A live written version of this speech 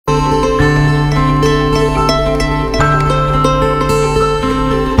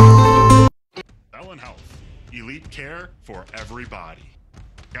for everybody.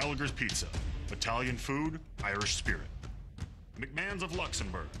 Gallagher's Pizza, Italian food, Irish spirit. McMahon's of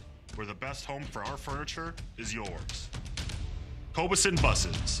Luxembourg, where the best home for our furniture is yours. Cobeson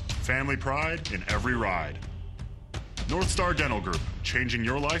Buses, family pride in every ride. North Star Dental Group, changing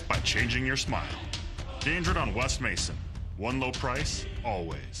your life by changing your smile. Dandred on West Mason, one low price,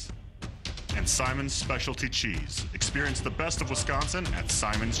 always. And Simon's Specialty Cheese. Experience the best of Wisconsin at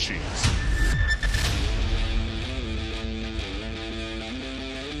Simon's Cheese.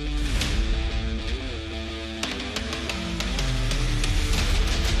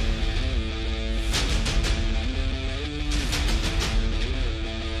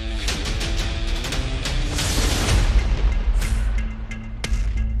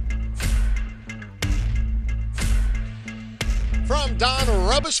 From Don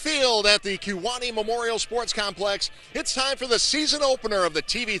Rubbish Field at the Kewaunee Memorial Sports Complex, it's time for the season opener of the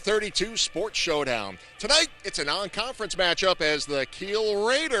TV32 Sports Showdown. Tonight, it's a non-conference matchup as the Kiel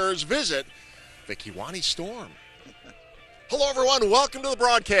Raiders visit the Kewaunee Storm. Hello, everyone. Welcome to the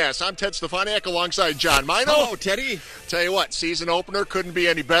broadcast. I'm Ted Stefaniak alongside John Mino. Hello, Teddy. Tell you what, season opener couldn't be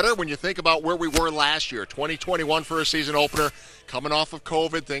any better when you think about where we were last year. 2021 for a season opener. Coming off of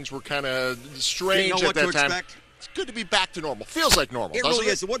COVID, things were kind of strange at that time. Expect? It's good to be back to normal. Feels like normal, It doesn't really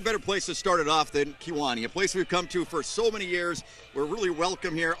it? is. What better place to start it off than Kewaunee, a place we've come to for so many years. We're really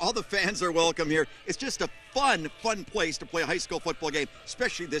welcome here. All the fans are welcome here. It's just a fun place to play a high school football game,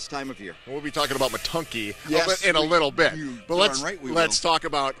 especially this time of year. We'll be talking about Matunke Yes, in a little bit. But we let's talk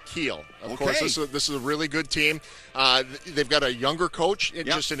about Kiel. Of course, this is a really good team. They've got a younger coach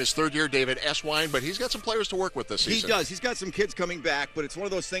just in his third year, David Eswine, but he's got some players to work with this season. He does. He's got some kids coming back, but it's one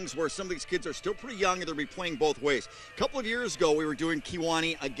of those things where some of these kids are still pretty young and they'll be playing both ways. A couple of years ago, we were doing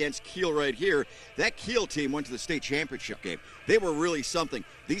Kewaunee against Kiel right here. That Kiel team went to the state championship game. They were really something.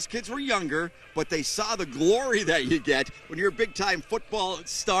 These kids were younger, but they saw the glory that you get when you're a big-time football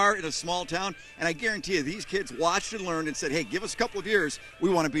star in a small town. And I guarantee you, these kids watched and learned and said, hey, give us a couple of years. We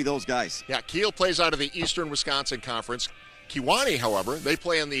want to be those guys. Yeah, Kiel plays out of the Eastern Wisconsin Conference. Kewaunee, however, they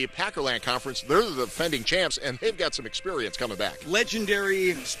play in the Packerland Conference. They're the defending champs, and they've got some experience coming back.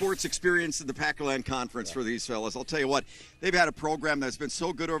 Legendary sports experience in the Packerland Conference for these fellas. I'll tell you what, they've had a program that's been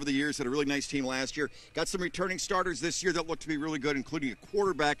so good over the years, had a really nice team last year. Got some returning starters this year that look to be really good, including a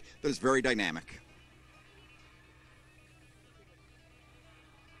quarterback that is very dynamic.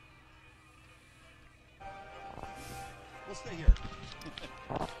 We'll stay here.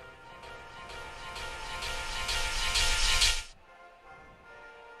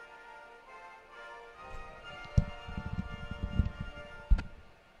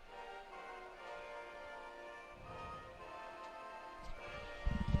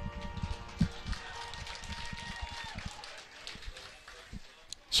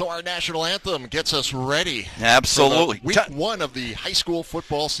 So our national anthem gets us ready. Absolutely. For week one of the high school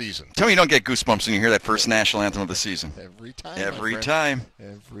football season. Tell me you don't get goosebumps when you hear that first national anthem of the season. Every time. Every time.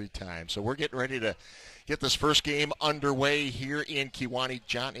 Every time. So we're getting ready to get this first game underway here in Kewaunee.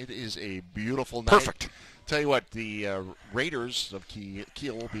 John, it is a beautiful night. Perfect. Tell you what, the Raiders of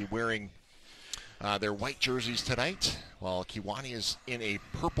Kiel will be wearing their white jerseys tonight, while Kewaunee is in a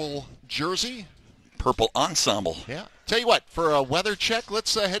purple jersey. Purple ensemble. Yeah. Tell you what, for a weather check,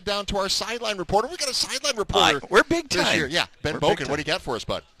 let's head down to our sideline reporter. We got a sideline reporter. We're big this time. year. Yeah, Ben Boken, what do you got for us,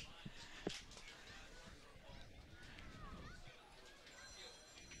 bud?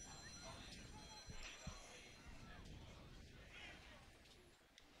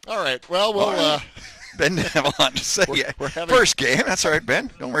 All right. Well, we'll. Ben didn't have a lot to say yet. First game. That's all right, Ben.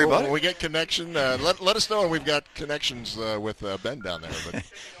 Don't worry about it. When we get connection, let us know when we've got connections with Ben down there. But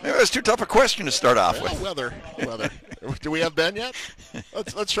it was too tough a question to start off with. Weather. Do we have Ben yet?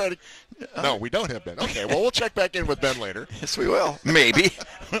 Let's try to. No, we don't have Ben. Okay, well, we'll check back in with Ben later. Yes, we will. Maybe.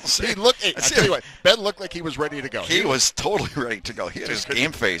 We'll see. I tell you what, Ben looked like he was ready to go. He was totally ready to go. He had his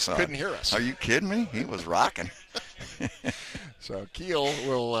game face on. Couldn't hear us. Are you kidding me? He was rocking. So Kiel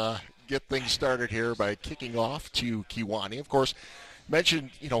will get things started here by kicking off to Kewaunee. Of course,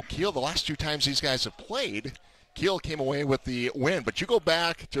 mentioned, Kiel, the last two times these guys have played, Kiel came away with the win. But you go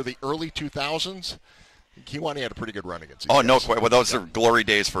back to the early 2000s, Kewaunee had a pretty good run against these guys. No, quite. Well, those are glory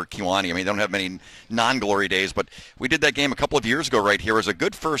days for Kewaunee. I mean, they don't have many non-glory days, but we did that game a couple of years ago right here. It was a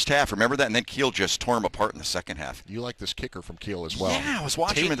good first half. Remember that? And then Kiel just tore them apart in the second half. You like this kicker from Kiel as well. Yeah, I was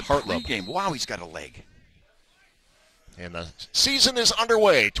watching him in the pregame. Wow, he's got a leg. And the season is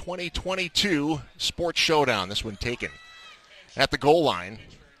underway. 2022 Sports Showdown. This one taken at the goal line.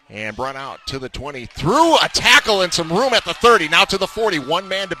 And brought out to the 20, through a tackle and some room at the 30, now to the 40. One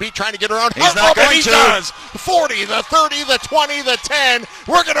man to beat, trying to get around. He's not going he to. does. The 40, the 30, the 20, the 10.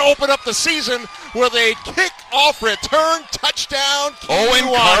 We're going to open up the season with a kick-off return touchdown. Owen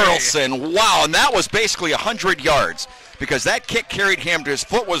Kewaunee. Carlson. Wow, and that was basically 100 yards because that kick carried him to his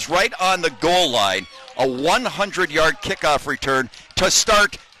foot was right on the goal line. A 100-yard kickoff return to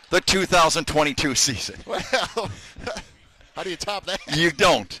start the 2022 season. Well, how do you top that? You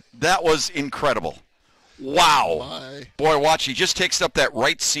don't. That was incredible. Wow. My. Boy, watch, he just takes up that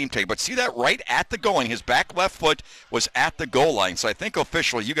right seam take. But see that right at the goal line? His back left foot was at the goal line. So I think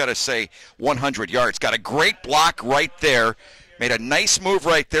officially you got to say 100 yards. Got a great block right there. Made a nice move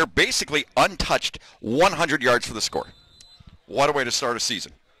right there. Basically untouched 100 yards for the score. What a way to start a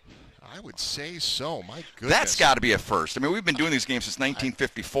season. I would say so. My goodness. That's got to be a first. I mean, we've been doing these games since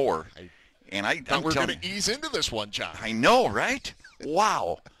 1954. And I'm we're going telling to ease into this one, John. I know, right?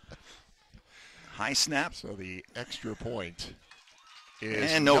 Wow. High snap. So the extra point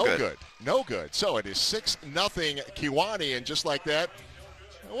is And no good. No good. So it is 6-0 Kewaunee, and just like that,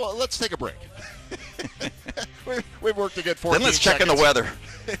 well, let's take a break. We've worked a good 14 Then let's check on seconds. the weather.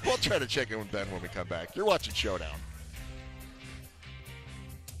 We'll try to check in with Ben when we come back. You're watching Showdown.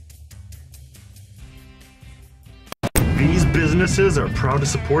 These businesses are proud to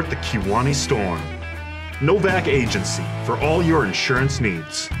support the Kewaunee Storm. Novak Agency for all your insurance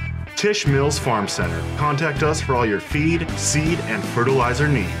needs. Tisch Mills Farm Center. Contact us for all your feed, seed, and fertilizer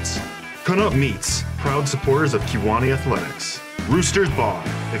needs. Canuck Meats, proud supporters of Kewaunee Athletics. Rooster's Bar.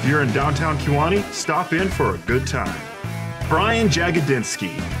 If you're in downtown Kewaunee, stop in for a good time. Brian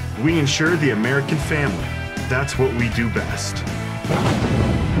Jagodinsky. We insure the American family. That's what we do best.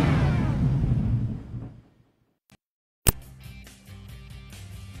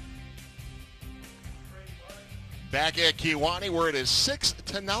 Back at Kewaunee, where it is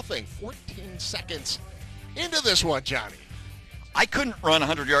 6-0, 14 seconds into this one, Johnny. I couldn't run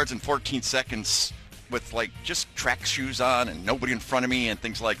 100 yards in 14 seconds with, like, just track shoes on and nobody in front of me and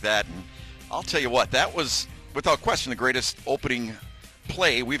things like that. And I'll tell you what, that was, without question, the greatest opening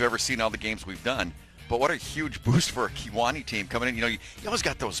play we've ever seen in all the games we've done. But what a huge boost for a Kewaunee team coming in. You know, you always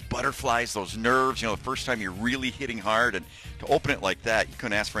got those butterflies, those nerves, you know, the first time you're really hitting hard. And to open it like that, you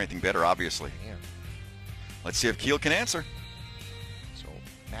couldn't ask for anything better, obviously. Man. Let's see if Kiel can answer. So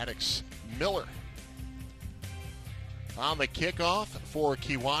Maddox Miller on the kickoff for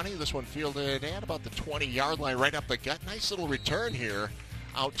Kewaunee. This one fielded at about the 20-yard line, right up the gut. Nice little return here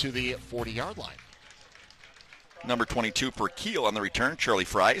out to the 40-yard line. Number 22 for Kiel on the return, Charlie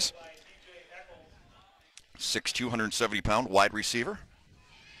Fries. 6'2", 170-pound wide receiver.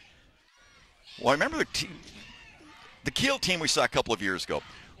 Well, I remember the Kiel team we saw a couple of years ago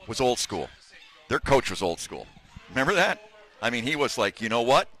was old school. Their coach was old school. Remember that? I mean, he was like, you know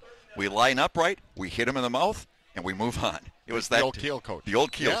what? We line up right, we hit him in the mouth, and we move on. It was The old Kiel coach. The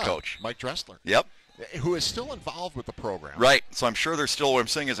old Kiel coach. Mike Dressler. Yep. Who is still involved with the program. Right. So I'm sure there's still, what I'm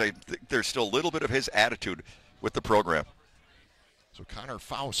saying is there's still a little bit of his attitude with the program. So Connor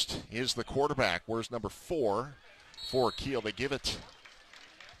Faust is the quarterback. Where's number 4 for Kiel? They give it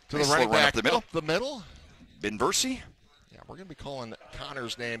to Nice the running little run back up the middle. Up the middle. Ben Versie. Yeah, we're going to be calling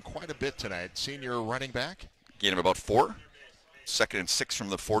Connor's name quite a bit tonight. Senior running back. Gain him about 4. 2nd and 6 from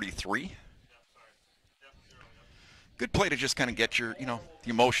the 43. Good play to just kind of get your, you know,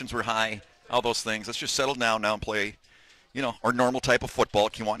 the emotions were high, all those things. Let's just settle down now and play, you know, our normal type of football,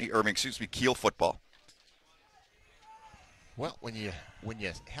 Kiel football. Well, when you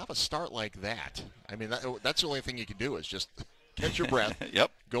have a start like that, I mean, that's the only thing you can do is just catch your breath.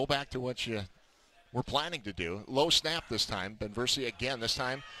 Yep. Go back to what you were planning to do. Low snap this time. Ben Versie again, this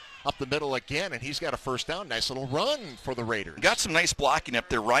time up the middle again, and he's got a first down. Nice little run for the Raiders. Got some nice blocking up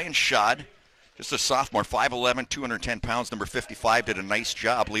there. Ryan Schad, just a sophomore, 5'11", 210 pounds, number 55, did a nice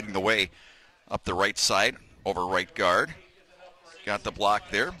job leading the way up the right side over right guard. Got the block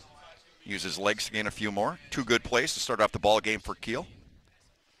there. Use his legs to gain a few more. 2 good plays to start off the ball game for Kiel.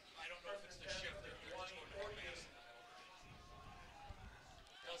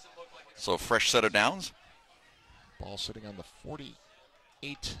 So fresh set of downs. Ball sitting on the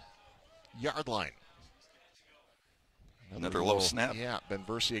 48-yard line. Another low snap. Yeah, Ben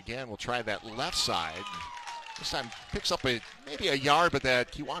Versie again will try that left side. This time picks up maybe a yard, but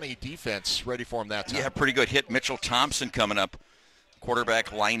that Kewaunee defense ready for him that time. Yeah, pretty good hit. Mitchell Thompson coming up. Quarterback,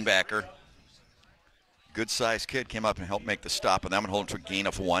 linebacker. Good-sized kid came up and helped make the stop, and that one hold him to a gain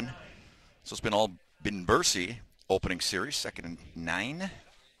of 1. So it's been all Ben Versie opening series, 2nd and 9.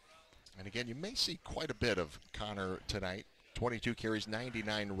 And again, you may see quite a bit of Connor tonight. 22 carries,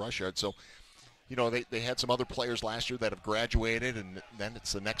 99 rush yards. So you know, they had some other players last year that have graduated, and then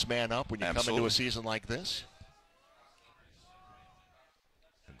it's the next man up when you come into a season like this.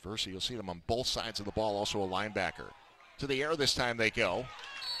 And Versi, you'll see them on both sides of the ball, also a linebacker. To the air this time they go.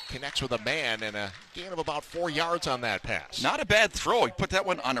 Connects with a man, and a gain of about 4 yards on that pass. Not a bad throw. He put that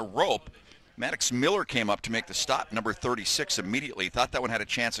one on a rope. Maddox Miller came up to make the stop, number 36, immediately. Thought that one had a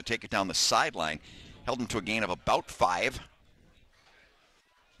chance to take it down the sideline. Held him to a gain of about 5.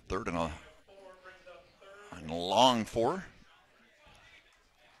 Third and a long 4.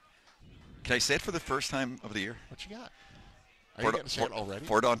 Can I say it for the first time of the year? What you got? Are you going to say it already?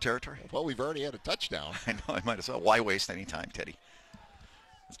 4 down territory. Well, we've already had a touchdown. I know, I might as well. Why waste any time, Teddy?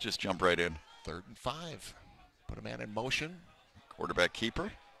 Let's just jump right in. 3rd and 5. Put a man in motion. Quarterback keeper.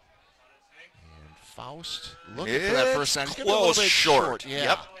 And Faust looking for that first down. Close, short. Yeah.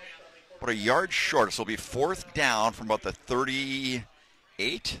 Yep. But a yard short. So it'll be 4th down from about the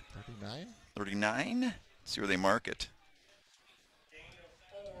 38. 39. Let's see where they mark it.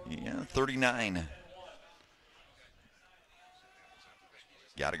 Yeah, 39.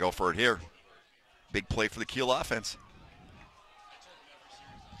 Got to go for it here. Big play for the Kiel offense.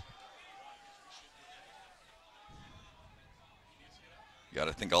 Got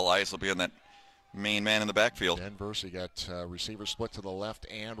to think all eyes will be on that main man in the backfield. Ben Versi got receiver split to the left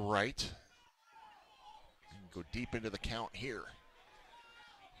and right. Go deep into the count here.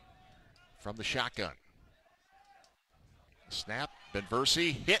 From the shotgun. Snap. Ben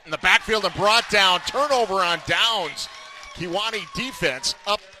Versi hit in the backfield and brought down. Turnover on downs. Kewaunee defense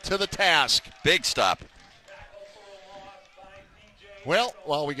up to the task. Big stop. Well,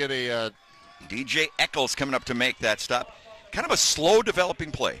 while we get a DJ Eccles coming up to make that stop. Kind of a slow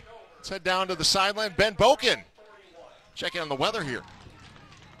developing play. Let's head down to the sideline. Ben Boken checking on the weather here.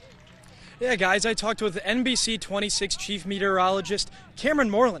 Yeah, guys, I talked with NBC 26 chief meteorologist Cameron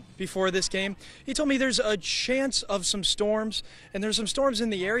Moreland before this game. He told me there's a chance of some storms, and there's some storms in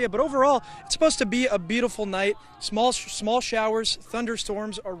the area, but overall, it's supposed to be a beautiful night. Small showers,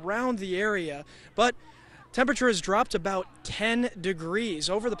 thunderstorms around the area, but temperature has dropped about 10 degrees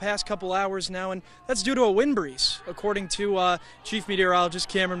over the past couple hours now, and that's due to a wind breeze, according to chief meteorologist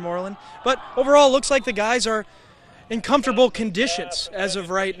Cameron Moreland. But overall, looks like the guys are in comfortable conditions as of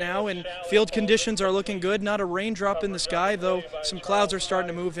right now, and field conditions are looking good. Not a raindrop in the sky, though some clouds are starting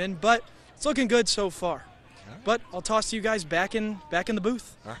to move in, but it's looking good so far. But I'll toss to you guys back in the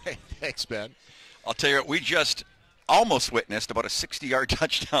booth. All right, thanks, Ben. I'll tell you what, we just almost witnessed about a 60-yard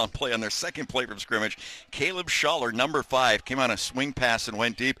touchdown play on their second play from scrimmage. Caleb Schaller, number 5, came on a swing pass and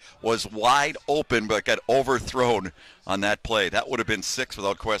went deep, was wide open but got overthrown on that play. That would have been 6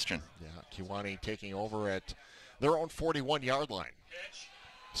 without question. Yeah, Kewaunee taking over at their own 41-yard line.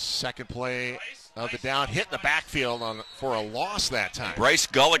 Second play of the down, hit in the backfield for a loss that time. Bryce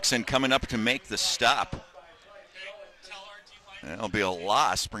Gullickson coming up to make the stop. That'll be a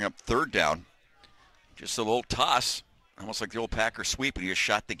loss, bring up 3rd down. Just a little toss, almost like the old Packer sweep, and he just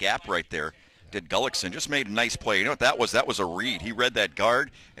shot the gap right there. Did Gullickson, just made a nice play. You know what that was? That was a read. He read that guard,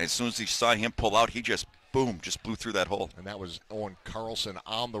 and as soon as he saw him pull out, he just, boom, just blew through that hole. And that was Owen Carlson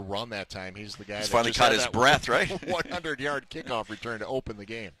on the run that time. He's the guy that finally just caught had his that breath, right? 100-yard kickoff return to open the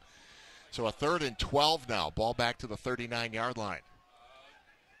game. So a 3rd and 12 now. Ball back to the 39-yard line.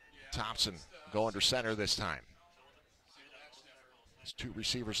 Thompson go under center this time. There's 2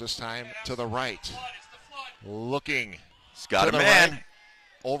 receivers this time to the right. Looking. He's got a man. Right,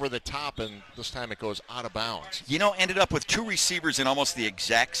 over the top, and this time it goes out of bounds. You know, ended up with 2 receivers in almost the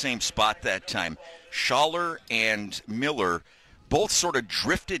exact same spot that time. Schaller and Miller both sort of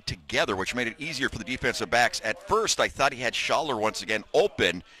drifted together, which made it easier for the defensive backs. At first, I thought he had Schaller once again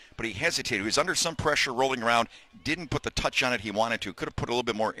open, but he hesitated. He was under some pressure rolling around, didn't put the touch on it he wanted to. Could have put a little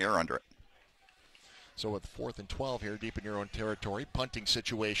bit more air under it. So with 4th and 12 here, deep in your own territory, punting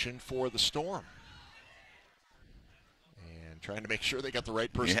situation for the Storm. And trying to make sure they got the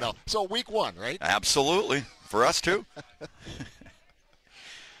right personnel. Yeah. So week 1, right? Absolutely. For us, too.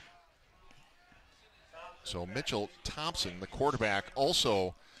 So Mitchell Thompson, the quarterback,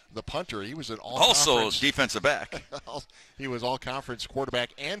 also the punter. He was an all-conference. Also defensive back. He was all-conference quarterback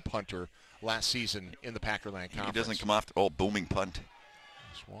and punter last season in the Packerland Conference. He doesn't come off booming punt.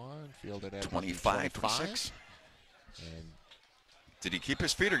 This one fielded at 25, 26. And did he keep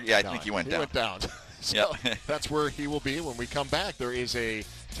his feet? I think he went down. He went down. So that's where he will be when we come back. There is a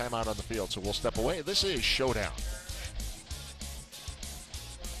timeout on the field, so we'll step away. This is Showdown.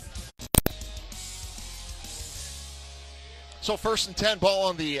 So 1st and 10, ball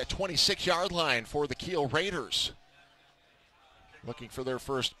on the 26-yard line for the Kiel Raiders. Looking for their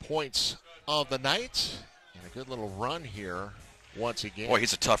first points of the night. And a good little run here once again. Boy,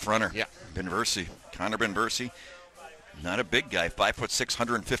 he's a tough runner. Yeah. Benversi, Connor Benversi. Not a big guy, 5'6",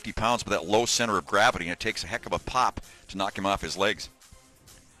 150 pounds, but that low center of gravity, and it takes a heck of a pop to knock him off his legs.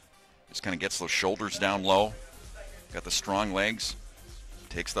 Just kind of gets those shoulders down low. Got the strong legs.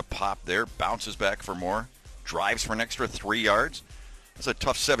 Takes the pop there, bounces back for more. Drives for an extra 3 yards. That's a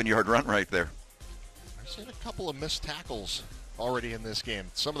tough 7-yard run right there. I've seen a couple of missed tackles already in this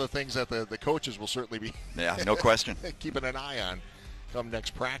game. Some of the things that the coaches will certainly be no question. keeping an eye on come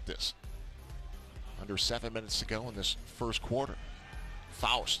next practice. Under 7 minutes to go in this first quarter.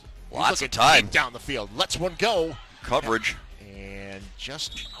 Faust. Lots of time. Down the field. Lets one go. Coverage. And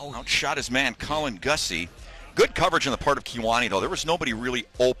just outshot his man, Colin Gussie. Good coverage on the part of Kewaunee, though. There was nobody really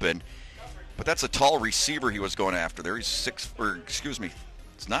open. But that's a tall receiver he was going after there. He's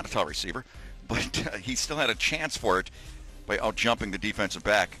it's not a tall receiver. But he still had a chance for it by out-jumping the defensive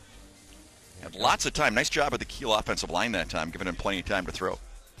back. Had lots of time. Nice job of the Kiel offensive line that time, giving him plenty of time to throw.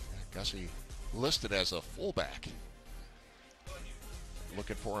 Gussie listed as a fullback.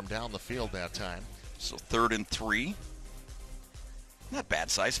 Looking for him down the field that time. So 3rd and 3. Not bad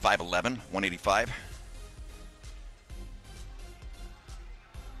size, 5'11", 185.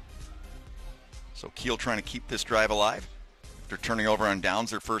 So Kiel trying to keep this drive alive after turning over on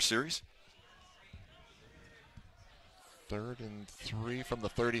downs their first series. 3rd and 3 from the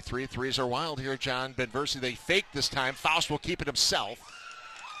 33. Threes are wild here, John. Benversi, they fake this time. Faust will keep it himself.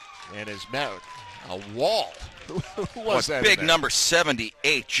 And is met a wall. Who was that? Big number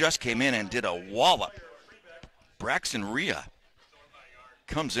 78 just came in and did a wallop. Braxton Rhea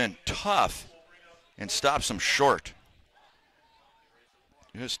comes in tough and stops him short.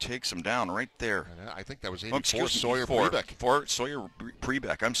 Just takes him down right there. I think that was 84 Sawyer Prebeck. For Sawyer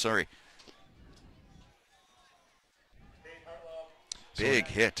Prebeck, I'm sorry. Big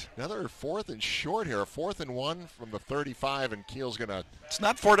hit. Another 4th and short here. A 4th and 1 from the 35, and Kiel's going to... It's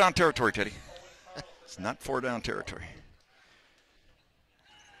not 4-down territory, Teddy. It's not 4-down territory.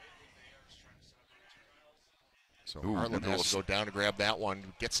 So Harlan has to go down to grab that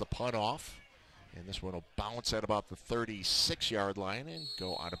one. Gets the punt off. And this one will bounce at about the 36-yard line and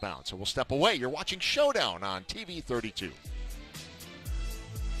go out of bounds. So we'll step away. You're watching Showdown on TV 32.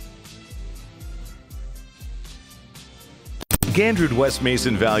 Gandred West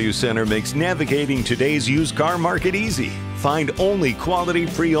Mason Value Center makes navigating today's used car market easy. Find only quality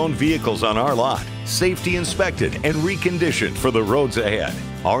pre-owned vehicles on our lot, safety inspected and reconditioned for the roads ahead.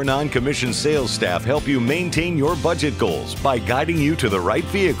 Our non-commissioned sales staff help you maintain your budget goals by guiding you to the right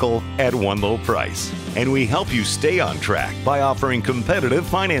vehicle at one low price. And we help you stay on track by offering competitive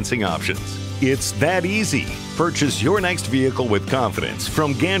financing options. It's that easy. Purchase your next vehicle with confidence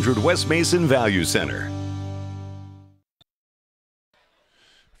from Gandred West Mason Value Center.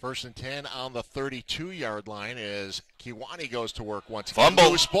 1st and 10 on the 32-yard line as Kewaunee goes to work once again.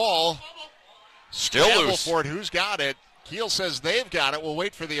 Fumble. Loose ball. Still Scramble loose. for it. Who's got it? Kiel says they've got it. We'll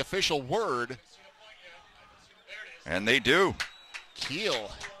wait for the official word. And they do.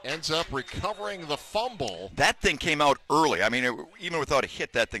 Kiel ends up recovering the fumble. That thing came out early. I mean, even without a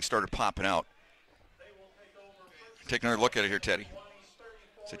hit, that thing started popping out. Take another look at it here, Teddy.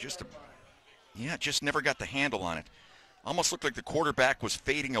 So just never got the handle on it. Almost looked like the quarterback was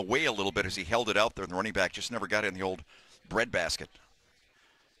fading away a little bit as he held it out there, and the running back just never got it in the old breadbasket.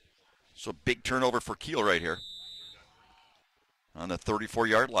 So big turnover for Kiel right here on the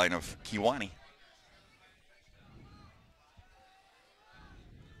 34-yard line of Kewaunee.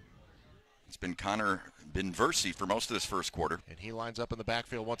 It's been Connor Benversi for most of this first quarter. And he lines up in the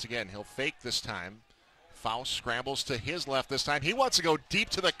backfield once again. He'll fake this time. Faust scrambles to his left this time. He wants to go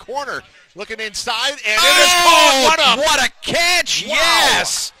deep to the corner. Looking inside, and it is caught. What a catch! Wow.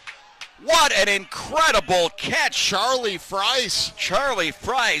 Yes! What an incredible catch. Charlie Fries. Charlie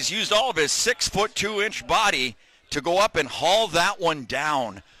Fries used all of his 6'2" body to go up and haul that one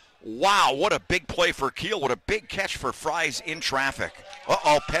down. Wow, what a big play for Kiel. What a big catch for Fries in traffic.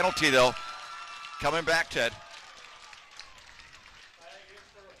 Uh-oh, penalty though. Coming back, Ted.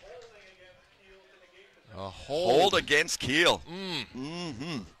 A hold against Kiel.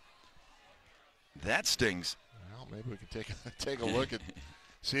 That stings. Well, maybe we can take a look at,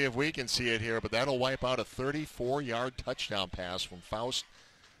 see if we can see it here, but that'll wipe out a 34-yard touchdown pass from Faust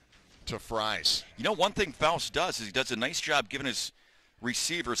to Fries. You know, one thing Faust does is he does a nice job giving his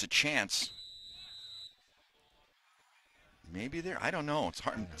receivers a chance. Maybe there, I don't know. It's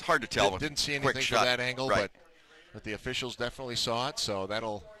hard to tell. Didn't see anything from that angle, right. but the officials definitely saw it, so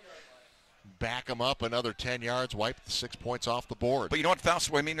that'll back him up another 10 yards, wipe the 6 points off the board. But you know what,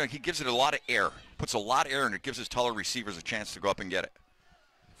 Faust, I mean, he gives it a lot of air. Puts a lot of air, and it gives his taller receivers a chance to go up and get it.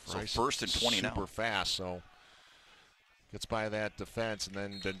 So 1st and 20 now. Super fast, so Gets by that defense, and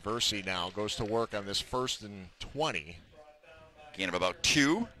then Benversi now goes to work on this 1st and 20. Gain of about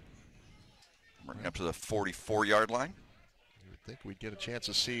 2. Working up to the 44-yard line. You would think we'd get a chance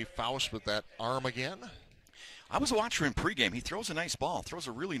to see Faust with that arm again. I was watching him pregame. He throws a nice ball. Throws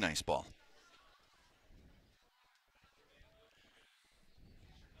a really nice ball.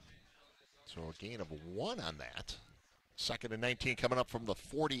 So a gain of 1 on that. 2nd and 19 coming up from the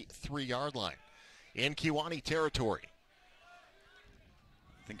 43-yard line in Kewaunee territory.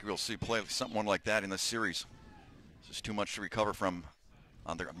 I think we'll see play something like that in this series. It's just too much to recover from.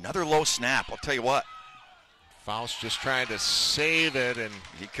 On there, another low snap. I'll tell you what. Faust just trying to save it, and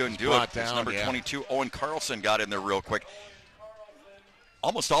he couldn't do it. Down, number 22, Owen Carlson, got in there real quick.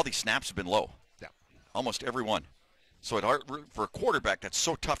 Almost all these snaps have been low. Yeah. Almost every one. So for a quarterback, that's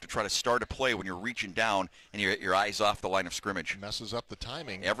so tough to try to start a play when you're reaching down and your eyes off the line of scrimmage. Messes up the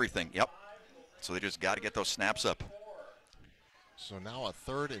timing. Everything, yep. So they just got to get those snaps up. So now a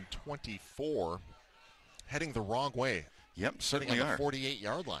 3rd and 24, heading the wrong way. Yep, sitting certainly on the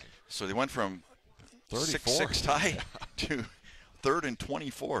 48-yard line. So they went from 34 6 tie to 3rd and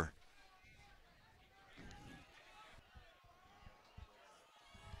 24.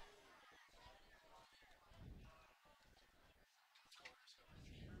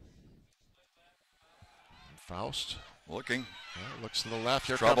 Faust looking. Yeah, looks to the left.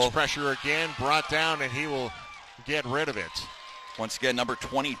 Here Trouble. comes pressure again. Brought down, and he will get rid of it. Once again, number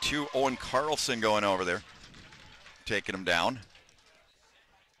 22, Owen Carlson going over there. Taking him down.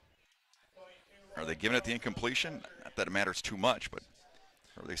 Are they giving it the incompletion? Not that it matters too much, but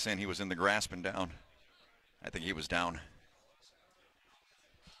are they saying he was in the grasp and down? I think he was down.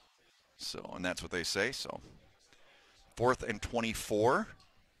 So, and that's what they say. So, 4th and 24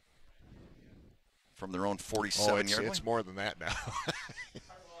 from their own 47-yard line. It's more than that now.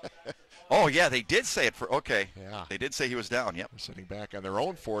 Oh, yeah, they did say it for, okay. Yeah. They did say he was down, yep. They're sitting back on their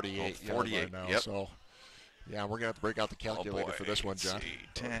own 48. 48, now, yep. So, yeah, we're going to have to break out the calculator for this one, John. See,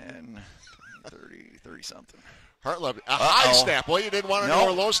 10, 30-something. Hartleb, a high snap. Well, you didn't want to know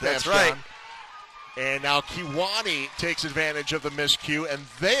a low snap, that's right. John. And now Kewaunee takes advantage of the miscue, and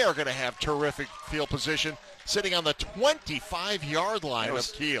they are going to have terrific field position sitting on the 25-yard line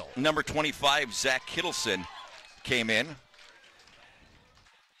of Kiel. Number 25, Zach Kittleson, came in.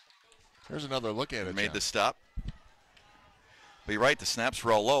 There's another look at it. Made John. the stop. But you're right, the snaps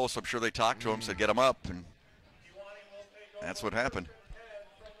were all low, so I'm sure they talked to him, said get him up, and that's what happened.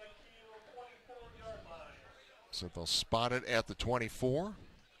 So they'll spot it at the 24.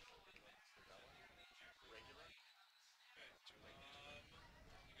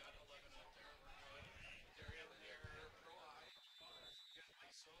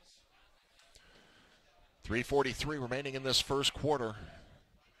 .343 remaining in this first quarter.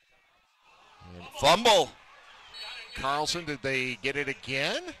 And fumble. Carlson, did they get it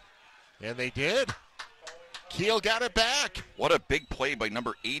again? And they did. Kiel got it back. What a big play by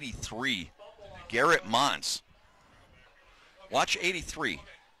number 83, Garrett Mons. Watch 83.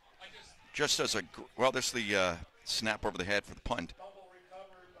 Just as a, well, this is the snap over the head for the punt.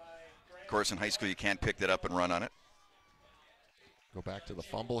 Of course, in high school, you can't pick that up and run on it. Go back to the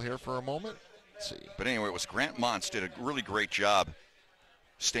fumble here for a moment. Let's see. But anyway, it was Grant Mons did a really great job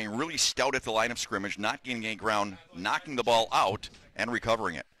staying really stout at the line of scrimmage, not gaining any ground, knocking the ball out, and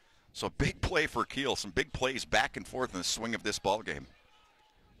recovering it. So big play for Kiel. Some big plays back and forth in the swing of this ball game.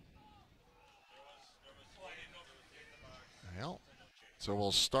 Well, so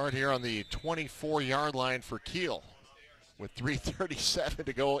we'll start here on the 24-yard line for Kiel with 3:37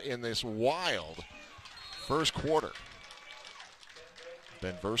 to go in this wild first quarter.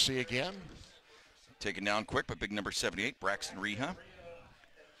 Benversi again. Taken down quick by big number 78, Braxton Reha,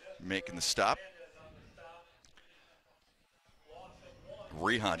 making the stop.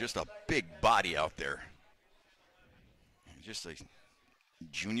 Reha, just a big body out there. Just a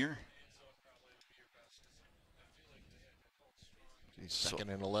junior. Second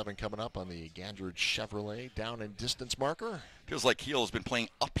and 11 coming up on the Gandridge Chevrolet down and distance marker. Feels like Kiel has been playing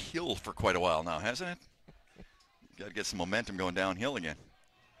uphill for quite a while now, hasn't it? Got to get some momentum going downhill again.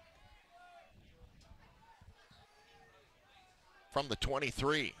 From the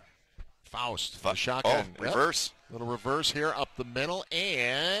 23, Faust, the shotgun. Oh, reverse. Yep. Little reverse here up the middle,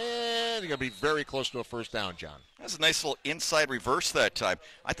 and you're going to be very close to a first down, John. That's a nice little inside reverse that time.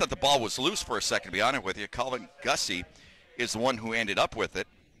 I thought the ball was loose for a second, to be honest with you. Calvin Gussie is the one who ended up with it.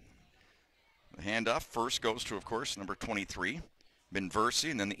 The handoff first goes to, of course, number 23,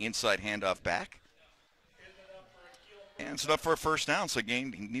 Benversi, and then the inside handoff back. And it's enough for a first down, so he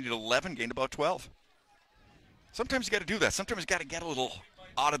needed 11, gained about 12. Sometimes you got to do that. Sometimes you got to get a little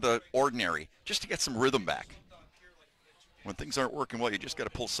out of the ordinary just to get some rhythm back. When things aren't working well, you just got to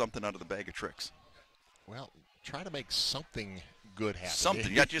pull something out of the bag of tricks. Well, try to make something good happen.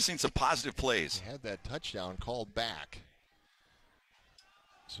 Something. You just seen some positive plays. He had that touchdown called back.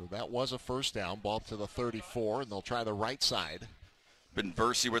 So that was a first down. Ball up to the 34, and they'll try the right side.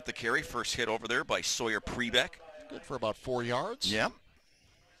 Benversi with the carry. First hit over there by Sawyer Prebeck. Good for about 4 yards. Yep.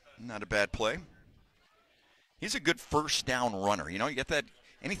 Not a bad play. He's a good first down runner. You know, you get that,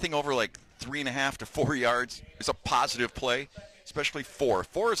 anything over like 3.5 to 4 yards is a positive play, especially 4.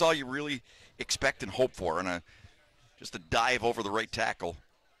 4 is all you really expect and hope for, and just a dive over the right tackle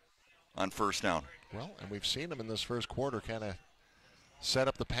on first down. Well, and we've seen him in this first quarter kind of set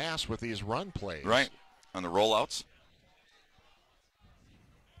up the pass with these run plays. Right, on the rollouts.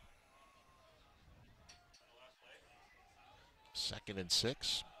 Second and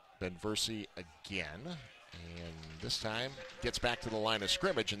 6. Benversi again. And this time gets back to the line of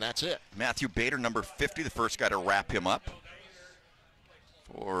scrimmage, and that's it. Matthew Bader, number 50, the first guy to wrap him up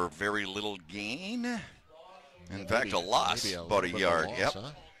for very little gain. In fact, a loss, about a yard. Loss, yep.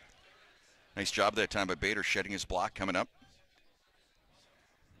 Huh? Nice job that time by Bader, shedding his block, coming up.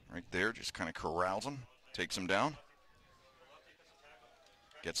 Right there, just kind of corrals him, takes him down.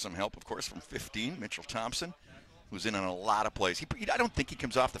 Gets some help, of course, from 15, Mitchell Thompson, who's in on a lot of plays. I don't think he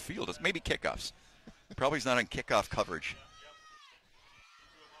comes off the field. It's maybe kickoffs. Probably he's not on kickoff coverage.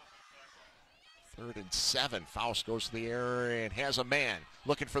 3rd and 7. Faust goes to the air and has a man.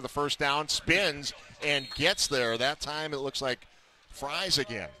 Looking for the first down, spins, and gets there. That time it looks like Fries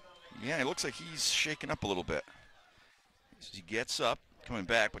again. Yeah, it looks like he's shaking up a little bit. He gets up, coming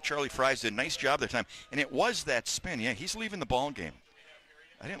back, but Charlie Fries did a nice job that time. And it was that spin. Yeah, he's leaving the ball game.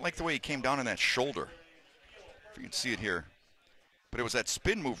 I didn't like the way he came down on that shoulder. If you can see it here. But it was that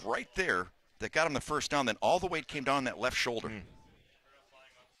spin move right there that got him the first down. Then all the weight came down on that left shoulder. Well,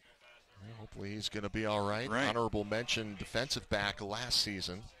 hopefully he's going to be all right. Right. Honorable mention defensive back last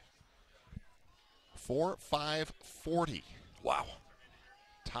season. 4.540. Wow.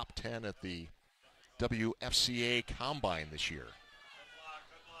 Top 10 at the WFCA Combine this year.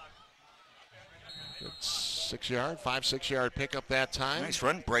 Good 5-6 yard pickup that time. Nice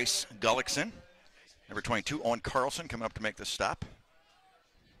run. Bryce Gullickson. Number 22, Owen Carlson, coming up to make the stop.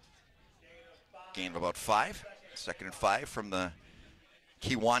 Gain of about 5. 2nd and 5 from the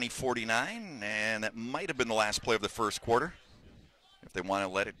Kewaunee 49, and that might have been the last play of the first quarter if they want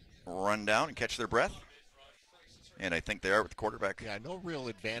to let it run down and catch their breath. And I think they are with the quarterback. Yeah, no real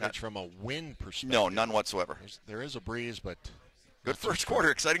advantage from a win perspective. No, none whatsoever. There is a breeze, but good first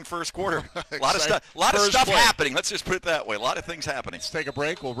quarter, exciting first quarter. A lot of stuff happening. Let's just put it that way. A lot of things happening. Let's take a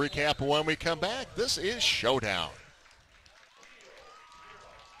break. We'll recap when we come back. This is Showdown.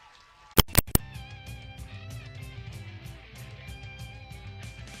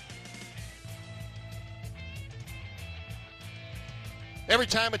 Every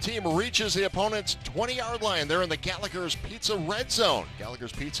time a team reaches the opponent's 20-yard line, they're in the Gallagher's Pizza Red Zone.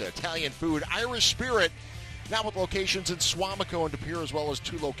 Gallagher's Pizza, Italian food, Irish spirit, now with locations in Swamico and De Pere, as well as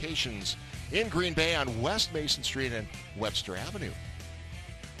 2 locations in Green Bay on West Mason Street and Webster Avenue.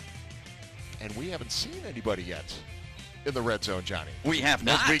 And we haven't seen anybody yet in the red zone, Johnny. We have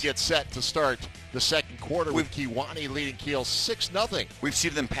not. As we get set to start the second quarter with Kewaunee leading Kiel 6-0. We've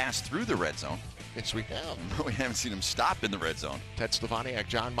seen them pass through the red zone. Yes, we have. We haven't seen them stop in the red zone. Ted Stefaniak,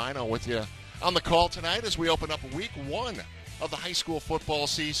 John Mino with you on the call tonight as we open up week 1 of the high school football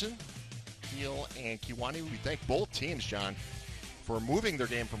season. Kiel and Kewaunee, we thank both teams, John, for moving their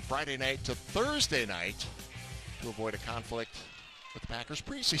game from Friday night to Thursday night to avoid a conflict with the Packers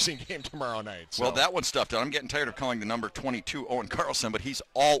preseason game tomorrow night. So. Well, that one's tough. I'm getting tired of calling the number 22 Owen Carlson, but he's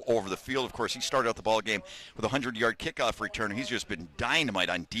all over the field. Of course, he started out the ball game with a 100-yard kickoff return, and he's just been dynamite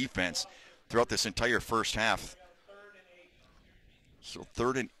on defense throughout this entire first half. So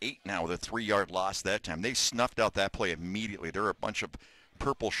 3rd and 8 now with a 3-yard loss that time. They snuffed out that play immediately. There were a bunch of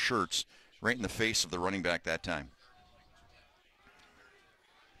purple shirts right in the face of the running back that time.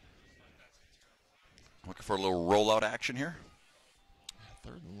 Looking for a little rollout action here.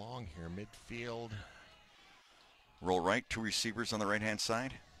 3rd and long here, midfield. Roll right, 2 receivers on the right-hand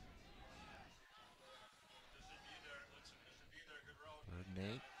side. 3rd and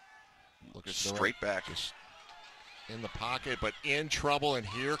 8. Looking straight back. Just in the pocket, but in trouble, and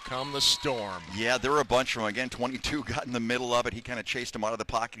here come the Storm. Yeah, there were a bunch of them. Again, 22 got in the middle of it. He kind of chased him out of the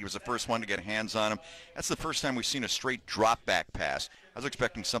pocket. He was the first one to get hands on him. That's the first time we've seen a straight drop-back pass. I was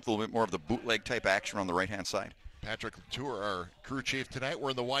expecting something a little bit more of the bootleg-type action on the right-hand side. Patrick Latour, our crew chief tonight.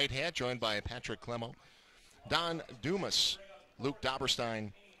 We're in the white hat, joined by Patrick Clemo, Don Dumas, Luke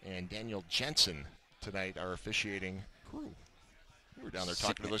Doberstein, and Daniel Jensen tonight, our officiating crew. You were down there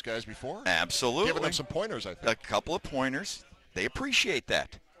talking to those guys before. Absolutely. Giving them some pointers, I think. A couple of pointers. They appreciate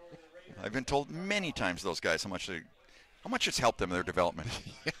that. I've been told many times, those guys, how much it's helped them in their development.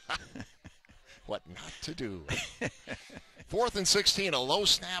 What not to do. 4th and 16, a low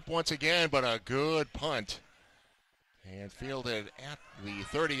snap once again, but a good punt. And fielded at the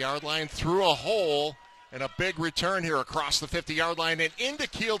 30-yard line, through a hole, and a big return here across the 50-yard line and into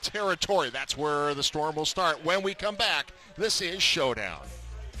Kiel territory. That's where the Storm will start. When we come back, this is Showdown.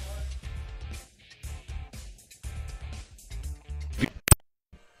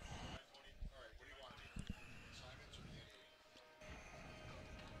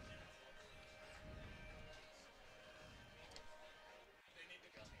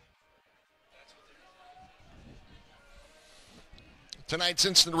 Tonight's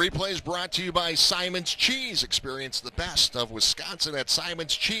instant replay is brought to you by Simon's Cheese. Experience the best of Wisconsin at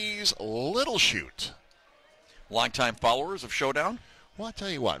Simon's Cheese, Little Chute. Longtime followers of Showdown? Well, I'll tell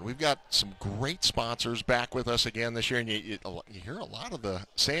you what, we've got some great sponsors back with us again this year, and you hear a lot of the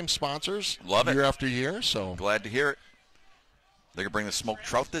same sponsors Love it. year after year. So Glad to hear it. They're going to bring the smoked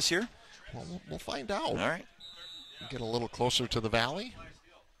trout this year? well, we'll find out. All right. Get a little closer to the valley.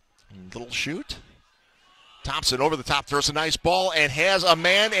 Little Chute. Thompson over the top, throws a nice ball, and has a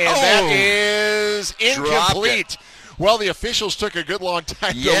man, and that is incomplete. Well, the officials took a good long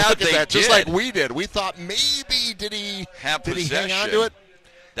time to look at that, just like we did. We thought maybe did he hang on to it?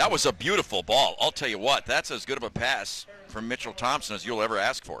 That was a beautiful ball. I'll tell you what, that's as good of a pass from Mitchell Thompson as you'll ever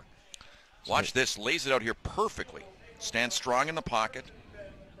ask for. Watch this, lays it out here perfectly. Stands strong in the pocket.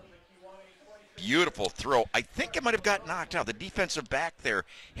 Beautiful throw. I think it might have got knocked out. The defensive back there,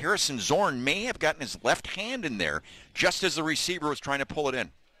 Harrison Zorn, may have gotten his left hand in there just as the receiver was trying to pull it in.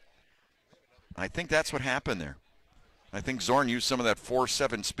 I think that's what happened there. I think Zorn used some of that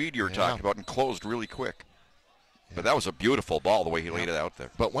 4.7 speed you were talking about and closed really quick. But that was a beautiful ball, the way he laid it out there.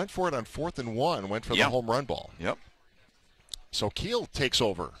 But went for it on 4th and 1, went for the home run ball. Yep. So Kiel takes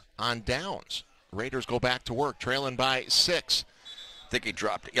over on downs. Raiders go back to work, trailing by 6. I think he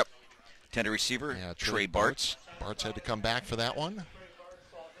dropped it. Yep. Tender receiver, Trey Bartz. Bartz had to come back for that one.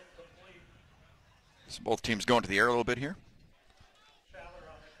 So both teams going to the air a little bit here.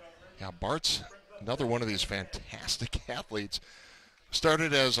 Yeah, Bartz, another one of these fantastic athletes.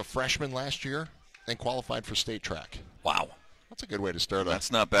 Started as a freshman last year and qualified for state track. Wow. That's a good way to start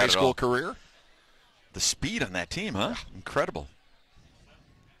That's not bad high school career. The speed on that team, huh? Incredible.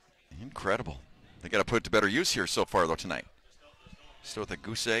 Incredible. They got to put it to better use here so far, though, tonight. Still with a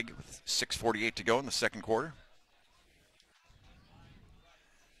goose egg with 6:48 to go in the second quarter.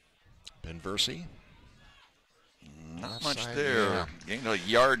 Ben Versey. Not much there. Gained a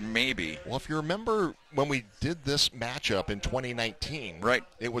yard maybe. Well, if you remember when we did this matchup in 2019, right?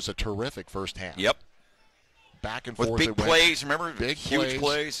 It was a terrific first half. Yep. Back and with forth. With big plays, remember? Big huge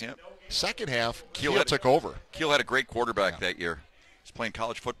plays. Yep. Second half, Kiel took over. Kiel had a great quarterback that year. He's playing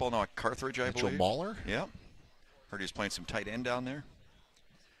college football now at Carthage, I believe. Mitchell Mahler? Yep. Heard he was playing some tight end down there.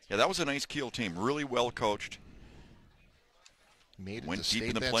 Yeah, that was a nice Kiel team. Really well coached. Made it Went to deep state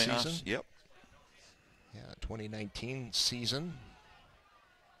in the that playoffs. season. Yep. Yeah, 2019 season.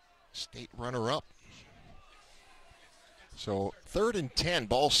 State runner-up. So 3rd and 10.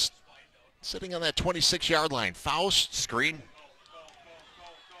 Ball sitting on that 26-yard line. Faust. Screen.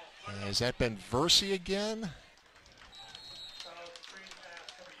 Has that been Versey again?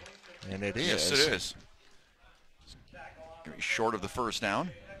 And it is. Yes, it is. Gonna be short of the first down.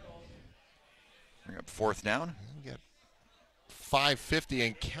 Bring up 4th down. We got 5:50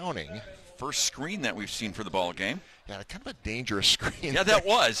 and counting. First screen that we've seen for the ball game. Yeah, kind of a dangerous screen. Yeah, that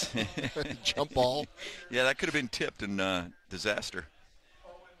was. Jump ball. Yeah, that could have been tipped in disaster.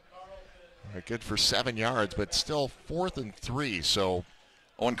 Good for 7 yards, but still 4th and 3. So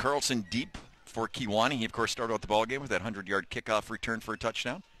Owen Carlson deep for Kewaunee. He, of course, started out the ball game with that 100-yard kickoff return for a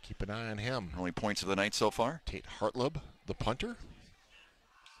touchdown. Keep an eye on him. Only points of the night so far. Tate Hartleb, the punter.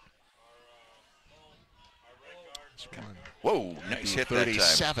 Whoa, nice hit that time.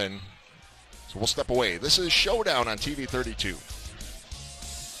 37. So we'll step away. This is Showdown on TV 32.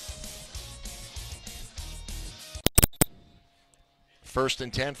 First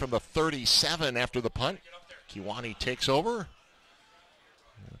and 10 from the 37 after the punt. Kewaunee takes over.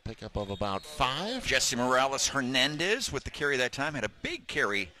 A pickup of about 5. Jesse Morales Hernandez with the carry that time. Had a big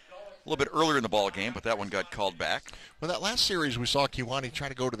carry a little bit earlier in the ball game, but that one got called back. Well, that last series we saw Kewaunee try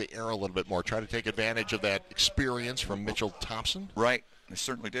to go to the air a little bit more, try to take advantage of that experience from Mitchell Thompson. Right, they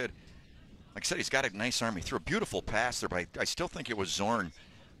certainly did. Like I said, he's got a nice arm. He threw a beautiful pass there, but I still think it was Zorn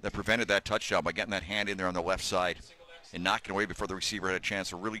that prevented that touchdown by getting that hand in there on the left side and knocking away before the receiver had a chance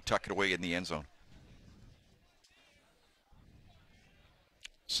to really tuck it away in the end zone.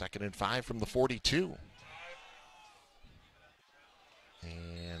 2nd and 5 from the 42.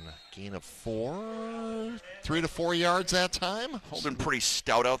 And gain of 4, 3 to 4 yards that time. Holding pretty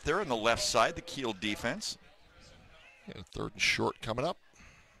stout out there on the left side, the Kiel defense. And 3rd and short coming up.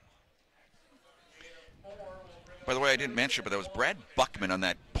 By the way, I didn't mention, but that was Brad Buckman on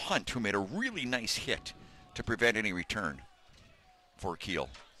that punt who made a really nice hit to prevent any return for Kiel.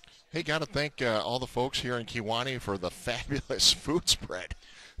 Hey, got to thank all the folks here in Kewaunee for the fabulous food spread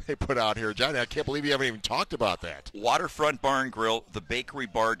they put out here. Johnny, I can't believe you haven't even talked about that. Waterfront Bar and Grill, the Bakery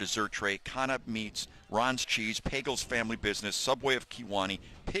Bar dessert tray, Kana Meats, Ron's Cheese, Pagel's Family Business, Subway of Kewaunee,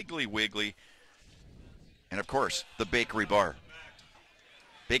 Piggly Wiggly, and, of course, the Bakery Bar.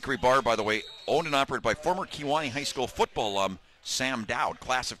 Bakery Bar, by the way, owned and operated by former Kewaunee High School football alum Sam Dowd,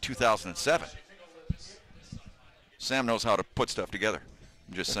 class of 2007. Sam knows how to put stuff together.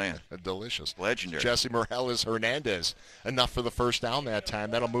 I'm just saying. Delicious. Legendary. Jesse Morales Hernandez, enough for the first down that time.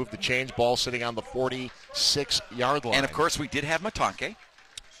 That'll move the change, ball sitting on the 46-yard line. And, of course, we did have Matonke.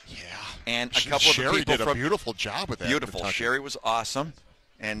 Yeah. And a couple Sherry of the people did a beautiful job with that. Beautiful. Matonke. Sherry was awesome.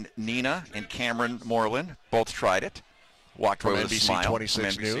 And Nina and Cameron Moreland both tried it. Walked away From with a NBC smile.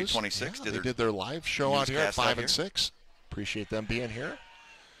 26 From NBC News. 26. Yeah, they did their live show out here at newscast 5 out and here. 6. Appreciate them being here.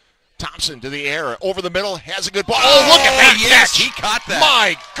 Thompson to the air, over the middle, has a good ball. Oh, look at that yes, catch! he caught that.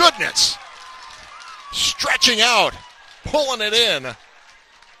 My goodness! Stretching out, pulling it in.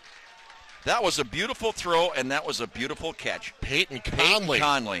 That was a beautiful throw, and that was a beautiful catch. Peyton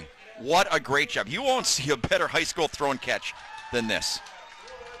Conley. What a great job. You won't see a better high school throw and catch than this.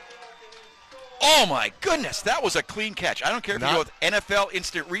 Oh, my goodness. That was a clean catch. I don't care if you go with NFL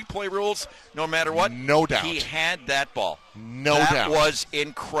instant replay rules, no matter what. No doubt. He had that ball. No doubt. That was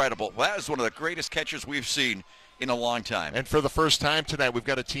incredible. That is one of the greatest catches we've seen in a long time. And for the first time tonight, we've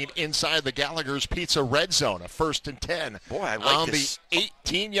got a team inside the Gallagher's Pizza red zone, a 1st and 10. Boy, I like on this. the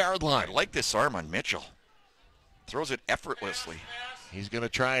 18-yard line. I like this arm on Mitchell. Throws it effortlessly. He's going to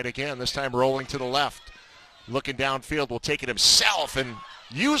try it again, this time rolling to the left. Looking downfield, will take it himself and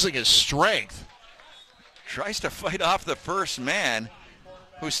using his strength. Tries to fight off the first man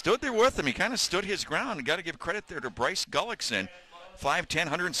who stood there with him. He kind of stood his ground. Got to give credit there to Bryce Gullickson, 5'10",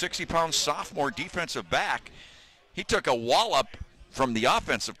 160-pound sophomore defensive back. He took a wallop from the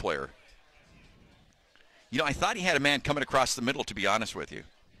offensive player. You know, I thought he had a man coming across the middle, to be honest with you.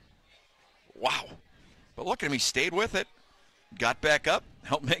 Wow. But look at him. He stayed with it. Got back up.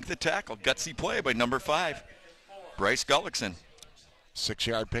 Helped make the tackle. Gutsy play by number 5, Bryce Gullickson.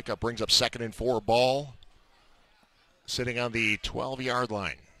 6-yard pickup brings up 2nd and 4 ball. Sitting on the 12-yard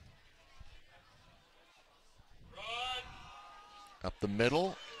line. Up the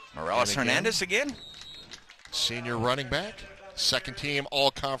middle. Morales Hernandez again. Senior running back. Second team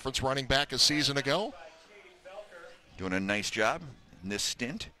all-conference running back a season ago. Doing a nice job in this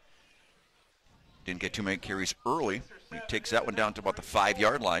stint. Didn't get too many carries early. He takes that one down to about the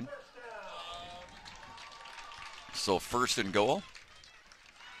 5-yard line. So 1st and goal.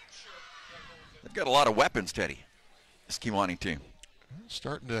 They've got a lot of weapons, Teddy. This Kewaunee team.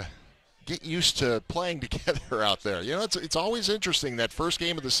 Starting to get used to playing together out there. You know, it's always interesting, that first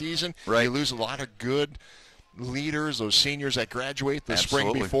game of the season. Right. You lose a lot of good leaders, those seniors that graduate the Absolutely.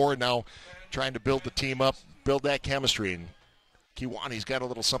 spring before. Now trying to build the team up, build that chemistry. And Kewaunee's got a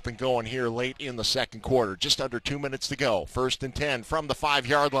little something going here late in the second quarter. Just under 2 minutes to go. 1st and 10 from the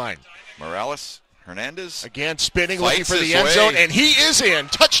 5-yard line. Morales Hernandez. Again, spinning, looking Fights for the his end way. zone, and he is in.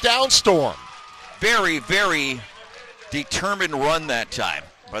 Touchdown, Storm. Very, very determined run that time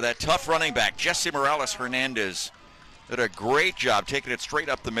by that tough running back, Jesse Morales Hernandez. Did a great job taking it straight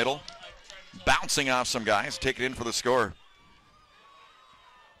up the middle, bouncing off some guys, taking it in for the score.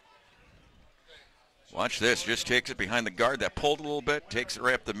 Watch this, just takes it behind the guard. That pulled a little bit, takes it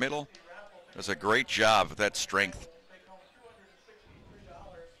right up the middle. Does a great job with that strength.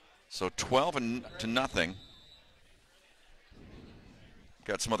 So 12-0.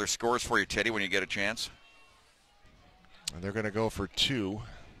 Got some other scores for you, Teddy, when you get a chance. And they're going to go for 2.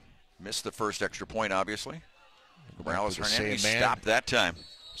 Missed the first extra point, obviously. Morales to the Hernandez same man. stopped that time.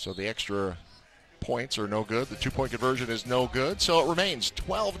 So the extra points are no good. The 2-point conversion is no good. So it remains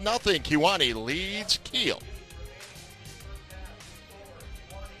 12-0. Kewaunee leads Kiel.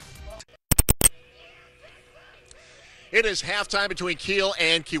 It is halftime between Kiel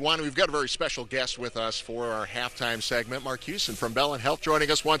and Kewaunee. We've got a very special guest with us for our halftime segment. Mark Houston from Bell & Health joining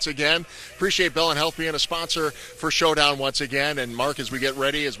us once again. Appreciate Bell & Health being a sponsor for Showdown once again. And Mark, as we get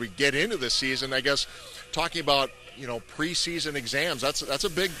ready, as we get into this season, I guess talking about, you know, preseason exams, that's a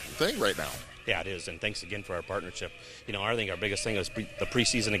big thing right now. Yeah, it is, and thanks again for our partnership. I think our biggest thing is the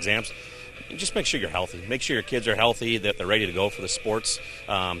preseason exams. Just make sure you're healthy. Make sure your kids are healthy, that they're ready to go for the sports,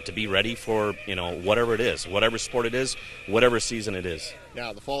 to be ready for, whatever it is, whatever sport it is, whatever season it is.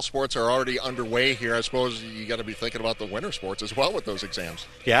 Now, the fall sports are already underway here. I suppose you got to be thinking about the winter sports as well with those exams.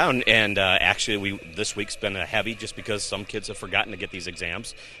 Yeah, and actually this week's been heavy just because some kids have forgotten to get these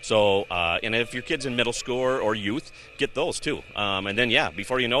exams. So, and if your kid's in middle school or youth, get those too. And then,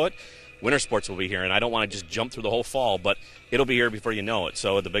 before you know it, winter sports will be here, and I don't want to just jump through the whole fall, but it'll be here before you know it.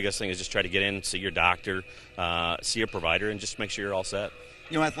 So the biggest thing is just try to get in, see your doctor, see your provider, and just make sure you're all set.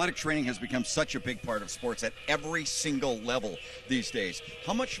 Athletic training has become such a big part of sports at every single level these days.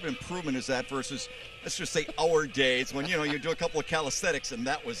 How much of an improvement is that versus, let's just say, our days when, you do a couple of calisthenics and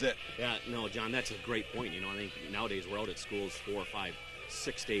that was it? Yeah, no, John, that's a great point. I think nowadays we're out at schools 4, 5,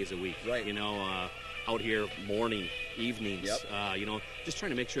 6 days a week. Right. Out here morning, evenings, Yep. Just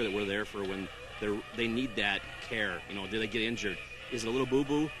trying to make sure that we're there for when they need that care. Do they get injured? Is it a little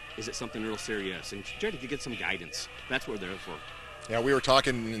boo-boo? Is it something real serious? And try to get some guidance. That's what they're there for. Yeah, we were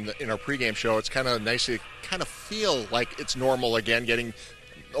talking in our pregame show. It's kind of nice to kind of feel like it's normal again, getting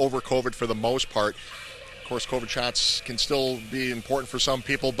over COVID for the most part. Of course, COVID shots can still be important for some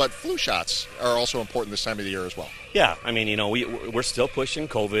people, but flu shots are also important this time of the year as well. Yeah, we're still pushing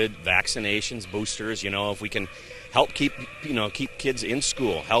COVID, vaccinations, boosters. If we can help keep kids in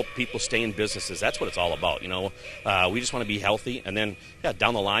school, help people stay in businesses. That's what it's all about. We just want to be healthy, and then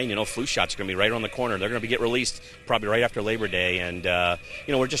down the line, flu shots are going to be right around the corner. They're going to get released probably right after Labor Day, and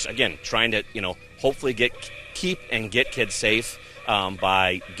we're just again trying to hopefully keep and get kids safe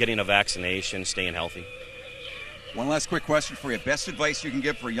by getting a vaccination, staying healthy. One last quick question for you. Best advice you can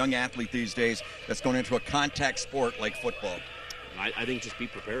give for a young athlete these days that's going into a contact sport like football? I think just be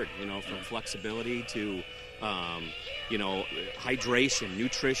prepared, from flexibility to, hydration,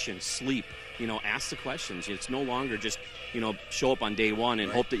 nutrition, sleep. Ask the questions. It's no longer just, show up on day one and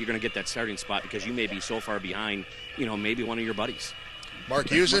hope that you're going to get that starting spot because you may be so far behind, maybe one of your buddies.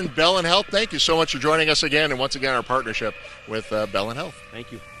 Mark Usen, Bell and Health, thank you so much for joining us again, and once again our partnership with Bell and Health.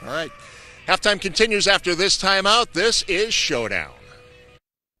 Thank you. All right. Halftime continues after this timeout. This is Showdown.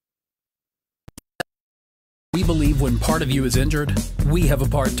 We believe when part of you is injured, we have a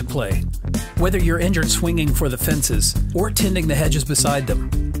part to play. Whether you're injured swinging for the fences or tending the hedges beside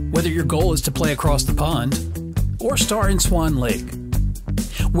them, whether your goal is to play across the pond or star in Swan Lake,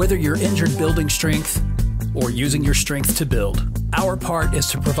 whether you're injured building strength or using your strength to build, our part is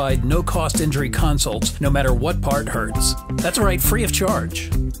to provide no-cost injury consults no matter what part hurts. That's right, free of charge.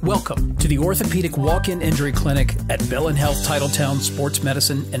 Welcome to the Orthopedic Walk-In Injury Clinic at Bell & Health Titletown Sports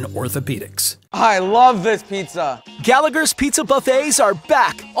Medicine and Orthopedics. I love this pizza. Gallagher's Pizza Buffets are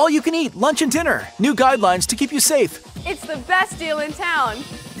back. All you can eat, lunch and dinner. New guidelines to keep you safe. It's the best deal in town.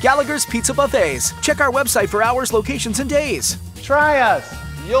 Gallagher's Pizza Buffets. Check our website for hours, locations, and days. Try us.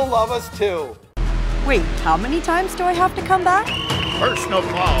 You'll love us too. Wait, how many times do I have to come back? Personal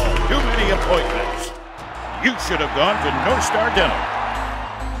foul. Too many appointments. You should have gone to North Star Dental.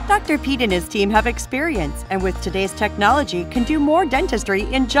 Dr. Pete and his team have experience, and with today's technology, can do more dentistry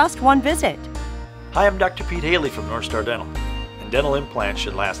in just one visit. Hi, I'm Dr. Pete Haley from North Star Dental, and dental implants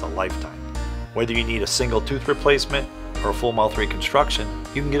should last a lifetime. Whether you need a single tooth replacement or a full mouth reconstruction,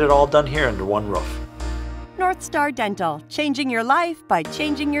 you can get it all done here under one roof. North Star Dental, changing your life by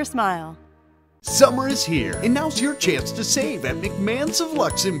changing your smile. Summer is here, and now's your chance to save at McMahon's of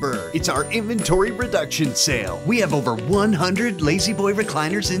Luxembourg. It's our inventory reduction sale. We have over 100 Lazy Boy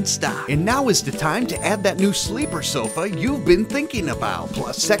recliners in stock, and now is the time to add that new sleeper sofa you've been thinking about,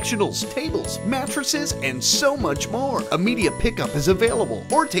 plus sectionals, tables, mattresses, and so much more. Immediate pickup is available,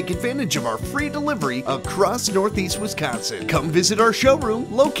 or take advantage of our free delivery across Northeast Wisconsin. Come visit our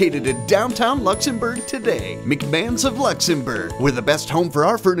showroom located in downtown Luxembourg today. McMahon's of Luxembourg, where the best home for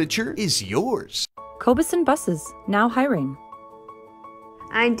our furniture is yours. Cobeson Buses, now hiring.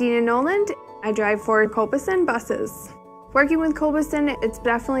 I'm Dina Noland. I drive for Cobeson Buses. Working with Cobeson, it's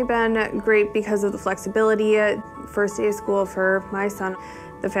definitely been great because of the flexibility. First day of school for my son,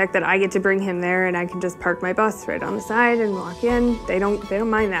 the fact that I get to bring him there and I can just park my bus right on the side and walk in. They don't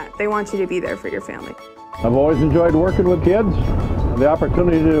mind that. They want you to be there for your family. I've always enjoyed working with kids. The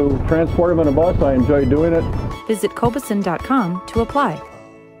opportunity to transport them in a bus, I enjoy doing it. Visit Cobeson.com to apply.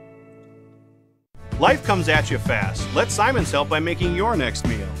 Life comes at you fast. Let Simon's help by making your next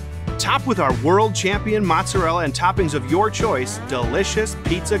meal. Top with our world champion mozzarella and toppings of your choice, delicious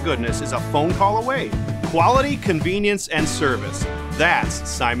pizza goodness is a phone call away. Quality, convenience, and service. That's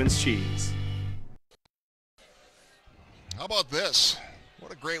Simon's Cheese. How about this?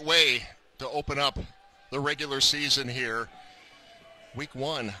 What a great way to open up the regular season here. Week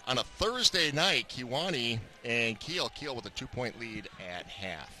 1 on a Thursday night, Kewaunee and Kiel. Kiel with a 2-point lead at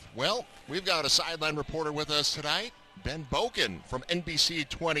half. Well, we've got a sideline reporter with us tonight, Ben Boken from NBC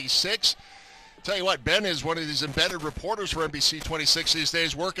 26. Tell you what, Ben is one of these embedded reporters for NBC 26 these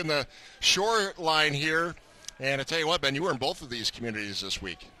days, working the shoreline here. And I tell you what, Ben, you were in both of these communities this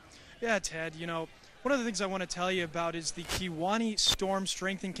week. Yeah, Ted, you know, one of the things I want to tell you about is the Kewaunee Storm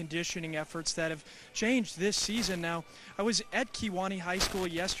strength and conditioning efforts that have changed this season. Now, I was at Kewaunee High School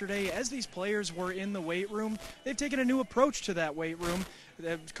yesterday. As these players were in the weight room, they've taken a new approach to that weight room.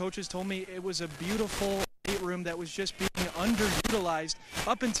 The coaches told me it was a beautiful weight room that was just being underutilized.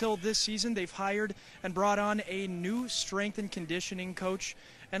 Up until this season, they've hired and brought on a new strength and conditioning coach,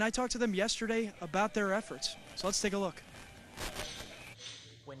 and I talked to them yesterday about their efforts. So let's take a look.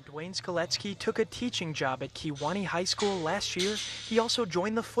 When Dwayne Skoletsky took a teaching job at Kewaunee High School last year, he also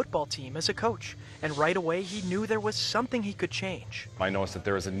joined the football team as a coach. And right away, he knew there was something he could change. I noticed that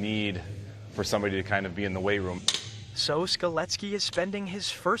there was a need for somebody to kind of be in the weight room. So Skoletsky is spending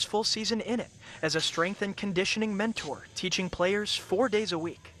his first full season in it as a strength and conditioning mentor, teaching players 4 days a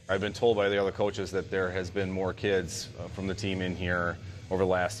week. I've been told by the other coaches that there has been more kids from the team in here over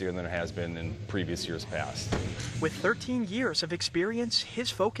last year than there has been in previous years past. With 13 years of experience, his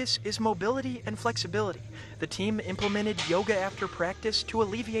focus is mobility and flexibility. The team implemented yoga after practice to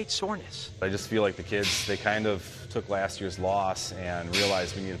alleviate soreness. I just feel like the kids, they kind of took last year's loss and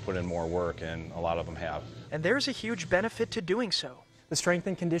realized we need to put in more work, and a lot of them have. And there's a huge benefit to doing so. The strength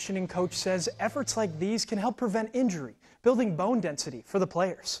and conditioning coach says efforts like these can help prevent injury, building bone density for the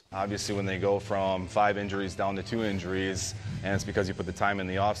players. Obviously, when they go from 5 injuries down to 2 injuries, and it's because you put the time in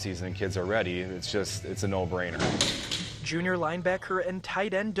the offseason and kids are ready, it's a no-brainer. Junior linebacker and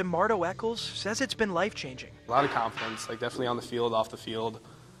tight end DeMardo Eccles says it's been life-changing. A lot of confidence, like definitely on the field, off the field.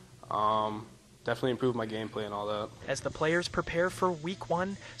 Definitely improved my gameplay and all that. As the players prepare for week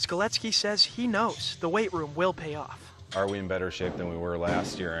 1, Skoletsky says he knows the weight room will pay off. Are we in better shape than we were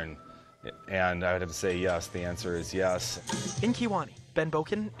last year? And I would have to say yes. The answer is yes. In Kewaunee, Ben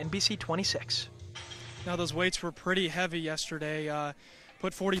Boken, NBC 26. Now those weights were pretty heavy yesterday.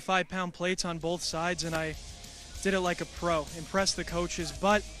 Put 45-pound plates on both sides, and I did it like a pro. Impressed the coaches,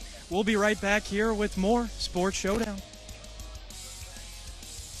 but we'll be right back here with more Sports Showdown.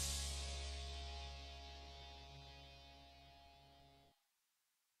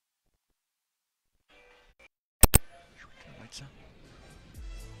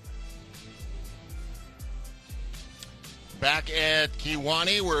 Back at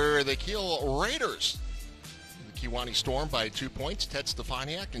Kewaunee, where the Kiel Raiders, the Kewaunee Storm by 2 points. Ted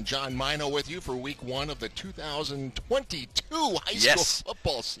Stefaniak and John Mino with you for week 1 of the 2022 high school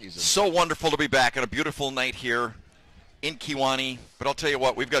football season. So wonderful to be back on a beautiful night here in Kewaunee. But I'll tell you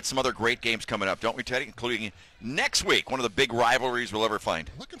what, we've got some other great games coming up, don't we, Teddy? Including next week, one of the big rivalries we'll ever find.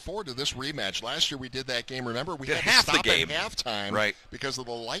 Looking forward to this rematch. Last year we did that game. Remember, we had half to stop the game at halftime right because of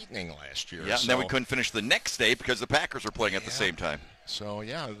the lightning last year. Yeah, and then we couldn't finish the next day because the Packers were playing at the same time. So,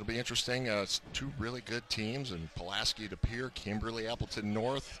 yeah, it'll be interesting. It's 2 really good teams, and Pulaski to Pier, Kimberly, Appleton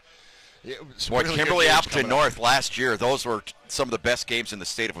North. Boy, really Kimberly, Appleton North last year, those were some of the best games in the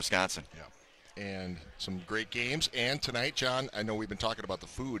state of Wisconsin. Yeah. And some great games. And tonight, John, I know we've been talking about the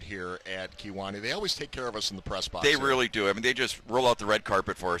food here at Kewaunee. They always take care of us in the press box. They really do. I mean, they just roll out the red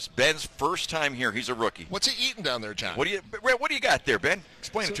carpet for us. Ben's first time here. He's a rookie. What's he eating down there, John? What do you got there, Ben?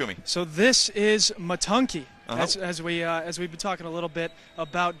 Explain it to me. So this is matunki. As we've been talking a little bit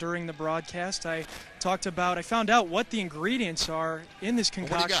about during the broadcast, I found out what the ingredients are in this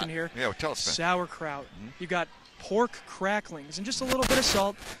concoction here. Yeah, tell us, Ben. Sauerkraut. You got pork cracklings and just a little bit of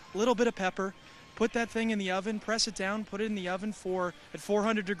salt, a little bit of pepper. Put that thing in the oven, press it down, put it in the oven at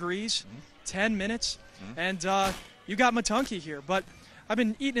 400 degrees, 10 minutes, and you got matunki here. But I've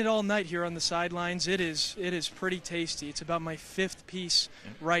been eating it all night here on the sidelines. It is pretty tasty. It's about my 5th piece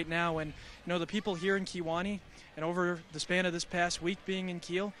right now, and you know the people here in Kewaunee and over the span of this past week being in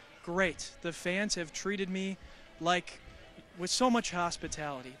Kiel, great. The fans have treated me with so much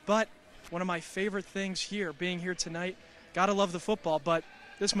hospitality. But one of my favorite things here, being here tonight, gotta love the football, but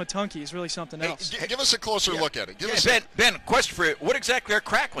this matunki is really something else. Give us a closer look at it. Ben, question for you. What exactly are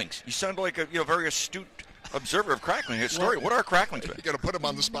cracklings? You sound like a very astute observer of cracklings. What are cracklings? You're going to put him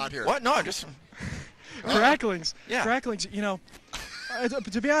on the spot here. What? No, I'm just... Cracklings. Yeah. Cracklings, you know,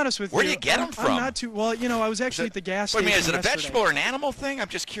 to be honest with you. Where do you get them from? I'm not too, well, you know, I was actually at the gas station is it a yesterday. vegetable or an animal thing? I'm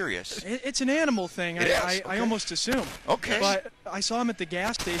just curious. It's an animal thing. I almost assume. Okay. But I saw him at the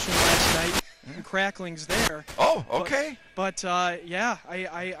gas station last night. Cracklings there. Oh, okay. But yeah,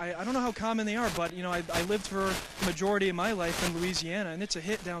 I don't know how common they are, but you know, I lived for the majority of my life in Louisiana, and it's a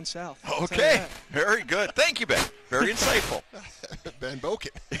hit down south. Okay, very good. Thank you, Ben. Very insightful. Ben Boken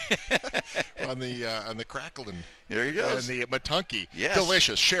on the Crackling. There he goes. And the Matunky. Yes.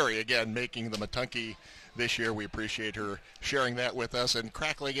 Delicious. Sherry, again, making the Matunky this year. We appreciate her sharing that with us. And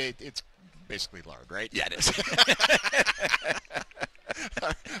Crackling, it's basically lard, right? Yeah, it is.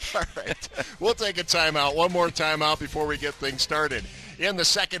 All right. We'll take a timeout. One more timeout before we get things started. In the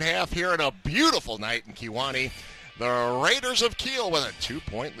second half here on a beautiful night in Kewaunee, the Raiders of Kiel with a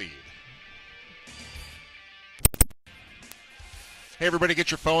 2-point lead. Hey, everybody, get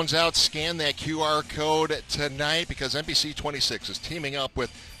your phones out. Scan that QR code tonight because NBC 26 is teaming up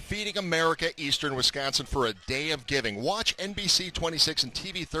with Feeding America Eastern Wisconsin for a day of giving. Watch NBC 26 and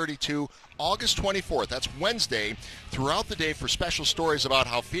TV 32 August 24th. That's Wednesday throughout the day for special stories about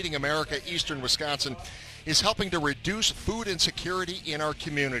how Feeding America Eastern Wisconsin is helping to reduce food insecurity in our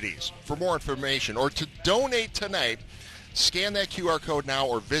communities. For more information or to donate tonight, scan that QR code now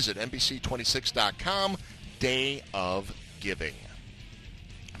or visit NBC26.com. Day of Giving.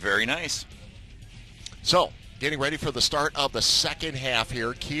 Very nice. So, getting ready for the start of the second half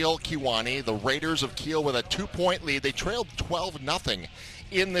here. Kiel, Kewaunee, the Raiders of Kiel with a 2-point lead. They trailed 12-0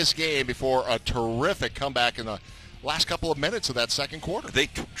 in this game before a terrific comeback in the last couple of minutes of that second quarter. They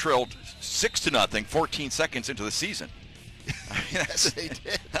trailed 6-0, 14 seconds into the season. Yes, they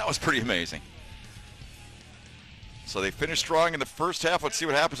did. That was pretty amazing. So they finished strong in the first half. Let's see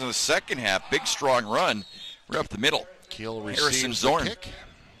what happens in the second half. Big, strong run. We're up the middle. Kiel receives the kick.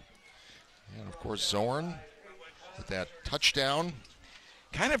 And, of course, Zorn with that touchdown.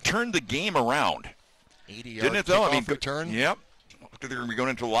 Kind of turned the game around. 80-yard didn't it, though? I mean, return. Yep. After they're going to be going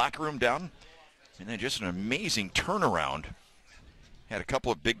into the locker room down. And then just an amazing turnaround. Had a couple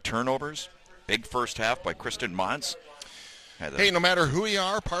of big turnovers. Big first half by Kristen Mons. Hey, no matter who you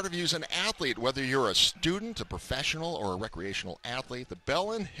are, part of you is an athlete. Whether you're a student, a professional, or a recreational athlete, the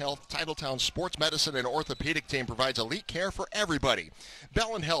Bellin Health Titletown Sports Medicine and Orthopedic Team provides elite care for everybody.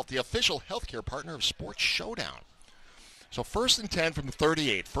 Bellin Health, the official healthcare partner of Sports Showdown. So 1st and 10 from the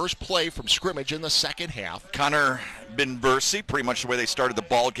 38. First play from scrimmage in the second half. Connor Benversi, pretty much the way they started the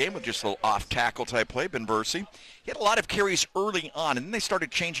ball game with just a little off-tackle type play. Benversi. He had a lot of carries early on, and then they started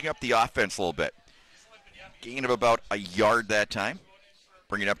changing up the offense a little bit. Gain of about a yard that time.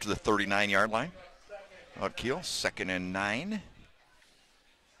 Bring it up to the 39-yard line of Kiel. 2nd and 9.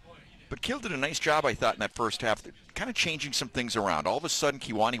 But Kiel did a nice job, I thought, in that first half, kind of changing some things around. All of a sudden,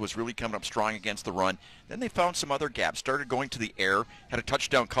 Kewaunee was really coming up strong against the run. Then they found some other gaps, started going to the air, had a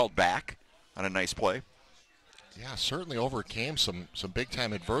touchdown called back on a nice play. Yeah, certainly overcame some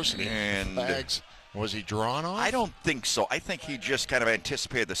big-time adversity. And flags. Was he drawn off? I don't think so. I think he just kind of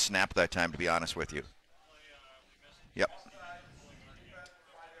anticipated the snap that time, to be honest with you. Yep.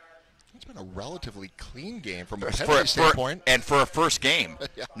 It's been a relatively clean game from a penalty standpoint. And for a first game,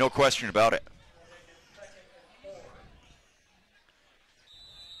 yeah. No question about it.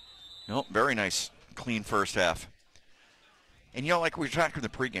 No, very nice, clean first half. And, you know, like we were talking in the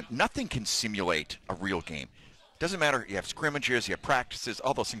pregame, nothing can simulate a real game. Doesn't matter, you have scrimmages, you have practices,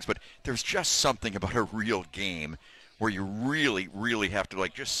 all those things, but there's just something about a real game where you really, really have to,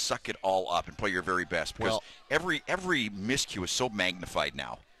 like, just suck it all up and play your very best. Because every miscue is so magnified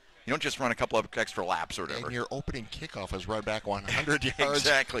now. You don't just run a couple of extra laps or whatever. And your opening kickoff is right back 100 yards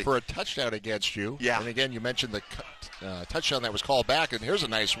exactly. for a touchdown against you. Yeah. And, again, you mentioned the touchdown that was called back, and here's a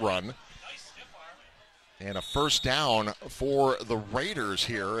nice run. And a first down for the Raiders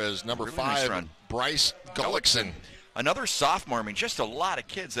here as number really 5, nice Bryce Gullickson. Another sophomore. I mean, just a lot of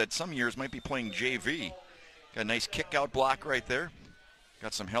kids that some years might be playing JV. Got a nice kick-out block right there.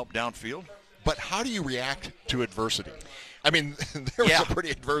 Got some help downfield. But how do you react to adversity? I mean, there was some pretty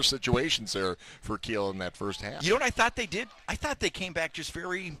adverse situations there for Kiel in that first half. You know what I thought they did? I thought they came back just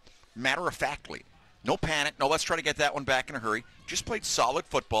very matter-of-factly. No panic. No, let's try to get that one back in a hurry. Just played solid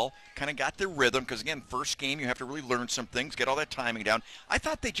football. Kind of got their rhythm because, again, first game, you have to really learn some things, get all that timing down. I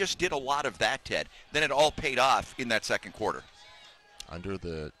thought they just did a lot of that, Ted. Then it all paid off in that second quarter. Under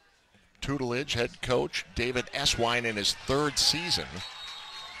the tutelage, head coach David Eswine in his 3rd season.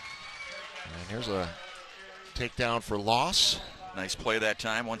 And here's a takedown for loss. Nice play that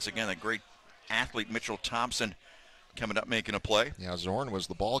time. Once again, a great athlete, Mitchell Thompson, coming up making a play. Yeah, Zorn was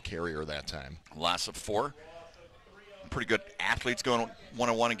the ball carrier that time. Loss of 4. Pretty good athletes going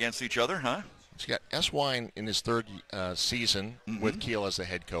one-on-one against each other, huh? He's got Eswine in his 3rd season with Kiel as the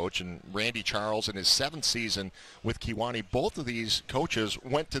head coach, and Randy Charles in his 7th season with Kewaunee. Both of these coaches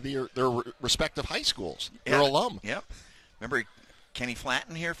went to their respective high schools. Yeah. They're alum. Yep. Remember Kenny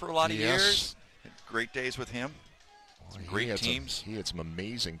Flatton here for a lot of years? Had great days with him. Some great teams. He had some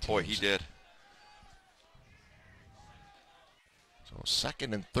amazing teams. Boy, he did. So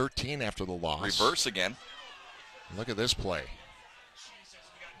 2nd and 13 after the loss. Reverse again. Look at this play.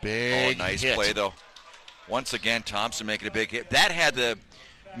 Big nice hit. play, though. Once again, Thompson making a big hit. That had the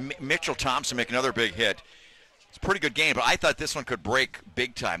Mitchell Thompson make another big hit. It's a pretty good game, but I thought this one could break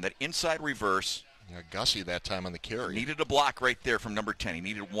big time. That inside reverse. Yeah, Gussie that time on the carry. Needed a block right there from number 10. He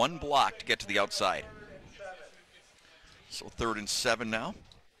needed one block to get to the outside. So 3rd and 7 now.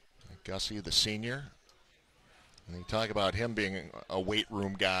 Gussie, the senior. And you talk about him being a weight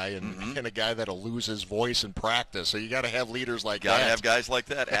room guy and a guy that'll lose his voice in practice. So you got to have leaders like that. Got to have guys like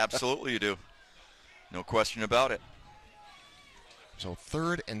that. Absolutely you do. No question about it. So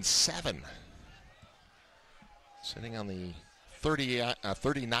 3rd and 7. Sitting on the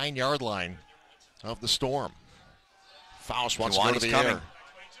 39-yard line of the Storm. Faust wants to go to the air.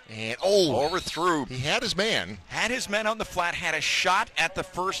 And, overthrew. He had his man. Had his men on the flat, had a shot at the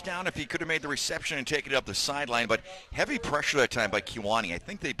first down if he could have made the reception and taken it up the sideline, but heavy pressure that time by Kewaunee. I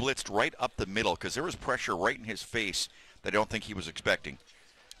think they blitzed right up the middle because there was pressure right in his face that I don't think he was expecting.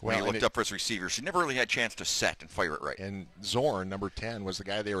 When he looked up for his receivers, he never really had a chance to set and fire it right. And Zorn, number 10, was the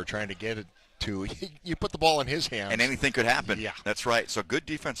guy they were trying to get it to. You put the ball in his hands. And anything could happen. Yeah. That's right. So good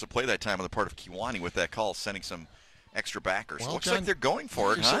defensive play that time on the part of Kewaunee with that call, sending some extra backers. Well, Looks John, like they're going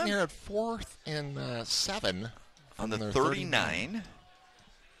for it, you're sitting here at 4th and 7. On the 39.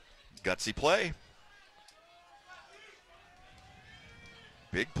 Gutsy play.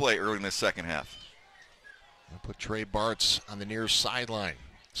 Big play early in the second half. I'll put Trey Bartz on the near sideline.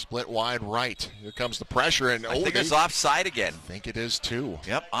 Split wide right. Here comes the pressure. And I think it's offside again. I think it is too.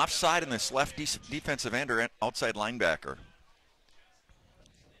 Yep, offside in this left defensive end or outside linebacker.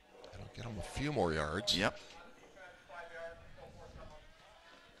 That'll get him a few more yards. Yep.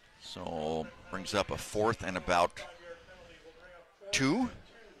 So brings up a 4th and about 2. Yeah,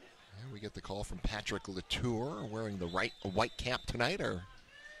 we get the call from Patrick Latour wearing the white cap tonight, or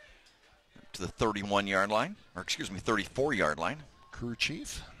to the 31-yard line, or excuse me, 34-yard line. Crew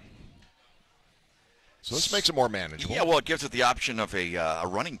chief. So this makes it more manageable. Yeah, well, it gives it the option of a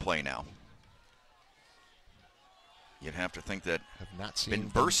running play now. You'd have to think that have not seen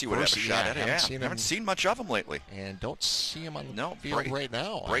Bursey would have a shot at it. Haven't seen much of him lately. And don't see him on the field right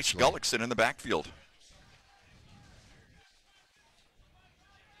now. Bryce Gullickson in the backfield.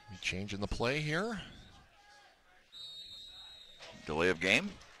 Changing the play here. Delay of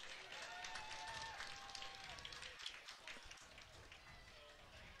game.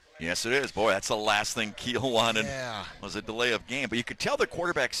 Yes, it is. Boy, that's the last thing Kiel wanted was a delay of game. But you could tell the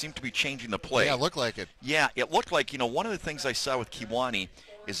quarterback seemed to be changing the play. Yeah, it looked like it. Yeah, it looked like, one of the things I saw with Kewaunee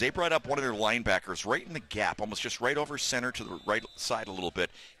is they brought up one of their linebackers right in the gap, almost just right over center to the right side a little bit.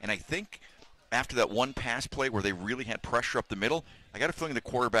 And I think after that one pass play where they really had pressure up the middle, I got a feeling the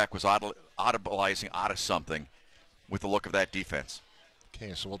quarterback was audibilizing out of something with the look of that defense.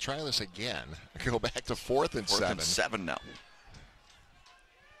 Okay, so we'll try this again. Go back to 4th and 7. 4th and 7 now.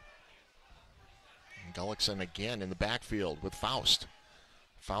 Gullickson again in the backfield with Faust.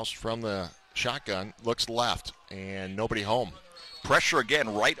 Faust from the shotgun looks left and nobody home. Pressure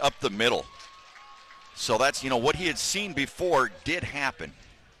again right up the middle. So that's, what he had seen before did happen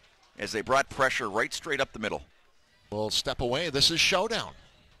as they brought pressure right straight up the middle. We'll step away. This is Showdown.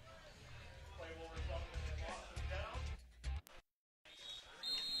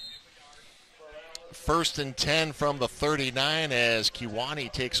 First and 10 from the 39 as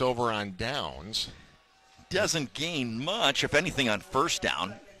Kewaunee takes over on downs. Doesn't gain much, if anything, on first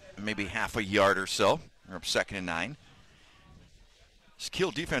down. Maybe half a yard or so. We're up 2nd and 9. This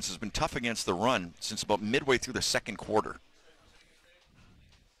Kiel defense has been tough against the run since about midway through the second quarter.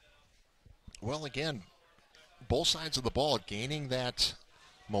 Well, again, both sides of the ball gaining that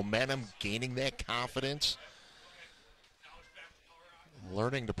momentum, gaining that confidence,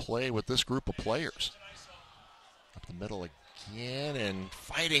 learning to play with this group of players. Up the middle again and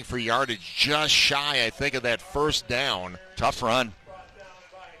fighting for yardage just shy, I think, of that first down. Tough run.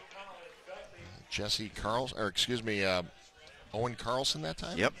 Owen Carlson that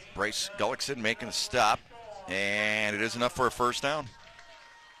time? Yep, Bryce Gullickson making the stop, and it is enough for a first down.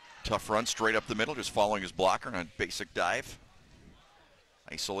 Tough run straight up the middle, just following his blocker on a basic dive.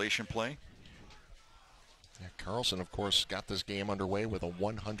 Isolation play. Yeah, Carlson, of course, got this game underway with a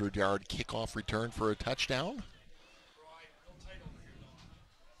 100-yard kickoff return for a touchdown.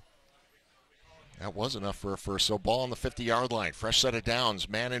 That was enough for a first. So ball on the 50-yard line. Fresh set of downs.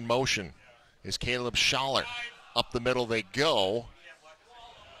 Man in motion is Caleb Schaller. Up the middle they go.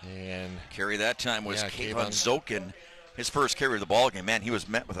 And carry that time was Kayvon Zokin. His first carry of the ball game. Man, he was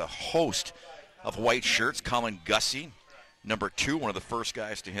met with a host of white shirts. Colin Gussie, number 2, one of the first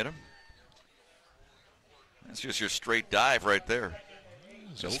guys to hit him. That's just your straight dive right there.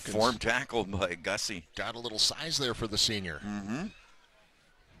 Just form tackled by Gussie. Got a little size there for the senior. Mm-hmm.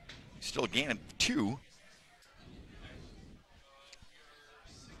 Still a gain of 2.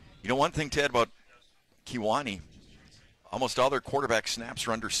 You know one thing, Ted, about Kewaunee, almost all their quarterback snaps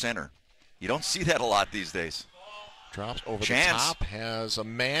are under center. You don't see that a lot these days. Drops over Chance. the top, has a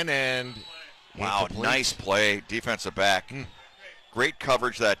man and wow, incomplete. nice play, defensive back. Great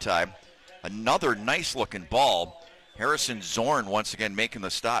coverage that time. Another nice-looking ball. Harrison Zorn once again making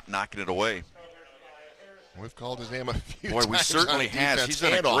the stop, knocking it away. We've called his name a few Boy, times. we certainly on have. defense He's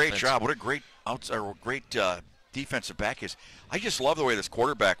done a and great offense. job. What a great defensive back is. I just love the way this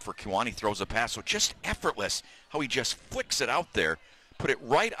quarterback for Kewaunee throws a pass. So just effortless, how he just flicks it out there, put it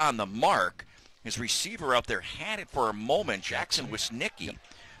right on the mark. His receiver out there had it for a moment, Jackson Wisnicki.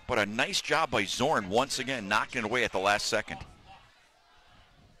 But a nice job by Zorn once again, knocking it away at the last second.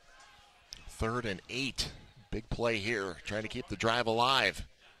 3rd and 8. Big play here, trying to keep the drive alive.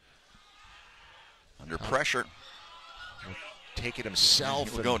 Under pressure. Take it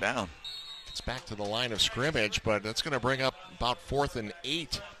himself. He'll go down. It's back to the line of scrimmage, but that's going to bring up about 4th and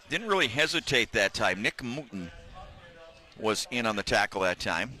 8. Didn't really hesitate that time. Nick Mooten was in on the tackle that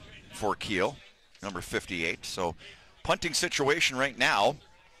time for Kiel, number 58. So punting situation right now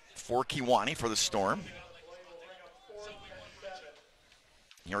for Kewaunee for the Storm.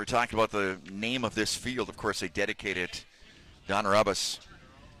 You know, we're talking about the name of this field. Of course, they dedicated Don Rubbis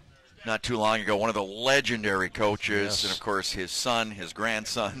not too long ago, one of the legendary coaches, Yes. and of course his son, his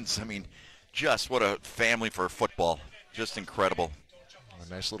grandsons. I mean, just what a family for football. Just incredible. A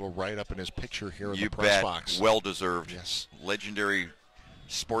nice little write-up in his picture here in You the press bet. box. Well deserved. Yes. Legendary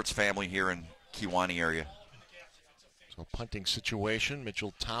sports family here in Kewaunee area. So punting situation.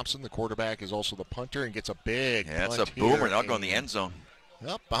 Mitchell Thompson, the quarterback, is also the punter and gets a big Yeah, it's punt a boomer. here. That'll go in the end zone.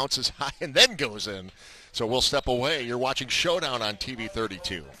 Yep, bounces high and then goes in. So we'll step away. You're watching Showdown on TV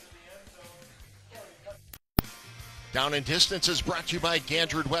 32. Down in Distance is brought to you by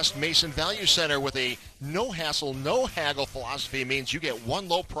Gandred West Mason Value Center with a no-hassle, no-haggle philosophy. Means you get one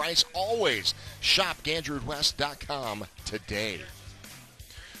low price always. Shop GandredWest.com today.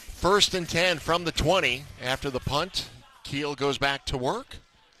 1st and 10 from the 20 after the punt. Kiel goes back to work.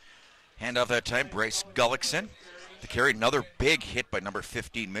 Handoff that time, Bryce Gullickson to carry. Another big hit by number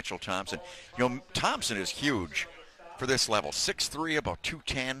 15, Mitchell Thompson. You know, Thompson is huge for this level. 6'3", about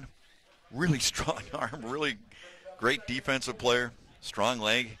 210. Really strong arm, really great defensive player, strong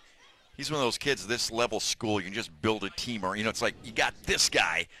leg. He's one of those kids, this level school, you can just build a team. Or, you know, it's like you got this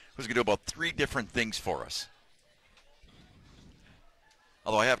guy who's going to do about 3 different things for us.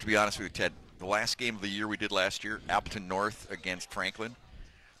 Although I have to be honest with you, Ted, the last game of the year we did last year, Appleton North against Franklin,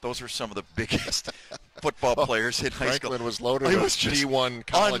 those are some of the biggest football players in high school. Franklin was loaded with D1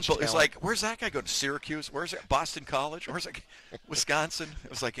 college talent. It's like, where's that guy go to Syracuse? Where's it? Boston College? Where's it? Wisconsin? It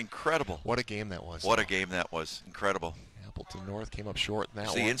was like incredible. What a game that was. What a game that was. Incredible. Appleton North came up short in that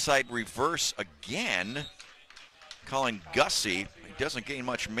It's one. the inside reverse again. Calling Gussie. He doesn't gain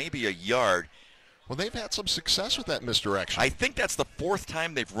much, maybe a yard. Well, they've had some success with that misdirection. I think that's the 4th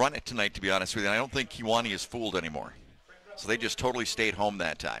time they've run it tonight, to be honest with you. And I don't think Kewaunee is fooled anymore. So they just totally stayed home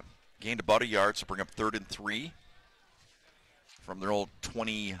that time. Gained about a yard, so bring up 3rd and 3 from their old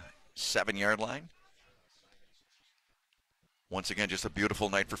 27-yard line. Once again, just a beautiful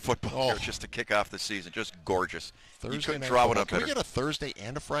night for football here, just to kick off the season. Just gorgeous. Thursday You couldn't night draw football. one up Can better. we get a Thursday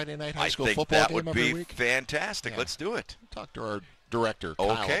and a Friday night high I school think football that game would every be week? fantastic. Yeah. Let's do it. Talk to our director,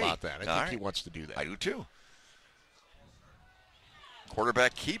 Kyle, Okay. about that. I All think he right. wants to do that. I do too.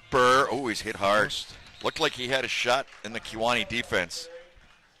 Quarterback keeper. Oh, he's hit hard. Looked like he had a shot in the Kewaunee defense.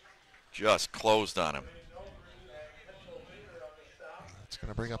 Just closed on him. It's going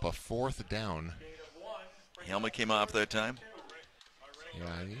to bring up a 4th down. Helmet came off that time.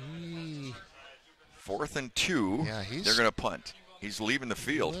 Yeah, 4th and 2. Yeah, they're going to punt. He's leaving the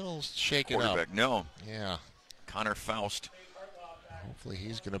field. A little shaken up. Quarterback, no. Yeah. Connor Faust. Hopefully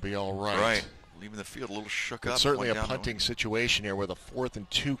he's going to be all right. Right. Leaving the field a little shook up. It's certainly a went down punting situation here with a 4th and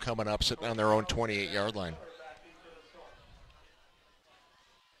 2 coming up, sitting on their own 28-yard line.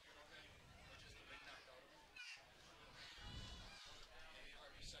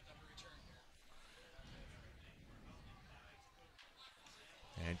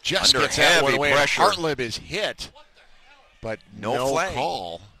 And just Under gets that one heavy away. pressure. Hartlib is hit, but no flag.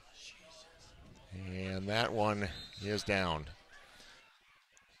 call. And that one is down.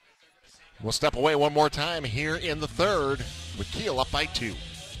 We'll step away one more time here in the 3rd with Kiel up by 2.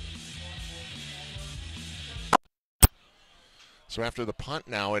 So after the punt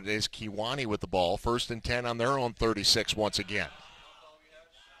now, it is Kewaunee with the ball. 1st and 10 on their own 36 once again.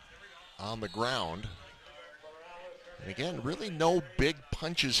 On the ground. And again, really no big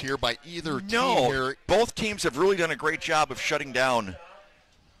punches here by either team here. Both teams have really done a great job of shutting down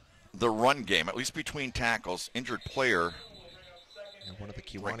the run game, at least between tackles. Injured player. And one of the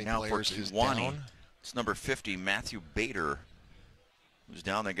Kewaunee right now players for is Kewaunee. down. It's number 50, Matthew Bader, who's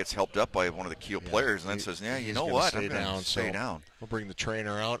down there, gets helped up by one of the Kiel players, and then says, yeah, you know what, I'm going to stay down. We'll bring the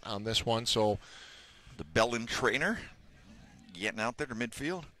trainer out on this one. So the Bellin trainer getting out there to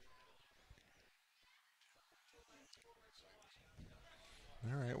midfield.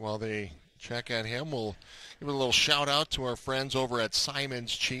 All right, while they check on him, we'll give a little shout out to our friends over at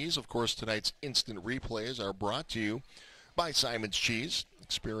Simon's Cheese. Of course, tonight's instant replays are brought to you by Simon's Cheese.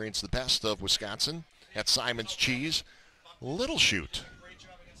 Experience the best of Wisconsin at Simon's Cheese, Little Chute.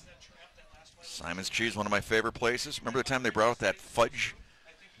 Simon's Cheese, one of my favorite places. Remember the time they brought out that fudge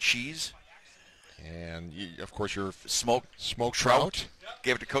cheese? And, of course, your smoked trout.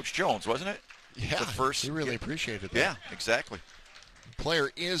 Gave it to Coach Jones, wasn't it? Yeah, the first. He really appreciated that. Yeah, exactly.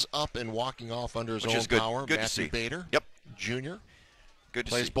 Player is up and walking off under his own power. Good Matthew to see. Bader, Yep. Junior. Good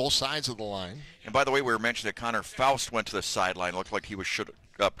to Plays see. both sides of the line. And by the way, we were mentioning that Connor Faust went to the sideline. Looked like he was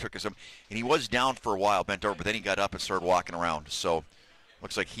took his, and he was down for a while, bent over, but then he got up and started walking around. So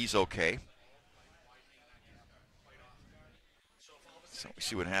looks like he's okay. So we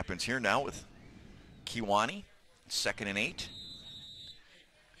see what happens here now with Kewaunee, 2nd and 8.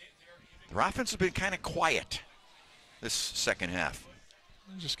 Their offense has been kind of quiet this second half.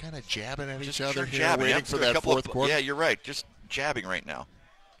 Just kind of jabbing at each Just other here, jabbing. waiting for that fourth quarter. Yeah, you're right. Just jabbing right now.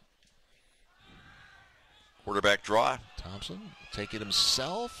 Quarterback draw. Thompson take it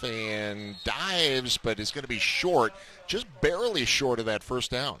himself and dives, but is going to be short, just barely short of that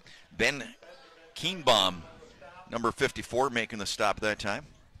first down. Ben Keenbaum, number 54, making the stop that time.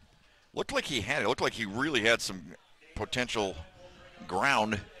 Looked like he had it. Looked like he really had some potential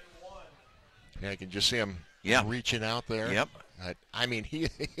ground. Yeah, I can just see him reaching out there. Yep. I mean, he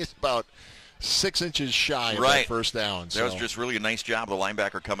is about 6 inches shy of that first down. That was just really a nice job of the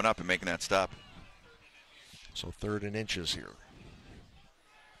linebacker coming up and making that stop. So 3rd and inches here.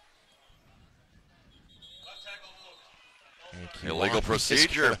 Illegal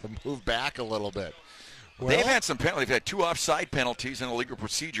procedure. Move back a little bit. Well, they've had some penalties. They've had 2 offside penalties and illegal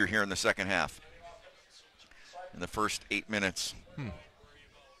procedure here in the second half. In the first 8 minutes.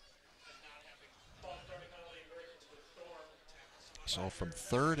 So from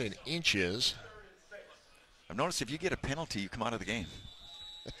 3rd and inches. I've noticed if you get a penalty, you come out of the game.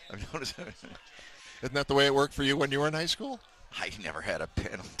 I've noticed. Isn't that the way it worked for you when you were in high school? I never had a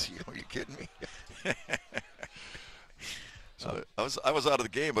penalty. Are you kidding me? So I was out of the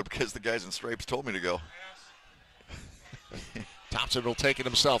game, but because the guys in stripes told me to go. Thompson will take it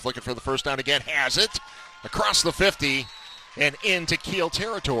himself, looking for the first down again. Has it across the 50 and into Kiel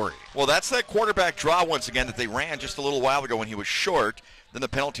territory. Well, that's that quarterback draw once again that they ran just a little while ago when he was short. Then the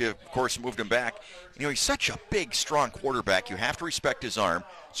penalty, of course, moved him back. You know, he's such a big, strong quarterback. You have to respect his arm,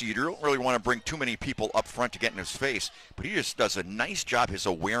 so you don't really want to bring too many people up front to get in his face. But he just does a nice job, his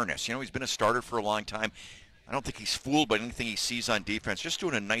awareness. You know, he's been a starter for a long time. I don't think he's fooled by anything he sees on defense. Just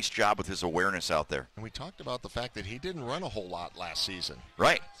doing a nice job with his awareness out there. And we talked about the fact that he didn't run a whole lot last season.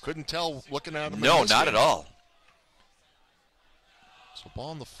 Right. Couldn't tell looking at him. No, not at all. So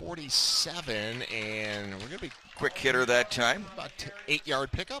ball on the 47, and we're going to be quick hitter that time. About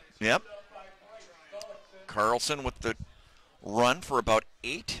 8-yard pickup. Yep. Carlson with the run for about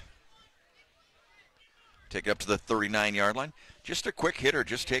 8. Take it up to the 39-yard line. Just a quick hitter.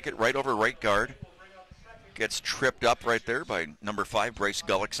 Just take it right over right guard. Gets tripped up right there by number 5, Bryce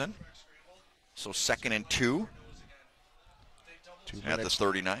Gullickson. So 2nd and 2. At the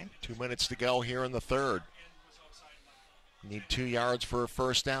 39. 2 minutes to go here in the third. Need 2 yards for a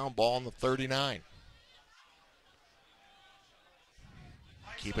first down. Ball on the 39.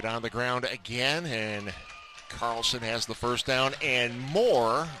 Keep it on the ground again, and Carlson has the first down and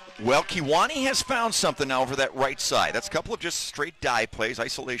more. Well, Kewaunee has found something now over that right side. That's a couple of just straight dive plays,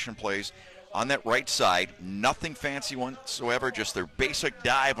 isolation plays on that right side. Nothing fancy whatsoever, just their basic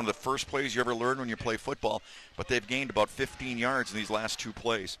dive, one of the first plays you ever learn when you play football. But they've gained about 15 yards in these last 2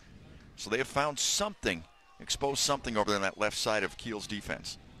 plays. So they have found something, exposed something over on that left side of Kiel's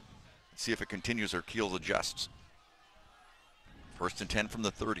defense. Let's see if it continues or Kiel adjusts. 1st and 10 from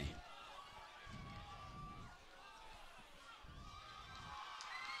the 30.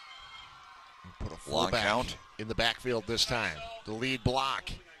 Put a long count in the backfield this time. The lead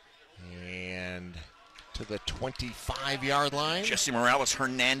block. And to the 25-yard line. Jesse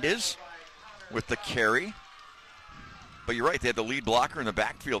Morales-Hernandez with the carry. But you're right, they had the lead blocker in the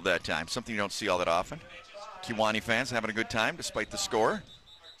backfield that time, something you don't see all that often. Kewaunee fans having a good time despite the score.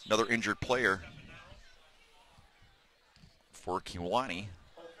 Another injured player for Kewaunee.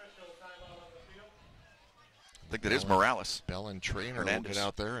 think that is Morales. Bell and Trainer will Hernandez. get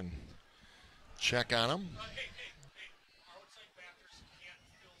out there and check on him.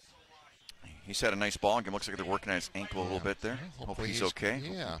 He's had a nice ball game. Looks like they're working on his ankle a little bit there. Hopefully he's okay.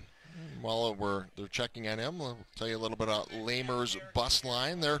 Yeah. While they're checking on him, we'll tell you a little bit about Lamer's bus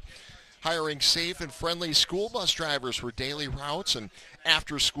line. They're hiring safe and friendly school bus drivers for daily routes and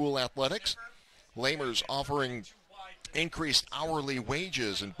after-school athletics. Lamer's offering increased hourly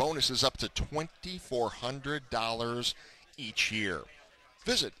wages and bonuses up to $2,400 each year.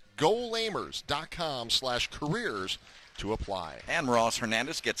 Visit golamers.com/careers to apply. And Morales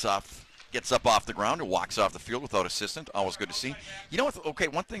Hernandez gets up off the ground and walks off the field without assistant. Always good to see. You know what? Okay,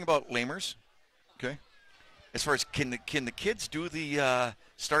 one thing about Lamers, okay, as far as can the kids do the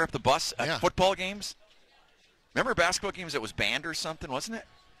start up the bus at football games? Remember basketball games that was banned or something, wasn't it?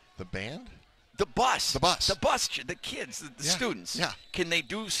 The band? The bus. The kids, the students. Yeah. Can they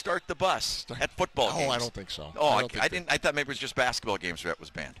start the bus at football games? Oh, I don't think so. Oh, I didn't. I thought maybe it was just basketball games where that was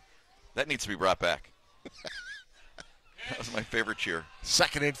banned. That needs to be brought back. That was my favorite cheer.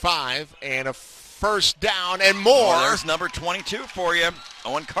 2nd and 5 and a first down and more. Oh, there's number 22 for you.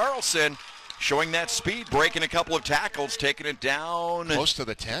 Owen Carlson showing that speed, breaking a couple of tackles, taking it down. Close to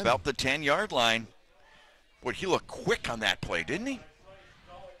the 10. About the 10-yard line. Boy, he looked quick on that play, didn't he?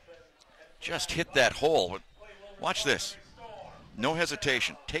 Just hit that hole. Watch this. No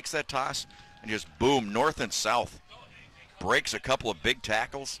hesitation. Takes that toss and just boom, north and south. Breaks a couple of big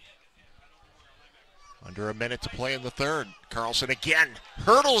tackles. Under a minute to play in the third. Carlson again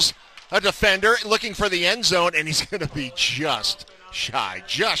hurdles a defender looking for the end zone, and he's going to be just shy.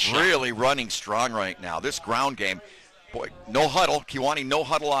 Really running strong right now. This ground game, boy, no huddle. Kewaunee no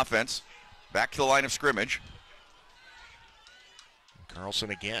huddle offense. Back to the line of scrimmage.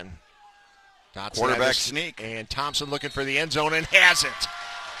 Carlson again. Quarterback sneak. And Thompson looking for the end zone and has it.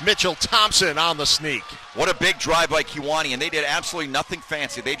 Mitchell Thompson on the sneak. What a big drive by Kewaunee, and they did absolutely nothing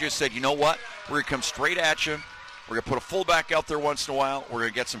fancy. They just said, you know what? We're going to come straight at you. We're going to put a fullback out there once in a while. We're going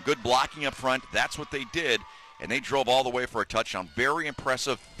to get some good blocking up front. That's what they did, and they drove all the way for a touchdown. Very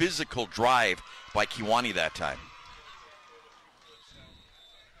impressive physical drive by Kewaunee that time.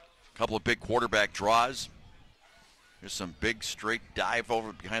 A couple of big quarterback draws. There's some big straight dive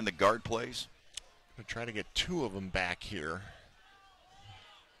over behind the guard plays. Going to try to get 2 of them back here.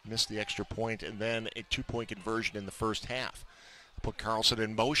 Missed the extra point and then a 2-point conversion in the first half. Put Carlson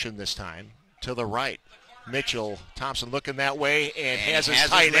in motion this time to the right. Mitchell Thompson looking that way and has his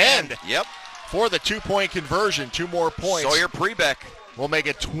tight end. Yep. For the 2-point conversion, 2 more points. Sawyer Prebeck will make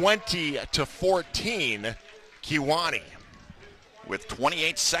it 20-14 Kewaunee. With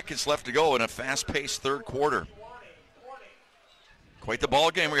 28 seconds left to go in a fast-paced third quarter. Quite the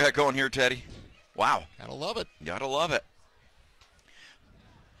ball game we got going here, Teddy. Wow. Gotta love it. Gotta love it.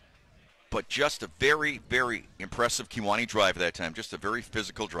 But just a very, very impressive Kewaunee drive that time. Just a very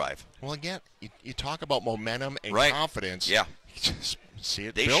physical drive. Well, again, you talk about momentum and confidence. Yeah. You just see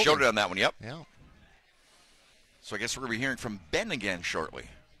it They building. showed it on that one, yep. Yeah. So I guess we're going to be hearing from Ben again shortly.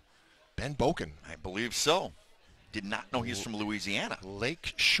 Ben Boken. I believe so. Did not know he's from Louisiana.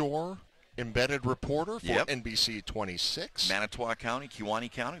 Lake Shore embedded reporter for NBC 26. Manitowoc County,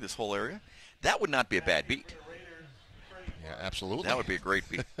 Kewaunee County, this whole area. That would not be a bad beat. Yeah, absolutely. That would be a great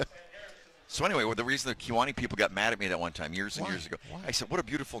beat. So anyway, the reason the Kewaunee people got mad at me that one time, years and years ago, I said, what a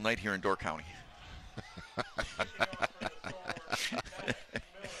beautiful night here in Door County.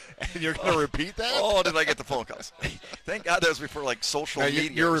 And you're going to repeat that? Oh, did I get the phone calls? Thank God that was before like social media.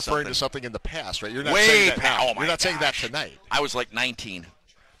 You're referring to something in the past, right? You're not Way saying that past. now. Oh my You're not saying that gosh. tonight. I was like 19.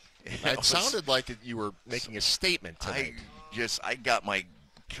 It sounded like you were making a statement tonight. I got my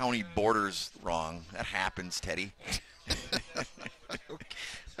county borders wrong. That happens, Teddy.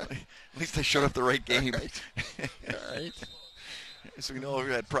 At least I showed up the right game. All right. So we know we've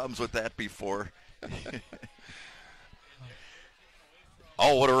had problems with that before.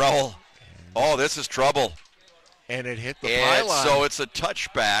 Oh, what a roll. Oh, this is trouble. And it hit the pylon. So it's a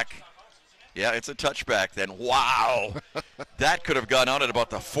touchback. Yeah, it's a touchback then. Wow. That could have gone out at about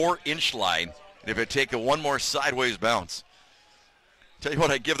the 4-inch line if it had taken one more sideways bounce. Tell you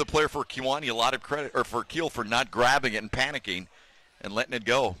what, I give the player for Kewaunee a lot of credit, or for Kiel, for not grabbing it and panicking and letting it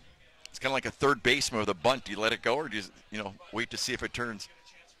go. It's kind of like a third baseman with a bunt. Do you let it go, or do you wait to see if it turns?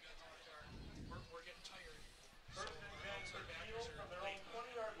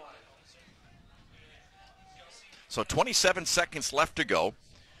 So 27 seconds left to go.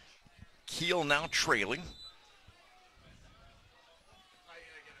 Kiel now trailing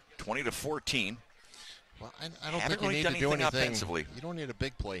 20-14. Well, I don't think you need to do anything offensively. You don't need a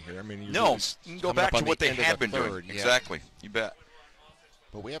big play here. I mean, you can go back to what they had been doing. Yeah. Exactly. You bet.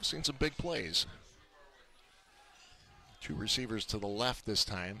 But we have seen some big plays. Two receivers to the left this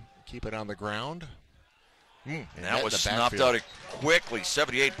time. Keep it on the ground. And that was snuffed out quickly.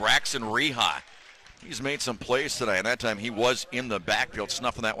 78, Braxton Reha. He's made some plays today, and that time he was in the backfield,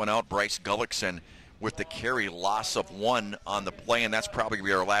 snuffing that one out. Bryce Gullickson with the carry, loss of 1 on the play, and that's probably going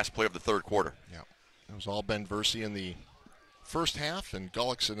to be our last play of the third quarter. Yeah, it was all Ben Versey in the first half, and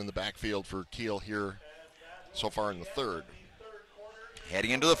Gullickson in the backfield for Kiel here so far in the third.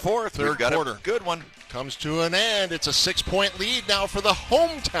 Heading into the fourth, third quarter. Good one. Comes to an end. It's a 6-point lead now for the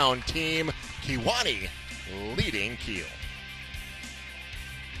hometown team. Kewaunee leading Kiel.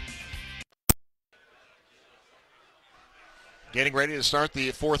 Getting ready to start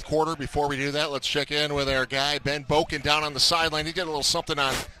the fourth quarter. Before we do that, let's check in with our guy, Ben Boken, down on the sideline. He did a little something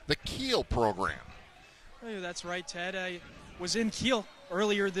on the Kiel program. Oh, that's right, Ted. I was in Kiel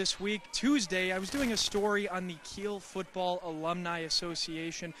earlier this week. Tuesday, I was doing a story on the Kiel Football Alumni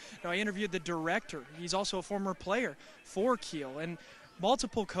Association. Now, I interviewed the director. He's also a former player for Kiel. And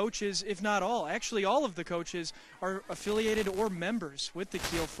multiple coaches, if not all, actually all of the coaches are affiliated or members with the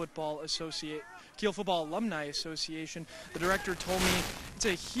Kiel Football Alumni Association. The director told me it's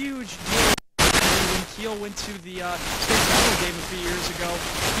a huge deal. When Kiel went to the state title game a few years ago,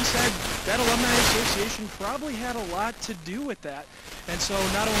 he said that Alumni Association probably had a lot to do with that. And so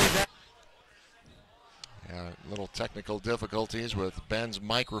not only that. Yeah, little technical difficulties with Ben's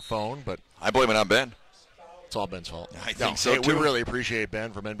microphone, but I blame it on Ben. It's all Ben's fault. I think so, too. We really appreciate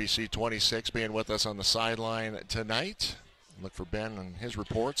Ben from NBC 26 being with us on the sideline tonight. Look for Ben and his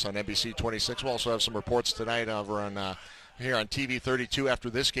reports on NBC 26. We'll also have some reports tonight over on here on TV 32 after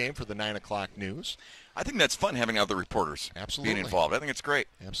this game for the 9 o'clock news. I think that's fun having other reporters being involved. I think it's great.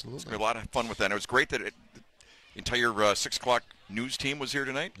 Absolutely. It's going to be a lot of fun with that. And it was great that the entire 6 o'clock news team was here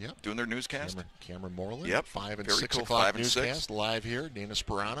tonight doing their newscast. Cameron Moreland. Yep. 5 and Very 6 cool. o'clock 5 and newscast 6. live here. Nina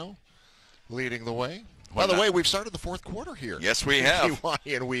Sperano leading the way. Why By the not? way, we've started the fourth quarter here. Yes, we have.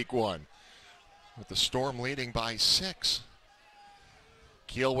 Kewaunee in week 1 with the Storm leading by 6.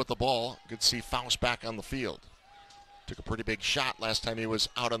 Kiel with the ball. Good to see Faust back on the field. Took a pretty big shot last time he was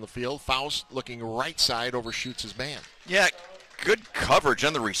out on the field. Faust looking right side, overshoots his man. Yeah, good coverage,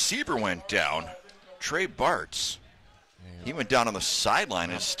 and the receiver went down. Trey Bartz. He went down on the sideline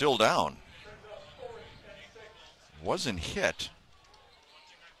and is still down. Wasn't hit.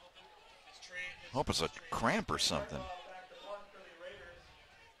 Hope it's a cramp or something.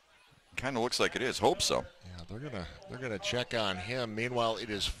 Kind of looks like it is. Hope so. Yeah, they're gonna check on him. Meanwhile, it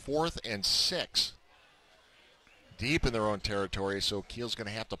is 4th and 6. Deep in their own territory, so Kiel's going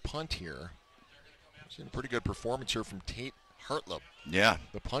to have to punt here. Seen a pretty good performance here from Tate Hartleb. Yeah.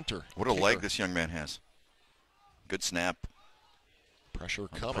 The punter. What a leg this young man has. Good snap. Pressure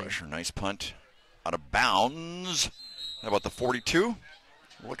coming. Pressure, nice punt. Out of bounds. How about the 42?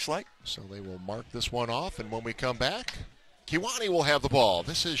 Looks like. So they will mark this one off, and when we come back, Kewaunee will have the ball.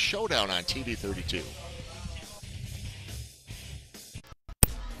 This is Showdown on TV 32.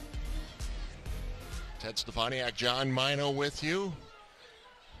 Ted Stefaniak, John Mino with you.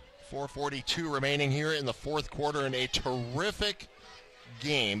 4:42 remaining here in the fourth quarter, and a terrific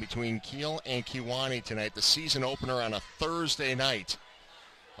game between Kiel and Kewaunee tonight. The season opener on a Thursday night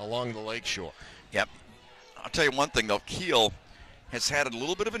along the lakeshore. Yep. I'll tell you one thing, though. Kiel has had a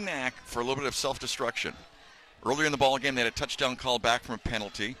little bit of a knack for a little bit of self-destruction. Earlier in the ball game, they had a touchdown call back from a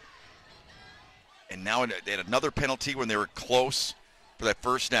penalty. And now they had another penalty when they were close for that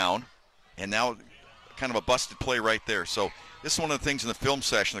first down. And now kind of a busted play right there. So this is one of the things in the film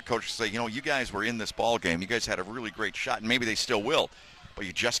session the coaches say, you know, you guys were in this ball game. You guys had a really great shot, and maybe they still will. But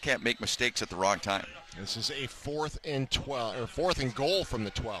you just can't make mistakes at the wrong time. This is a 4th and 12, or 4th and goal from the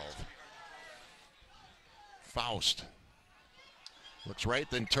 12. Faust looks right,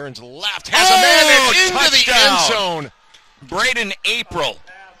 then turns left. Has a man into the end zone. Braden April.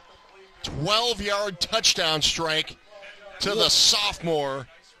 12-yard touchdown strike to the sophomore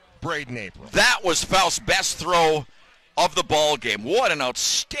Braden April. That was Faust's best throw of the ball game. What an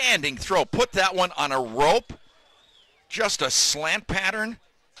outstanding throw. Put that one on a rope. Just a slant pattern.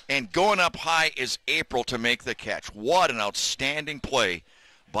 And going up high is April to make the catch. What an outstanding play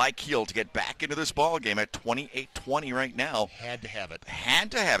by Kiel to get back into this ball game at 28-20 right now. Had to have it.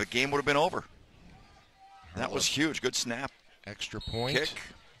 Had to have it. Game would have been over. That was huge. Good snap. Extra point. Kick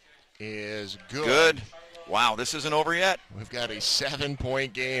is good. Good. Wow, this isn't over yet. We've got a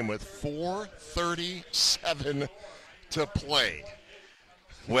 7-point game with 4:37 to play.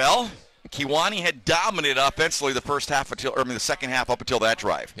 Well, Kewaunee had dominated offensively the second half up until that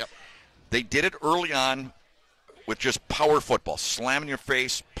drive. Yep. They did it early on with just power football, slam in your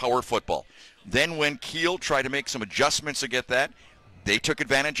face, power football. Then when Kiel tried to make some adjustments to get that, They took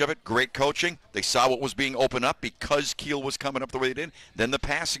advantage of it. Great coaching. They saw what was being opened up because Kiel was coming up the way it did. Then the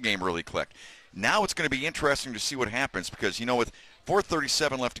passing game really clicked. Now it's going to be interesting to see what happens because, with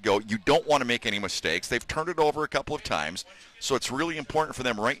 4:37 left to go, you don't want to make any mistakes. They've turned it over a couple of times, so it's really important for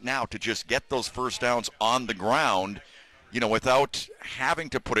them right now to just get those first downs on the ground, without having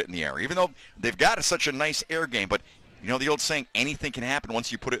to put it in the air. Even though they've got such a nice air game, but the old saying, anything can happen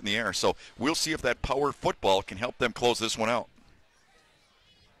once you put it in the air. So we'll see if that power football can help them close this one out.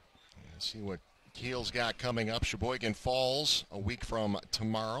 Let's see what Kiel's got coming up. Sheboygan Falls a week from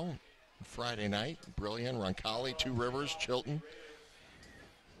tomorrow, Friday night. Brilliant, Roncalli, Two Rivers, Chilton.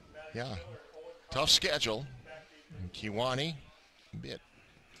 Yeah, tough schedule. And Kewaunee, a bit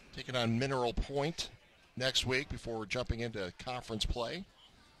taking on Mineral Point next week before we're jumping into conference play.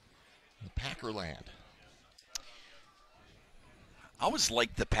 The Packerland. I always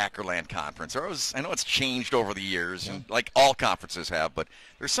liked the Packerland Conference. I know it's changed over the years, and like all conferences have, but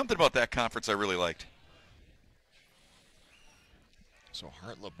there's something about that conference I really liked. So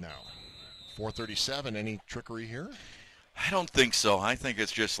Hartleb now. 4:37, any trickery here? I don't think so. I think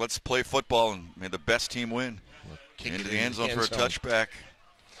it's just let's play football and may the best team win. Into the end zone for a touchback.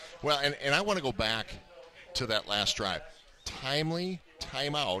 Well, and I want to go back to that last drive. Timely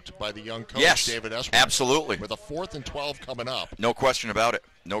timeout by the young coach, David Esworth. Absolutely. With a 4th and 12 coming up. No question about it.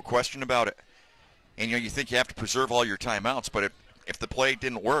 No question about it. And, you think you have to preserve all your timeouts, but if the play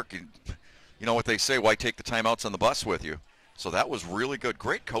didn't work, you know what they say, why take the timeouts on the bus with you? So that was really good.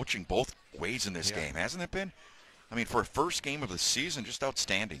 Great coaching both ways in this game, hasn't it been? I mean, for a first game of the season, just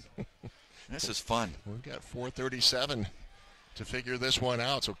outstanding. This is fun. We've got 4:37 to figure this one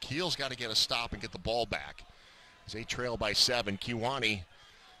out. So Kiel's got to get a stop and get the ball back. As they trail by 7. Kewaunee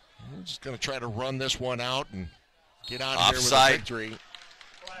just going to try to run this one out and get out of here with a victory.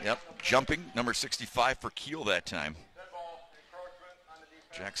 Yep, jumping, number 65 for Kiel that time.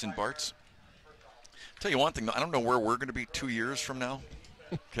 Jackson Bartz. Tell you one thing, I don't know where we're going to be 2 years from now.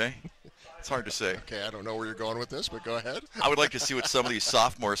 Okay? It's hard to say. Okay, I don't know where you're going with this, but go ahead. I would like to see what some of these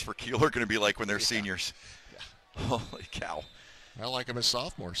sophomores for Kiel are going to be like when they're seniors. Yeah. Holy cow. I like them as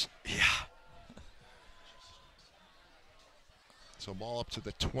sophomores. Yeah. So ball up to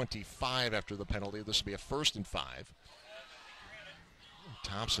the 25 after the penalty. This will be a 1st and 5.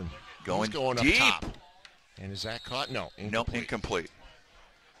 Thompson going deep. Up top. And is that caught? No. Incomplete. Nope, incomplete.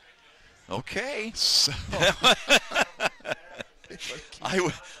 Okay. So.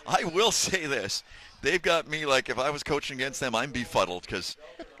 I will say this. They've got me like if I was coaching against them, I'm befuddled because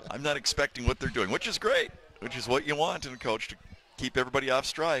I'm not expecting what they're doing, which is great, which is what you want in a coach to keep everybody off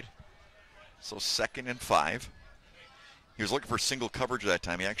stride. So 2nd and 5. He was looking for single coverage that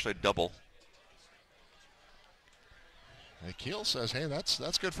time. He actually had double. Kiel says, hey,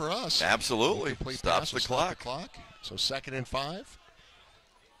 that's good for us. Absolutely. Stops the clock. So 2nd and 5.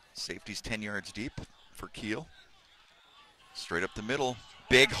 Safety's 10 yards deep for Kiel. Straight up the middle.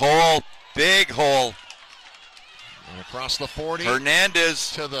 Big hole. Big hole. And across the 40.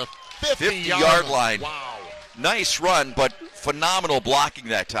 Hernandez to the 50-yard line. Wow. Nice run, but phenomenal blocking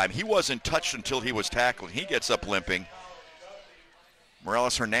that time. He wasn't touched until he was tackled. He gets up limping.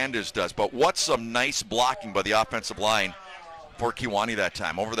 Morales Hernandez does. But what some nice blocking by the offensive line for Kewaunee that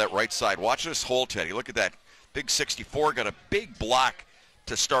time. Over that right side. Watch this hole, Teddy. Look at that. Big 64 got a big block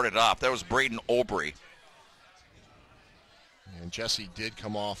to start it off. That was Braden Obrey. And Jesse did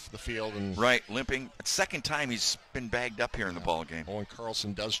come off the field. And right, limping. Second time he's been bagged up here in the ball game. Owen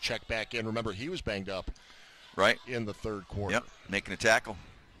Carlson does check back in. Remember, he was banged up in the 3rd quarter. Yep, making a tackle.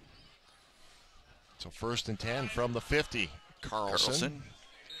 So 1st and 10 from the 50. Carlson.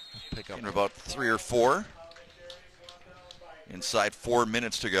 Pick up in about 3 or 4. Inside 4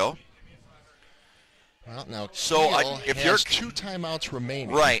 minutes to go. Well, now so if you're 2 timeouts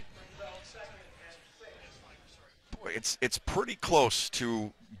remaining. Right. Boy, it's pretty close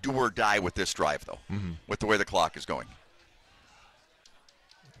to do or die with this drive, though, with the way the clock is going.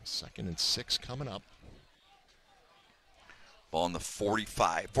 2nd and 6 coming up. Ball on the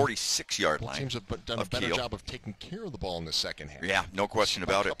 46-yard line. Teams have done a better job of taking care of the ball in the second half. Yeah, no question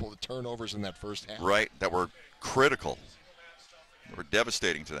about it. A couple of turnovers in that first half. Right, that were critical. They were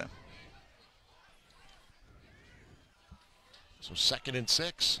devastating to them. So 2nd and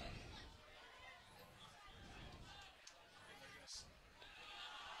 6.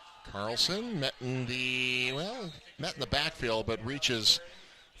 Carlson met in the backfield, but reaches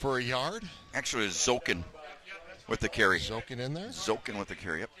for a yard. Actually, it's Zokin with the carry. Zokin in there? Zokin with the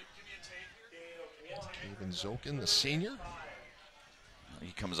carry, yep. Even Zokin, the senior.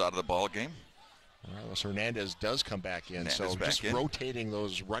 He comes out of the ball game. Morales Hernandez does come back in, so just rotating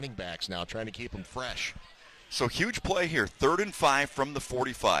those running backs now, trying to keep them fresh. So huge play here. 3rd and 5 from the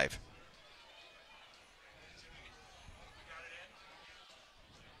 45.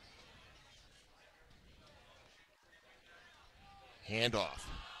 Handoff.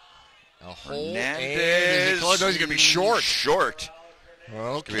 A hold. Hernandez. He's going to be short. Short.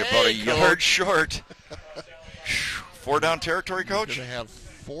 Okay. Be about a yard short. 4 down territory, Coach. Going to have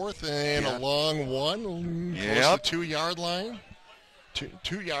 4th and a long one. Close to 2-yard line.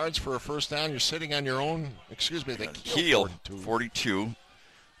 2 yards for a first down. You're sitting on your own. Excuse me. The Kiel 42.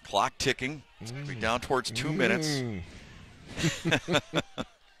 Clock ticking. It's going to be down towards 2 minutes.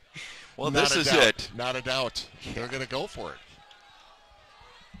 Well, this is it. Not a doubt. They're going to go for it.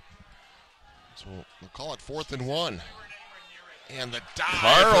 So we'll call it 4th and 1. And the dive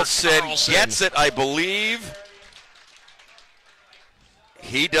Carlson gets it, I believe.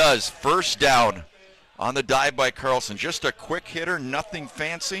 He does. First down on the dive by Carlson. Just a quick hitter, nothing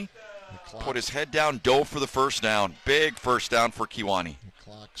fancy. Put his head down, dove for the first down. Big first down for Kewaunee. The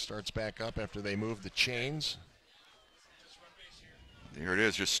clock starts back up after they move the chains. There it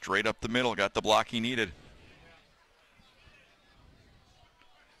is, just straight up the middle. Got the block he needed.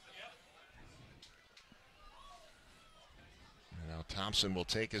 Now Thompson will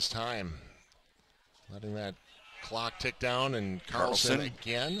take his time, letting that clock tick down, and Carlson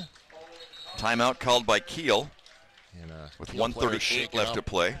again. Timeout called by Kiel with Kiel 1:38 left to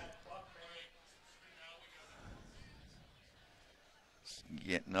play.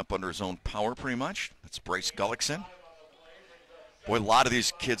 Getting up under his own power pretty much. That's Bryce Gullickson. Boy, a lot of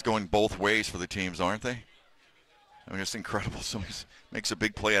these kids going both ways for the teams, aren't they? I mean, it's incredible. Somebody makes a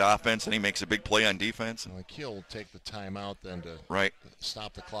big play on offense, and he makes a big play on defense. Well, Kiel will take the timeout then to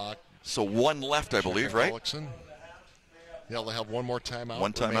stop the clock. So 1 left, I believe, right? Gullickson. Yeah, they'll have one more timeout.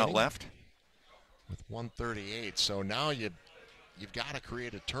 1 timeout left. With 1:38. So now you've got to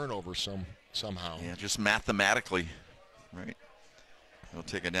create a turnover somehow. Yeah, just mathematically, right? They'll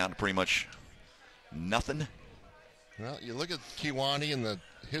take it down to pretty much nothing. Well, you look at Kewaunee and the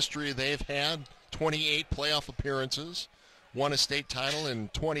history they've had, 28 playoff appearances, won a state title in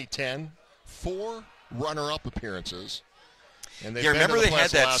 2010, 4 runner-up appearances. And you remember they had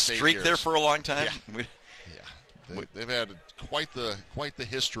that streak there for a long time? Yeah. They've had quite the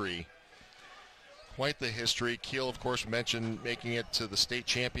history. Quite the history. Kiel, of course, mentioned making it to the state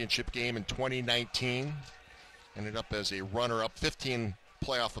championship game in 2019. Ended up as a runner-up, 15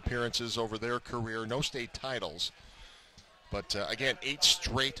 playoff appearances over their career, no state titles. But, again, 8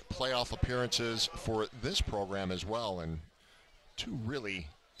 straight playoff appearances for this program as well, and 2 really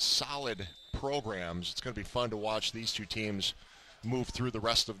solid programs. It's going to be fun to watch these 2 teams move through the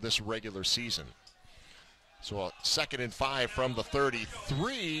rest of this regular season. So a 2nd and 5 from the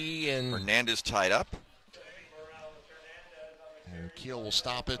 33. And Hernandez tied up. And Kiel will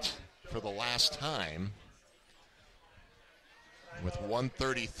stop it for the last time with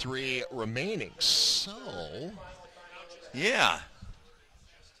 1:33 remaining. So... Yeah.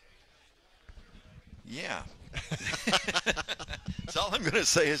 That's all I'm going to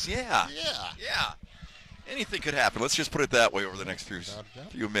say is yeah. Anything could happen. Let's just put it that way over the next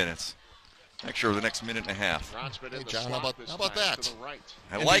few minutes. Actually, over the next minute and a half. Hey, John, how about that?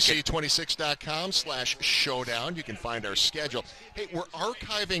 I like it. NBC26.com/showdown. You can find our schedule. Hey, we're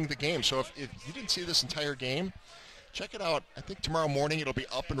archiving the game, so if you didn't see this entire game, check it out. I think tomorrow morning it'll be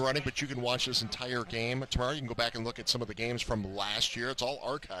up and running, but you can watch this entire game. Tomorrow you can go back and look at some of the games from last year. It's all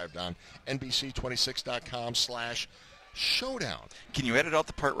archived on NBC26.com/showdown. Can you edit out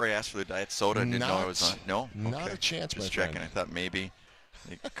the part where I asked for the diet soda and didn't know I was on? No? Not Okay. a chance, Just my checking. friend. I thought maybe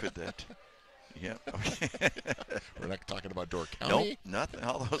they could that. Yeah. Okay. We're not talking about Door County. Nope, nothing.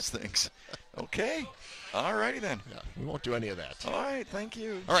 All those things. Okay. All righty then. Yeah, we won't do any of that. All right. Thank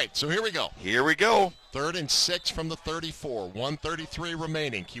you. All right, so here we go. 3rd and 6 from the 34. 1:33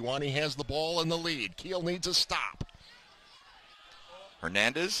 remaining. Kewaunee has the ball in the lead. Kiel needs a stop.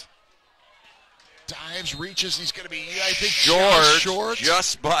 Hernandez. Dives, reaches. He's going to be, I think, short.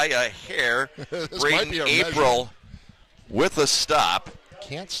 Just by a hair. This Braden might be a April with a stop.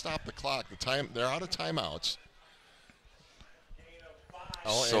 Can't stop the clock. They're out of timeouts.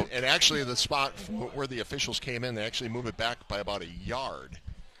 Oh, So- and actually the spot where the officials came in, they actually move it back by about a yard.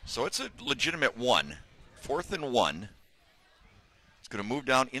 So it's a legitimate 1. 4th and 1. It's going to move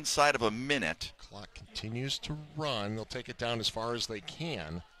down inside of a minute. Clock continues to run. They'll take it down as far as they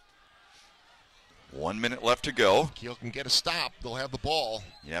can. 1 minute left to go. Kiel can get a stop. They'll have the ball.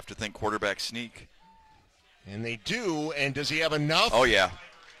 You have to think quarterback sneak. And they do. And does he have enough? Oh, yeah.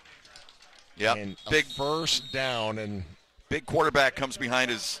 Yeah. And Big first down. And big quarterback comes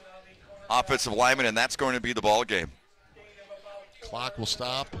behind his offensive lineman, and that's going to be the ball game. Clock will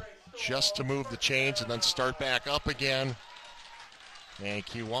stop just to move the chains and then start back up again. And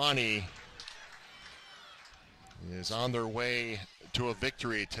Kewaunee is on their way to a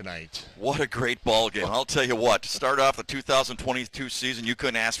victory tonight. What a great ball game. I'll tell you what, to start off the 2022 season, you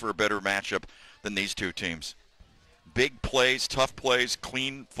couldn't ask for a better matchup than these two teams. Big plays, tough plays,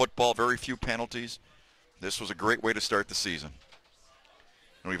 clean football, very few penalties. This was a great way to start the season.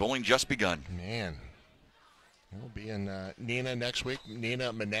 And we've only just begun. Man. We'll be in Neenah next week.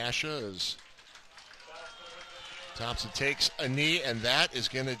 Neenah Menasha as Thompson takes a knee, and that is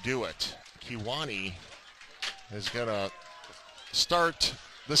going to do it. Kewaunee is going to start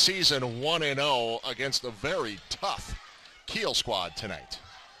the season 1-0 against a very tough Kiel squad tonight.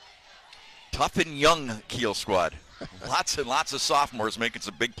 Tough and young Kiel squad. Lots and lots of sophomores making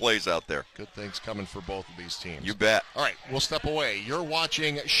some big plays out there. Good things coming for both of these teams. You bet. All right, we'll step away. You're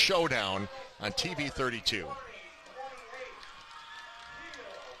watching Showdown on TV 32.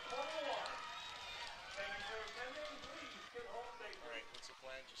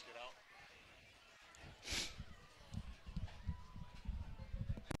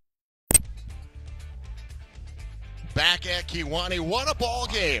 Back at Kewaunee, what a ball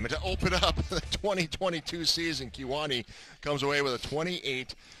game to open up the 2022 season. Kewaunee comes away with a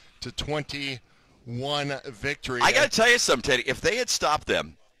 28-21 victory. I got to tell you something, Teddy. If they had stopped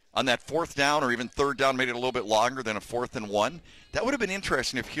them on that fourth down or even third down, made it a little bit longer than a 4th and 1, that would have been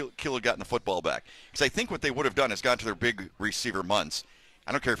interesting if Kiel had gotten the football back. Because I think what they would have done is gone to their big receiver Muntz.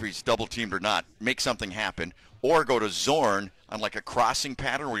 I don't care if he's double-teamed or not, make something happen, or go to Zorn on like a crossing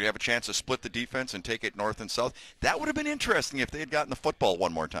pattern where you have a chance to split the defense and take it north and south. That would have been interesting if they had gotten the football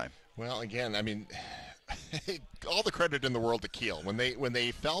one more time. Well, again, I mean, all the credit in the world to Kiel. When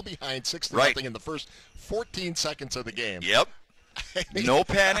they fell behind 6-0 in the first 14 seconds of the game. Yep. No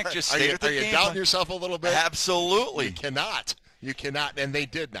panic, just stay with the game. Are you doubting yourself a little bit? Absolutely. You cannot. You cannot, and they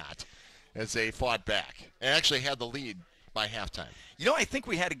did not as they fought back and actually had the lead by halftime. You know, I think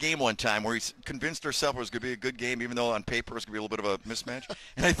we had a game one time where we convinced ourselves it was going to be a good game, even though on paper it was going to be a little bit of a mismatch.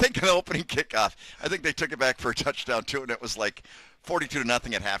 And I think in the opening kickoff, I think they took it back for a touchdown, too, and it was like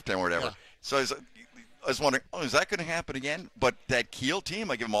 42-0 at halftime or whatever. Yeah. So I was wondering, is that going to happen again? But that Kiel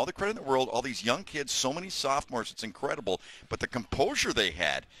team, I give them all the credit in the world, all these young kids, so many sophomores, it's incredible. But the composure they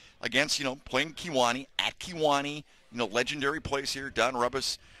had against, playing Kewaunee, at Kewaunee, legendary place here, Don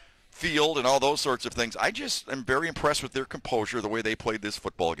Rubbis Field and all those sorts of things. I just am very impressed with their composure, the way they played this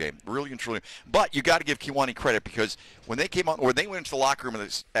football game. Really and truly. But you got to give Kewaunee credit because when they came out, or they went into the locker room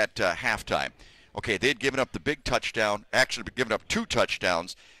at halftime, okay, they had given up the big touchdown, actually given up 2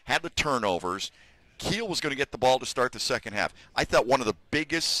 touchdowns, had the turnovers. Kiel was going to get the ball to start the second half. I thought one of the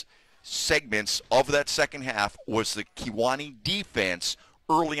biggest segments of that second half was the Kewaunee defense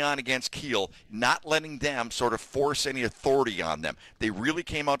early on against Kiel, not letting them sort of force any authority on them. They really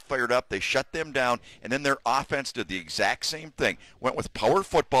came out fired up. They shut them down, and then their offense did the exact same thing. Went with power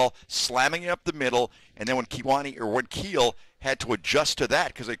football, slamming it up the middle, and then when Kiel had to adjust to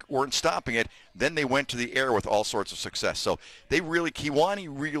that because they weren't stopping it, then they went to the air with all sorts of success. So Kewaunee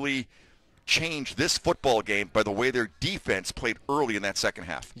really changed this football game by the way their defense played early in that second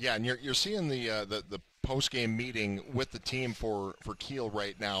half. Yeah, and you're seeing the post-game meeting with the team for Kiel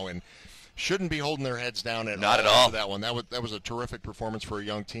right now, and shouldn't be holding their heads down at all for that one. That was a terrific performance for a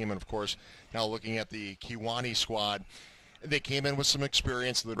young team, and of course, now looking at the Kewaunee squad, they came in with some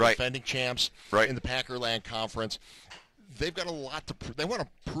experience. The defending champs in the Packerland Conference. They've got a lot they want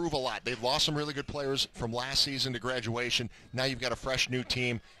to prove a lot. They've lost some really good players from last season to graduation. Now you've got a fresh new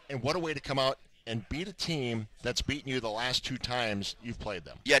team, and what a way to come out and beat a team that's beaten you the last 2 times you've played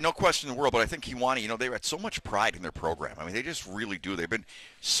them. Yeah, no question in the world, but I think Kewaunee, they've had so much pride in their program. I mean, they just really do. They've been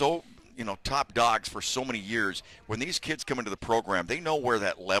so, top dogs for so many years. When these kids come into the program, they know where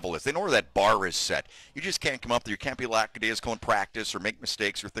that level is. They know where that bar is set. You just can't come up there. You can't be lackadaisical in practice or make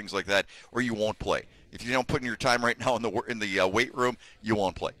mistakes or things like that, or you won't play. If you don't put in your time right now in the weight room, you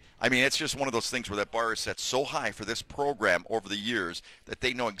won't play. I mean, it's just one of those things where that bar is set so high for this program over the years that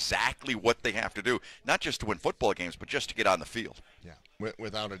they know exactly what they have to do, not just to win football games, but just to get on the field. Yeah,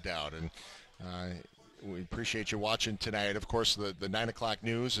 without a doubt. And we appreciate you watching tonight. Of course, the 9 o'clock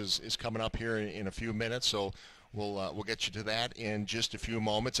news is coming up here in a few minutes, so we'll get you to that in just a few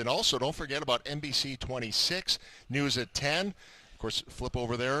moments. And also, don't forget about NBC 26 news at 10. Of course, flip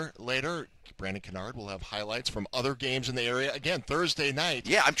over there later. Brandon Kennard will have highlights from other games in the area. Again, Thursday night.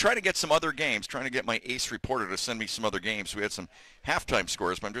 Yeah, I'm trying to get some other games, trying to get my ace reporter to send me some other games. We had some halftime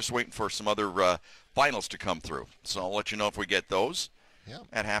scores, but I'm just waiting for some other finals to come through. So I'll let you know if we get those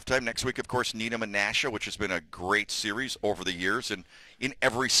at halftime. Next week, of course, Neenah Menasha, which has been a great series over the years and in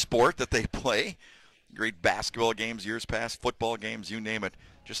every sport that they play. Great basketball games years past, football games, you name it.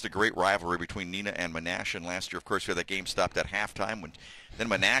 just a great rivalry between Neenah and Menasha. And last year, of course, we had that game stopped at halftime. Then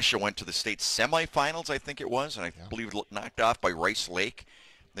Menasha went to the state semifinals, I think it was, and I believe knocked off by Rice Lake.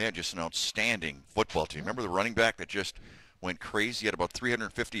 They had just an outstanding football team. Remember the running back that just went crazy? He had about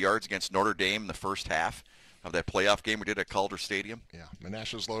 350 yards against Notre Dame in the first half of that playoff game we did at Calder Stadium. Yeah,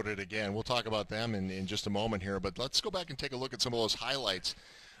 Menasha's loaded again. We'll talk about them in just a moment here, but let's go back and take a look at some of those highlights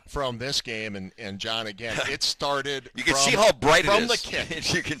from this game. And John, again, it started You can see how bright from it is. the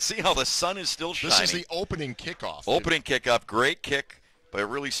kick. You can see how the sun is still shining. This is the opening kickoff. Opening kickoff, great kick, but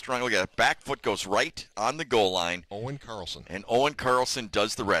really strong. Look at that. Back foot goes right on the goal line. Owen Carlson. And Owen Carlson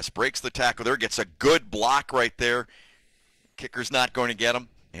does the rest. Breaks the tackle there, gets a good block right there. Kicker's not going to get him,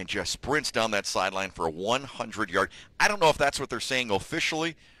 and just sprints down that sideline for a 100-yard. I don't know if that's what they're saying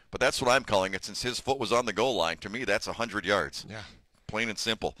officially, but that's what I'm calling it. Since his foot was on the goal line, to me, that's 100 yards. Yeah. Plain and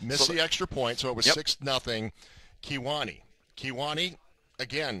simple. Missed the extra point, so it was 6-0 Kewaunee. Kewaunee,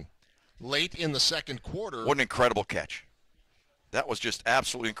 again, late in the second quarter. What an incredible catch. That was just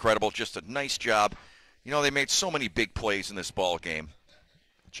absolutely incredible. Just a nice job. You know, they made so many big plays in this ball game.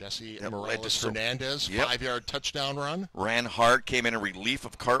 Jesse Morales-Hernandez, 5-yard touchdown run. Ran hard, came in relief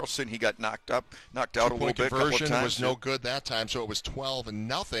of Carlson. He got knocked out a little bit. Conversion was no good that time, so it was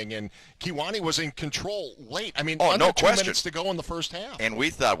 12-0. And Kewaunee was in control late. I mean, under 2 minutes to go in the first half. And we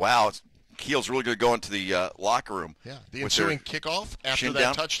thought, wow, Kiel's really going to go into the locker room. Yeah, the ensuing kickoff after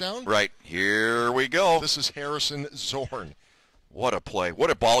that touchdown. Right, here we go. This is Harrison Zorn. What a play.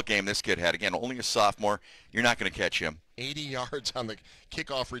 What a ball game this kid had. Again, only a sophomore. You're not going to catch him. 80 yards on the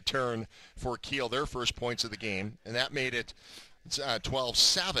kickoff return for Kiel, their first points of the game, and that made it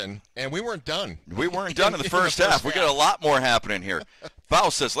 12-7, and we weren't done. We weren't done in the first half. We got a lot more happening here.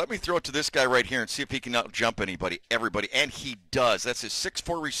 Foul says, let me throw it to this guy right here and see if he can out-jump everybody, and he does. That's his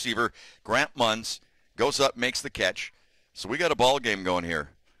 6'4 receiver, Grant Munns, goes up, makes the catch. So we got a ball game going here.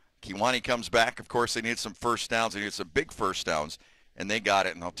 Kewaunee comes back. Of course, they needed some first downs. They needed some big first downs, and they got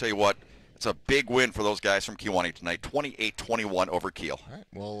it. And I'll tell you what, it's a big win for those guys from Kewaunee tonight, 28-21 over Kiel. All right,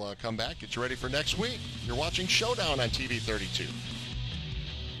 we'll come back, get you ready for next week. You're watching Showdown on TV 32.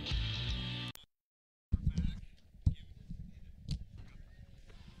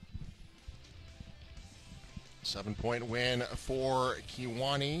 Seven-point win for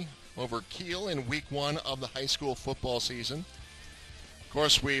Kewaunee over Kiel in week one of the high school football season. Of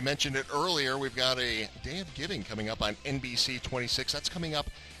course, we mentioned it earlier. We've got a Day of Giving coming up on NBC 26. That's coming up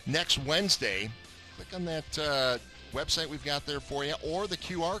next Wednesday. Click on that website we've got there for you, or the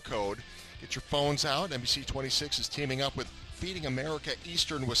QR code. Get your phones out. NBC 26 is teaming up with Feeding America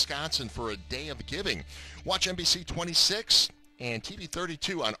Eastern Wisconsin for a Day of Giving. Watch NBC 26 and TV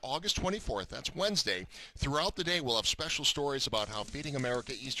 32 on August 24th. That's Wednesday. Throughout the day, we'll have special stories about how Feeding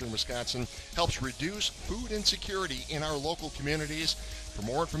America Eastern Wisconsin helps reduce food insecurity in our local communities. For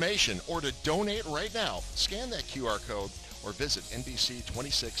more information or to donate right now, scan that QR code or visit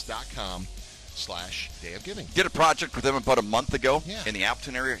NBC26.com/Day of Giving. Did a project with them about a month ago in the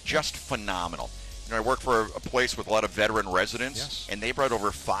Appleton area. Just phenomenal. You know, I work for a place with a lot of veteran residents, and they brought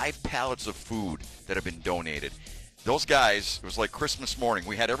over 5 pallets of food that have been donated. Those guys, it was like Christmas morning.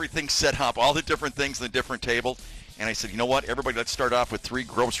 We had everything set up, all the different things on the different table. And I said, you know what, everybody, let's start off with 3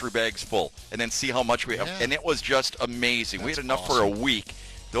 grocery bags full and then see how much we have. And it was just amazing. We had enough for a week.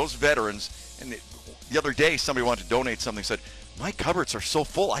 Those veterans, and the other day somebody wanted to donate something, said, my cupboards are so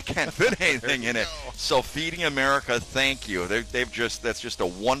full, I can't fit anything in it. So Feeding America, thank you. That's just a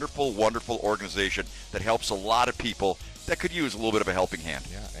wonderful, wonderful organization that helps a lot of people that could use a little bit of a helping hand.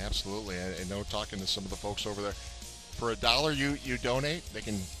 Yeah, absolutely. I know, talking to some of the folks over there, for $1 you donate, they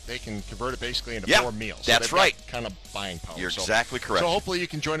can convert it basically into 4 meals. So that's right. Kind of buying power. You're exactly correct. So hopefully you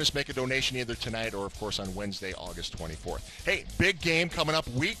can join us, make a donation either tonight or, of course, on Wednesday, August 24th. Hey, big game coming up,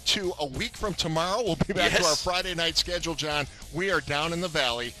 week 2, a week from tomorrow. We'll be back to our Friday night schedule, John. We are down in the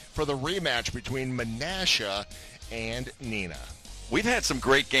valley for the rematch between Menasha and Neenah. We've had some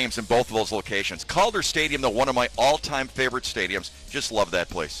great games in both of those locations. Calder Stadium, though, one of my all-time favorite stadiums. Just love that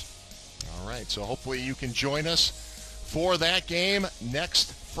place. All right, so hopefully you can join us for that game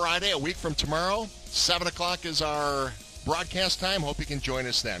next Friday, a week from tomorrow. 7 o'clock is our broadcast time. Hope you can join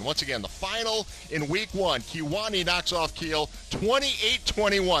us then. Once again, the final in week 1. Kewaunee knocks off Kiel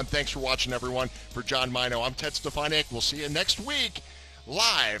 28-21. Thanks for watching, everyone. For John Mino, I'm Ted Stefanik. We'll see you next week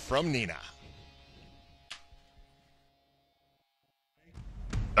live from Neenah.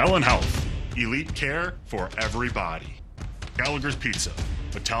 Ellen Health, elite care for everybody. Gallagher's Pizza,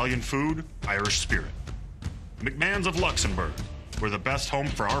 Italian food, Irish spirit. McMahon's of Luxembourg, where the best home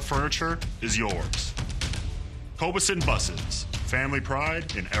for our furniture is yours. Cobeson Buses, family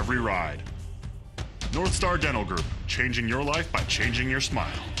pride in every ride. North Star Dental Group, changing your life by changing your smile.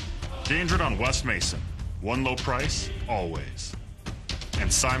 Dandred on West Mason. One low price, always.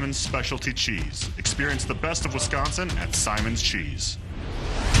 And Simon's Specialty Cheese. Experience the best of Wisconsin at Simon's Cheese.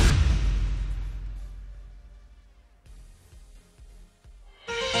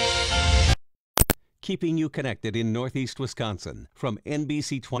 Keeping you connected in Northeast Wisconsin. From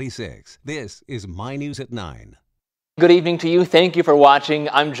NBC 26, this is My News at 9. Good evening to you. Thank you for watching.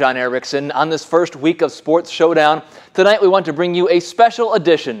 I'm John Erickson. On this first week of Sports Showdown, tonight we want to bring you a special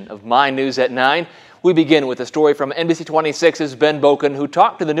edition of My News at 9. We begin with a story from NBC 26's Ben Boken, who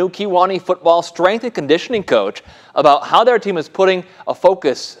talked to the new Kewaunee football strength and conditioning coach about how their team is putting a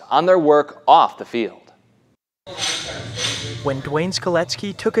focus on their work off the field. When Dwayne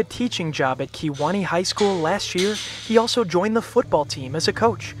Skoletsky took a teaching job at Kewaunee High School last year, he also joined the football team as a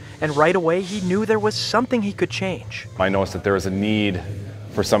coach. And right away, he knew there was something he could change. I noticed that there was a need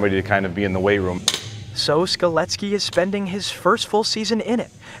for somebody to kind of be in the weight room. So Skoletsky is spending his first full season in it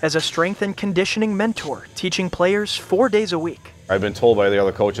as a strength and conditioning mentor, teaching players 4 days a week. I've been told by the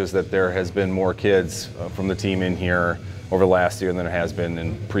other coaches that there has been more kids from the team in here over last year than there has been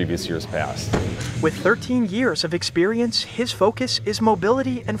in previous years past. With 13 years of experience, his focus is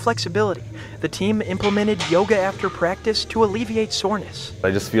mobility and flexibility. The team implemented yoga after practice to alleviate soreness.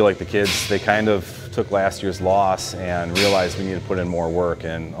 I just feel like the kids, they kind of took last year's loss and realized we need to put in more work,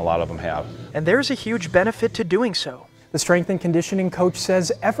 and a lot of them have. And there's a huge benefit to doing so. The strength and conditioning coach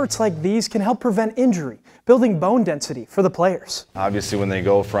says efforts like these can help prevent injury, building bone density for the players. Obviously, when they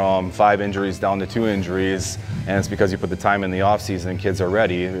go from 5 injuries down to 2 injuries, and it's because you put the time in the offseason and kids are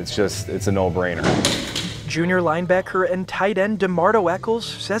ready, it's a no-brainer. Junior linebacker and tight end DeMardo Eccles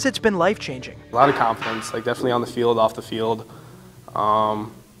says it's been life-changing. A lot of confidence, like definitely on the field, off the field.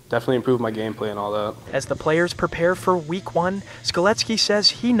 Definitely improved my gameplay and all that. As the players prepare for week 1, Skoletsky says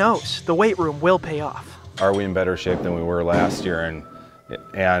he knows the weight room will pay off. Are we in better shape than we were last year?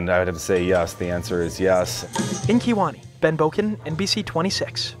 And I would have to say yes. The answer is yes. In Kewaunee, Ben Boken, NBC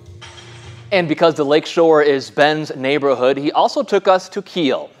 26. And because the Lakeshore is Ben's neighborhood, he also took us to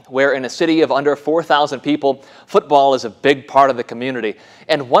Kiel, where in a city of under 4,000 people, football is a big part of the community.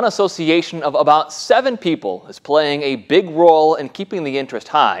 And one association of about 7 people is playing a big role in keeping the interest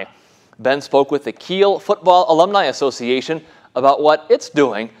high. Ben spoke with the Kiel Football Alumni Association about what it's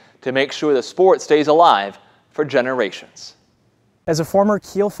doing to make sure the sport stays alive for generations. As a former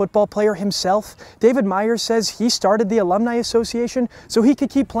Kiel football player himself, David Myers says he started the Alumni Association so he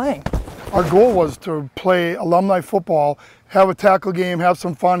could keep playing. Our goal was to play alumni football, have a tackle game, have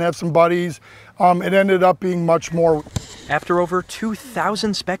some fun, have some buddies. It ended up being much more. After over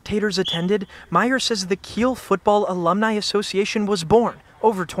 2,000 spectators attended, Myers says the Kiel Football Alumni Association was born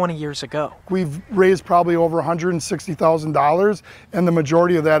over 20 years ago. We've raised probably over $160,000, and the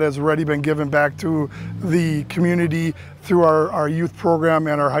majority of that has already been given back to the community through our youth program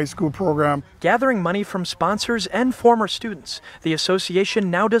and our high school program. Gathering money from sponsors and former students, the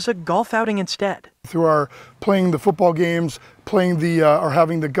association now does a golf outing instead. Through our playing the football games, playing or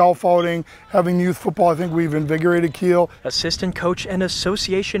having the golf outing, having youth football, I think we've invigorated Kiel. Assistant coach and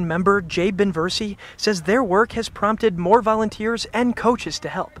association member Jay Benversi says their work has prompted more volunteers and coaches to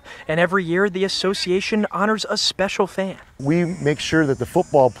help. And every year the association honors a special fan. We make sure that the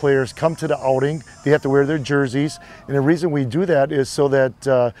football players come to the outing. They have to wear their jerseys. And the reason we do that is so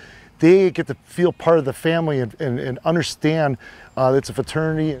that they get to feel part of the family and understand it's a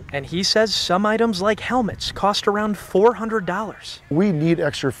fraternity. And he says some items like helmets cost around $400. We need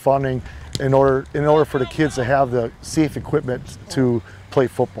extra funding in order for the kids to have the safe equipment to play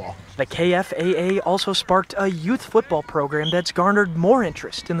football. The KFAA also sparked a youth football program that's garnered more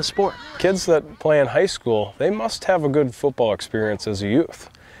interest in the sport. Kids that play in high school, they must have a good football experience as a youth.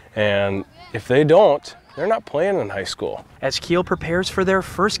 And if they don't, they're not playing in high school. As Kiel prepares for their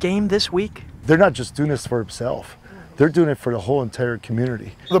first game this week, they're not just doing this for themselves. They're doing it for the whole entire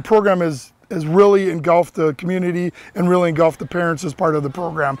community. The program has really engulfed the community and really engulfed the parents as part of the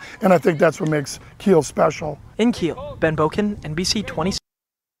program. And I think that's what makes Kiel special. In Kiel, Ben Boken, NBC 26.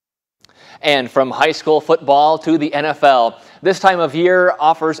 And from high school football to the NFL, this time of year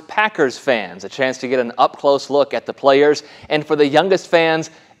offers Packers fans a chance to get an up-close look at the players. And for the youngest fans,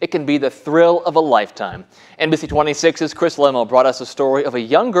 it can be the thrill of a lifetime. NBC 26's Chris Lemo brought us a story of a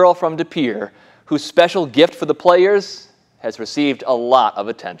young girl from De Pere whose special gift for the players has received a lot of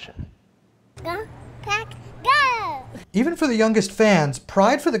attention. Go, Pack, go! Even for the youngest fans,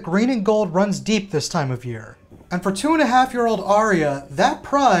 pride for the green and gold runs deep this time of year. And for 2.5-year-old Aria, that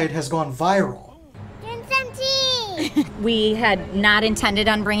pride has gone viral. Get some tea! We had not intended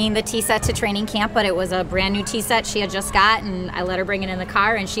on bringing the tea set to training camp, but it was a brand new tea set she had just got, and I let her bring it in the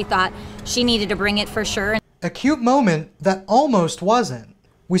car, and she thought she needed to bring it for sure. A cute moment that almost wasn't.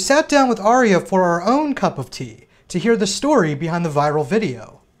 We sat down with Aria for our own cup of tea to hear the story behind the viral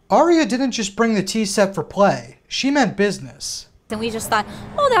video. Aria didn't just bring the tea set for play, she meant business. And we just thought,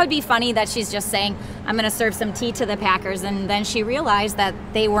 oh, that would be funny that she's just saying, I'm going to serve some tea to the Packers. And then she realized that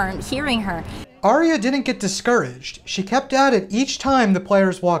they weren't hearing her. Aria didn't get discouraged. She kept at it each time the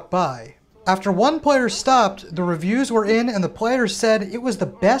players walked by. After one player stopped, the reviews were in and the players said it was the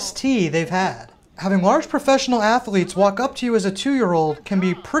best tea they've had. Having large professional athletes walk up to you as a 2-year-old can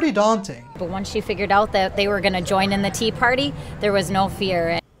be pretty daunting. But once she figured out that they were going to join in the tea party, there was no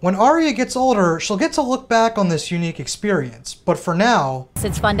fear. When Aria gets older, she'll get to look back on this unique experience. But for now,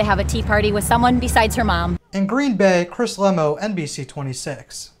 it's fun to have a tea party with someone besides her mom. In Green Bay, Chris Lemo, NBC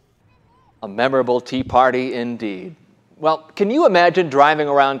 26. A memorable tea party indeed. Well, can you imagine driving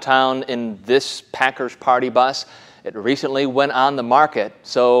around town in this Packers party bus? It recently went on the market,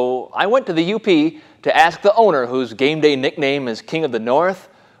 so I went to the UP to ask the owner, whose game day nickname is King of the North,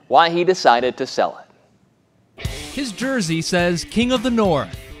 why he decided to sell it. His jersey says King of the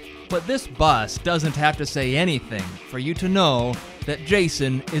North, but this bus doesn't have to say anything for you to know that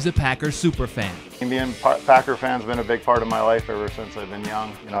Jason is a Packers superfan. Being Packer fan's been a big part of my life ever since I've been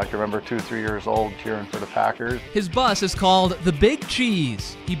young. You know, I can remember 2-3 years old cheering for the Packers. His bus is called the Big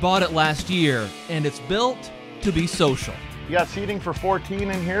Cheese. He bought it last year, and it's built to be social. You got seating for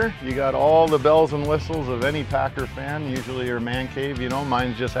 14 in here. You got all the bells and whistles of any Packer fan, usually your man cave, you know,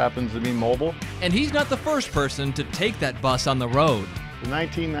 mine just happens to be mobile. And he's not the first person to take that bus on the road. The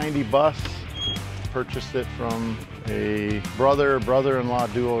 1990 bus, purchased it from a brother-in-law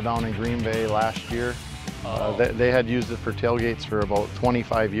duo down in Green Bay last year. They had used it for tailgates for about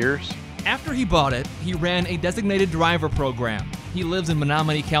 25 years. After he bought it, he ran a designated driver program. He lives in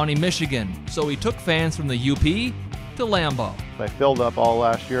Menominee County, Michigan, so he took fans from the UP to Lambeau. I filled up all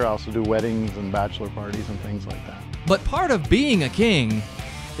last year. I also do weddings and bachelor parties and things like that. But part of being a king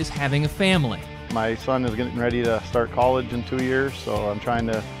is having a family. My son is getting ready to start college in 2 years, so I'm trying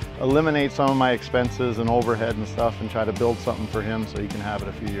to eliminate some of my expenses and overhead and stuff and try to build something for him so he can have it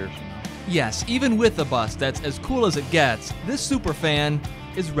a few years from now. Yes, even with a bus that's as cool as it gets, this superfan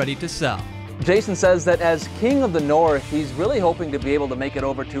is ready to sell. Jason says that as King of the North, he's really hoping to be able to make it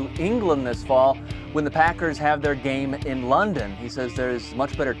over to England this fall when the Packers have their game in London. He says there's a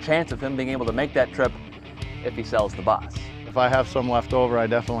much better chance of him being able to make that trip if he sells the bus. If I have some left over, I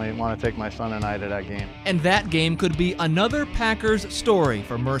definitely want to take my son and I to that game. And that game could be another Packers story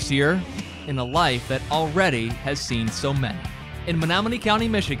for Mercier in a life that already has seen so many. In Menominee County,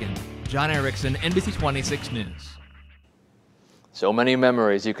 Michigan, John Erickson, NBC 26 News. So many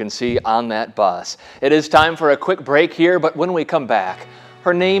memories you can see on that bus. It is time for a quick break here, but when we come back,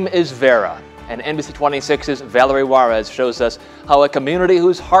 her name is Vera, and NBC 26's Valerie Juarez shows us how a community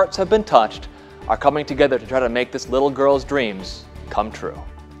whose hearts have been touched are coming together to try to make this little girl's dreams come true.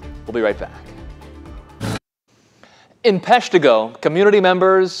 We'll be right back. In Peshtigo, community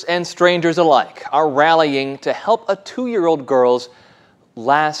members and strangers alike are rallying to help a 2-year-old girl's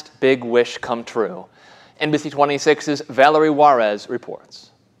last big wish come true. NBC 26's Valerie Juarez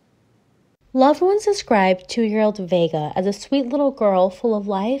reports. Loved ones describe 2-year-old Vega as a sweet little girl full of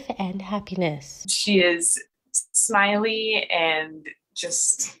life and happiness. She is smiley and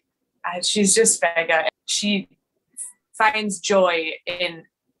she's just Vega. She finds joy in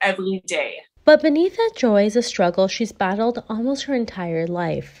every day. But beneath that joy is a struggle she's battled almost her entire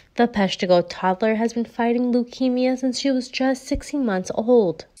life. The Peshtigo toddler has been fighting leukemia since she was just 16 months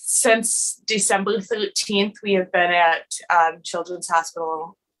old. Since December 13th, we have been at Children's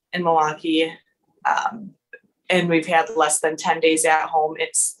Hospital in Milwaukee, and we've had less than 10 days at home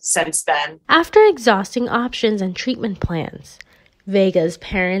since then. After exhausting options and treatment plans, Vega's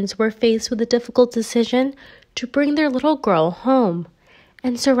parents were faced with a difficult decision to bring their little girl home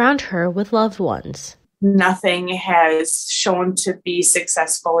and surround her with loved ones. Nothing has shown to be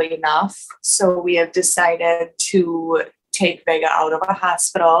successful enough, so we have decided to take Vega out of a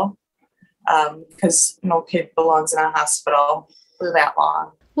hospital because no kid belongs in a hospital for that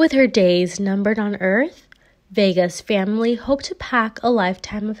long. With her days numbered on Earth, Vega's family hoped to pack a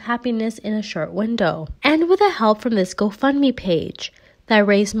lifetime of happiness in a short window. And with the help from this GoFundMe page that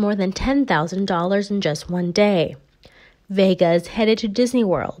raised more than $10,000 in just one day, Vega is headed to Disney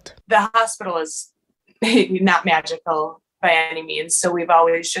World. The hospital is not magical by any means, so we've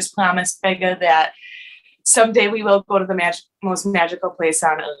always just promised Vega that someday we will go to the most magical place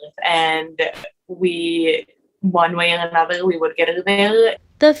on Earth, and one way or another, we would get her there.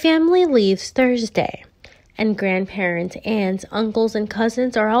 The family leaves Thursday, and grandparents, aunts, uncles, and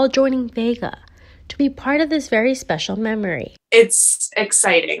cousins are all joining Vega to be part of this very special memory. It's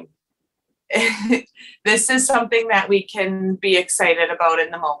exciting. this is something that we can be excited about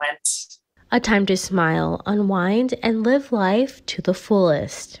in the moment. A time to smile, unwind, and live life to the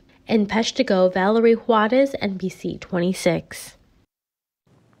fullest. In Peshtigo, Valerie Juarez, NBC 26.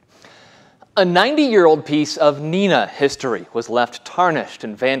 A 90-year-old piece of Neenah history was left tarnished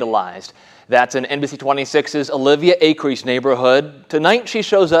and vandalized. That's in NBC 26's Olivia Acree's neighborhood. Tonight she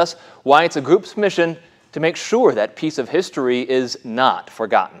shows us why it's a group's mission to make sure that piece of history is not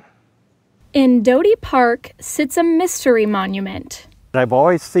forgotten. In Doty Park sits a mystery monument. I've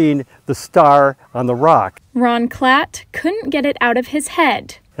always seen the star on the rock. Ron Klatt couldn't get it out of his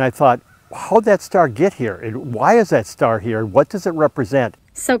head. And I thought, how'd that star get here? And why is that star here? What does it represent?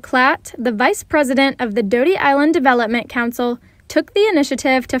 So Klatt, the vice president of the Doty Island Development Council, took the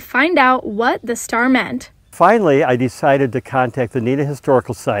initiative to find out what the star meant. Finally, I decided to contact the Neenah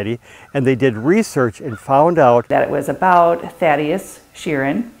Historical Society, and they did research and found out that it was about Thaddeus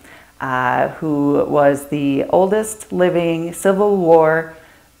Sheeran, who was the oldest living Civil War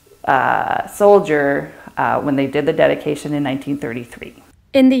soldier when they did the dedication in 1933.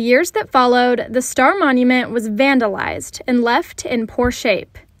 In the years that followed, the star monument was vandalized and left in poor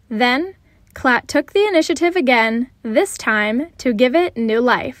shape. Then, Klatt took the initiative again, this time to give it new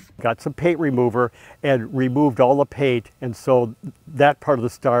life. Got some paint remover and removed all the paint, and so that part of the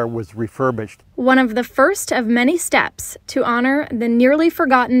star was refurbished. One of the first of many steps to honor the nearly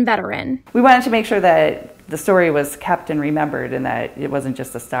forgotten veteran. We wanted to make sure that the story was kept and remembered and that it wasn't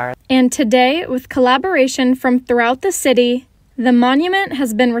just a star. And today, with collaboration from throughout the city, the monument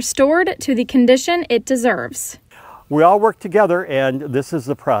has been restored to the condition it deserves. We all worked together, and this is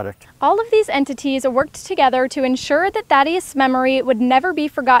the product. All of these entities worked together to ensure that Thaddeus' memory would never be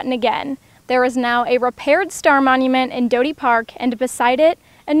forgotten again. There is now a repaired star monument in Doty Park, and beside it,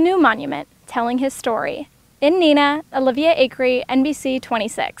 a new monument telling his story. In Neenah, Olivia Acree, NBC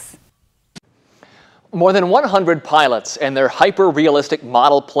 26. More than 100 pilots and their hyper-realistic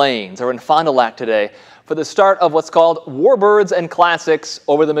model planes are in Fond du Lac today for the start of what's called Warbirds and Classics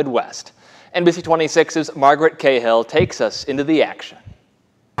over the Midwest. NBC 26's Margaret Cahill takes us into the action.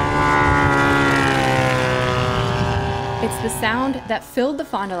 It's the sound that filled the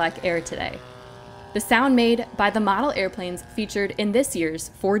Fond du Lac air today. The sound made by the model airplanes featured in this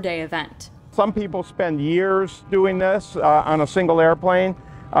year's 4-day event. Some people spend years doing this on a single airplane.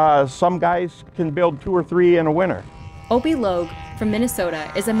 Some guys can build 2 or 3 in a winter. Opie Logue from Minnesota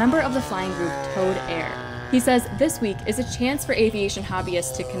is a member of the flying group Toad Air. He says this week is a chance for aviation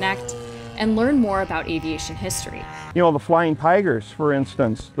hobbyists to connect and learn more about aviation history. You know, the Flying Tigers, for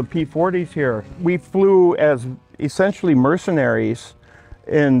instance, the P-40s here, we flew as essentially mercenaries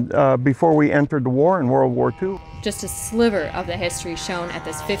before we entered the war in World War II. Just a sliver of the history shown at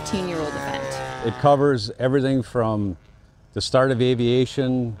this 15-year-old event. It covers everything from the start of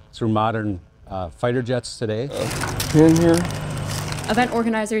aviation through modern fighter jets today. In here. Event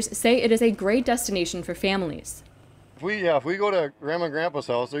organizers say it is a great destination for families. If we go to Grandma and Grandpa's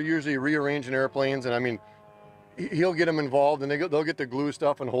house, they're usually rearranging airplanes, and I mean, he'll get them involved, and they'll get to glue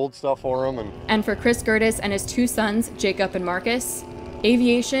stuff and hold stuff for them. And for Chris Gertis and his 2 sons, Jacob and Marcus,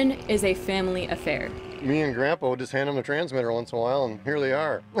 aviation is a family affair. Me and Grandpa would just hand them a transmitter once in a while, and here they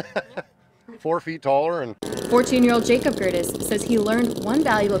are. 4 feet taller. And 14-year-old Jacob Gertis says he learned one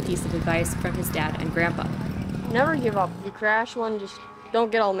valuable piece of advice from his dad and grandpa. Never give up. You crash one, just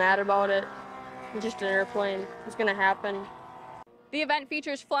don't get all mad about it. It's just an airplane. It's gonna happen. The event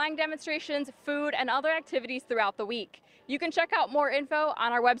features flying demonstrations, food, and other activities throughout the week. You can check out more info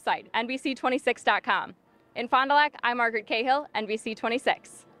on our website, NBC26.com. In Fond du Lac, I'm Margaret Cahill, NBC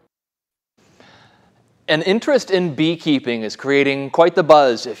 26. An interest in beekeeping is creating quite the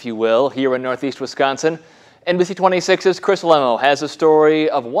buzz, if you will, here in Northeast Wisconsin. NBC 26's Chris Lemo has a story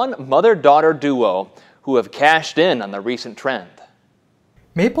of one mother-daughter duo who have cashed in on the recent trend.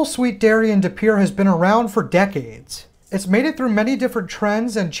 Maple Sweet Dairy in De Pere has been around for decades. It's made it through many different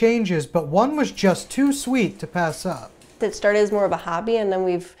trends and changes, but one was just too sweet to pass up. It started as more of a hobby, and then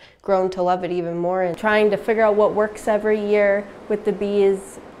we've grown to love it even more, and trying to figure out what works every year with the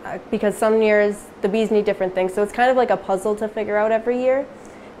bees, because some years the bees need different things, so it's kind of like a puzzle to figure out every year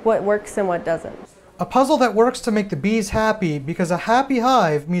what works and what doesn't. A puzzle that works to make the bees happy, because a happy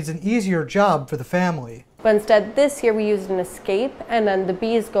hive means an easier job for the family. But instead this year we used an escape, and then the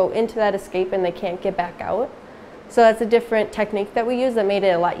bees go into that escape and they can't get back out. So that's a different technique that we use that made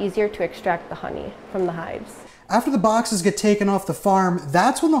it a lot easier to extract the honey from the hives. After the boxes get taken off the farm,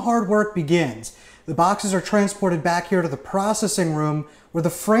 that's when the hard work begins. The boxes are transported back here to the processing room where the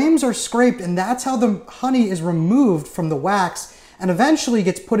frames are scraped, and that's how the honey is removed from the wax and eventually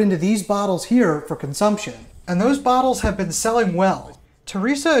gets put into these bottles here for consumption. And those bottles have been selling well.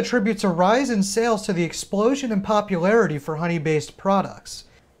 Teresa attributes a rise in sales to the explosion in popularity for honey-based products.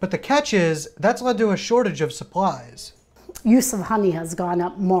 But the catch is, that's led to a shortage of supplies. Use of honey has gone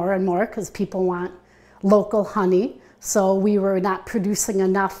up more and more because people want local honey. So we were not producing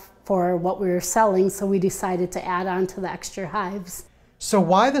enough for what we were selling, so we decided to add on to the extra hives. So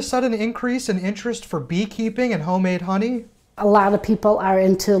why the sudden increase in interest for beekeeping and homemade honey? A lot of people are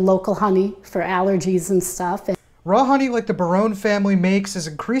into local honey for allergies and stuff. Raw honey like the Barone family makes is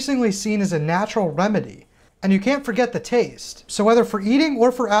increasingly seen as a natural remedy. And you can't forget the taste. So whether for eating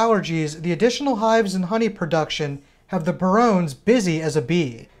or for allergies, the additional hives and honey production have the Barones busy as a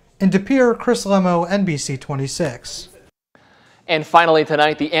bee. In De Pere, Chris Lemo, NBC 26. And finally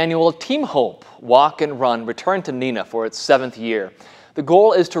tonight, the annual Team Hope Walk and Run returned to Neenah for its 7th year. The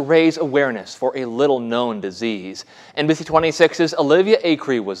goal is to raise awareness for a little-known disease. NBC 26's Olivia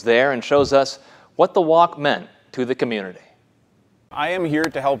Acree was there and shows us what the walk meant to the community. I am here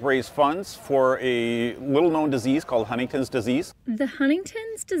to help raise funds for a little-known disease called Huntington's disease. The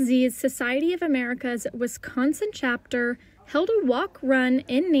Huntington's Disease Society of America's Wisconsin chapter held a walk-run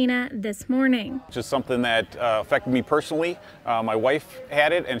in Neenah this morning. Just something that affected me personally. My wife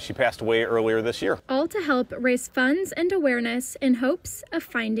had it and she passed away earlier this year. All to help raise funds and awareness in hopes of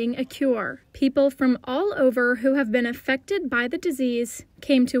finding a cure. People from all over who have been affected by the disease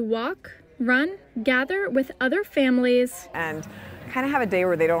came to walk, run, gather with other families, and kind of have a day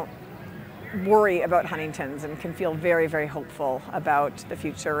where they don't worry about Huntington's and can feel very, very hopeful about the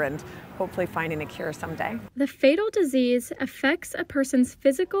future and hopefully finding a cure someday. The fatal disease affects a person's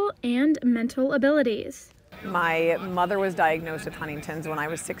physical and mental abilities. My mother was diagnosed with Huntington's when I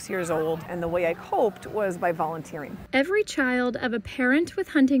was 6 years old, and the way I coped was by volunteering. Every child of a parent with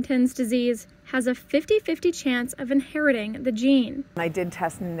Huntington's disease has a 50-50 chance of inheriting the gene. I did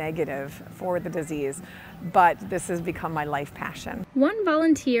test negative for the disease, but this has become my life passion. One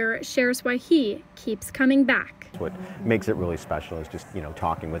volunteer shares why he keeps coming back. What makes it really special is just,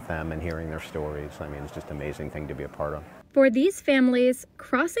 talking with them and hearing their stories. I mean, it's just an amazing thing to be a part of. For these families,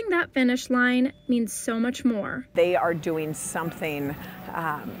 crossing that finish line means so much more. They are doing something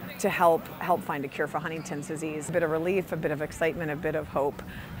to help find a cure for Huntington's disease. A bit of relief, a bit of excitement, a bit of hope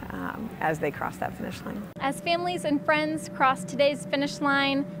as they cross that finish line. As families and friends cross today's finish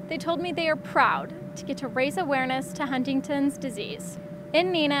line, they told me they are proud to get to raise awareness to Huntington's disease.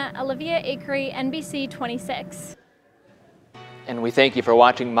 In Neenah, Olivia Acree, NBC 26. And we thank you for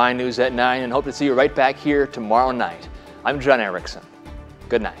watching My News at 9 and hope to see you right back here tomorrow night. I'm John Erickson.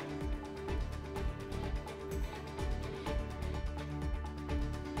 Good night.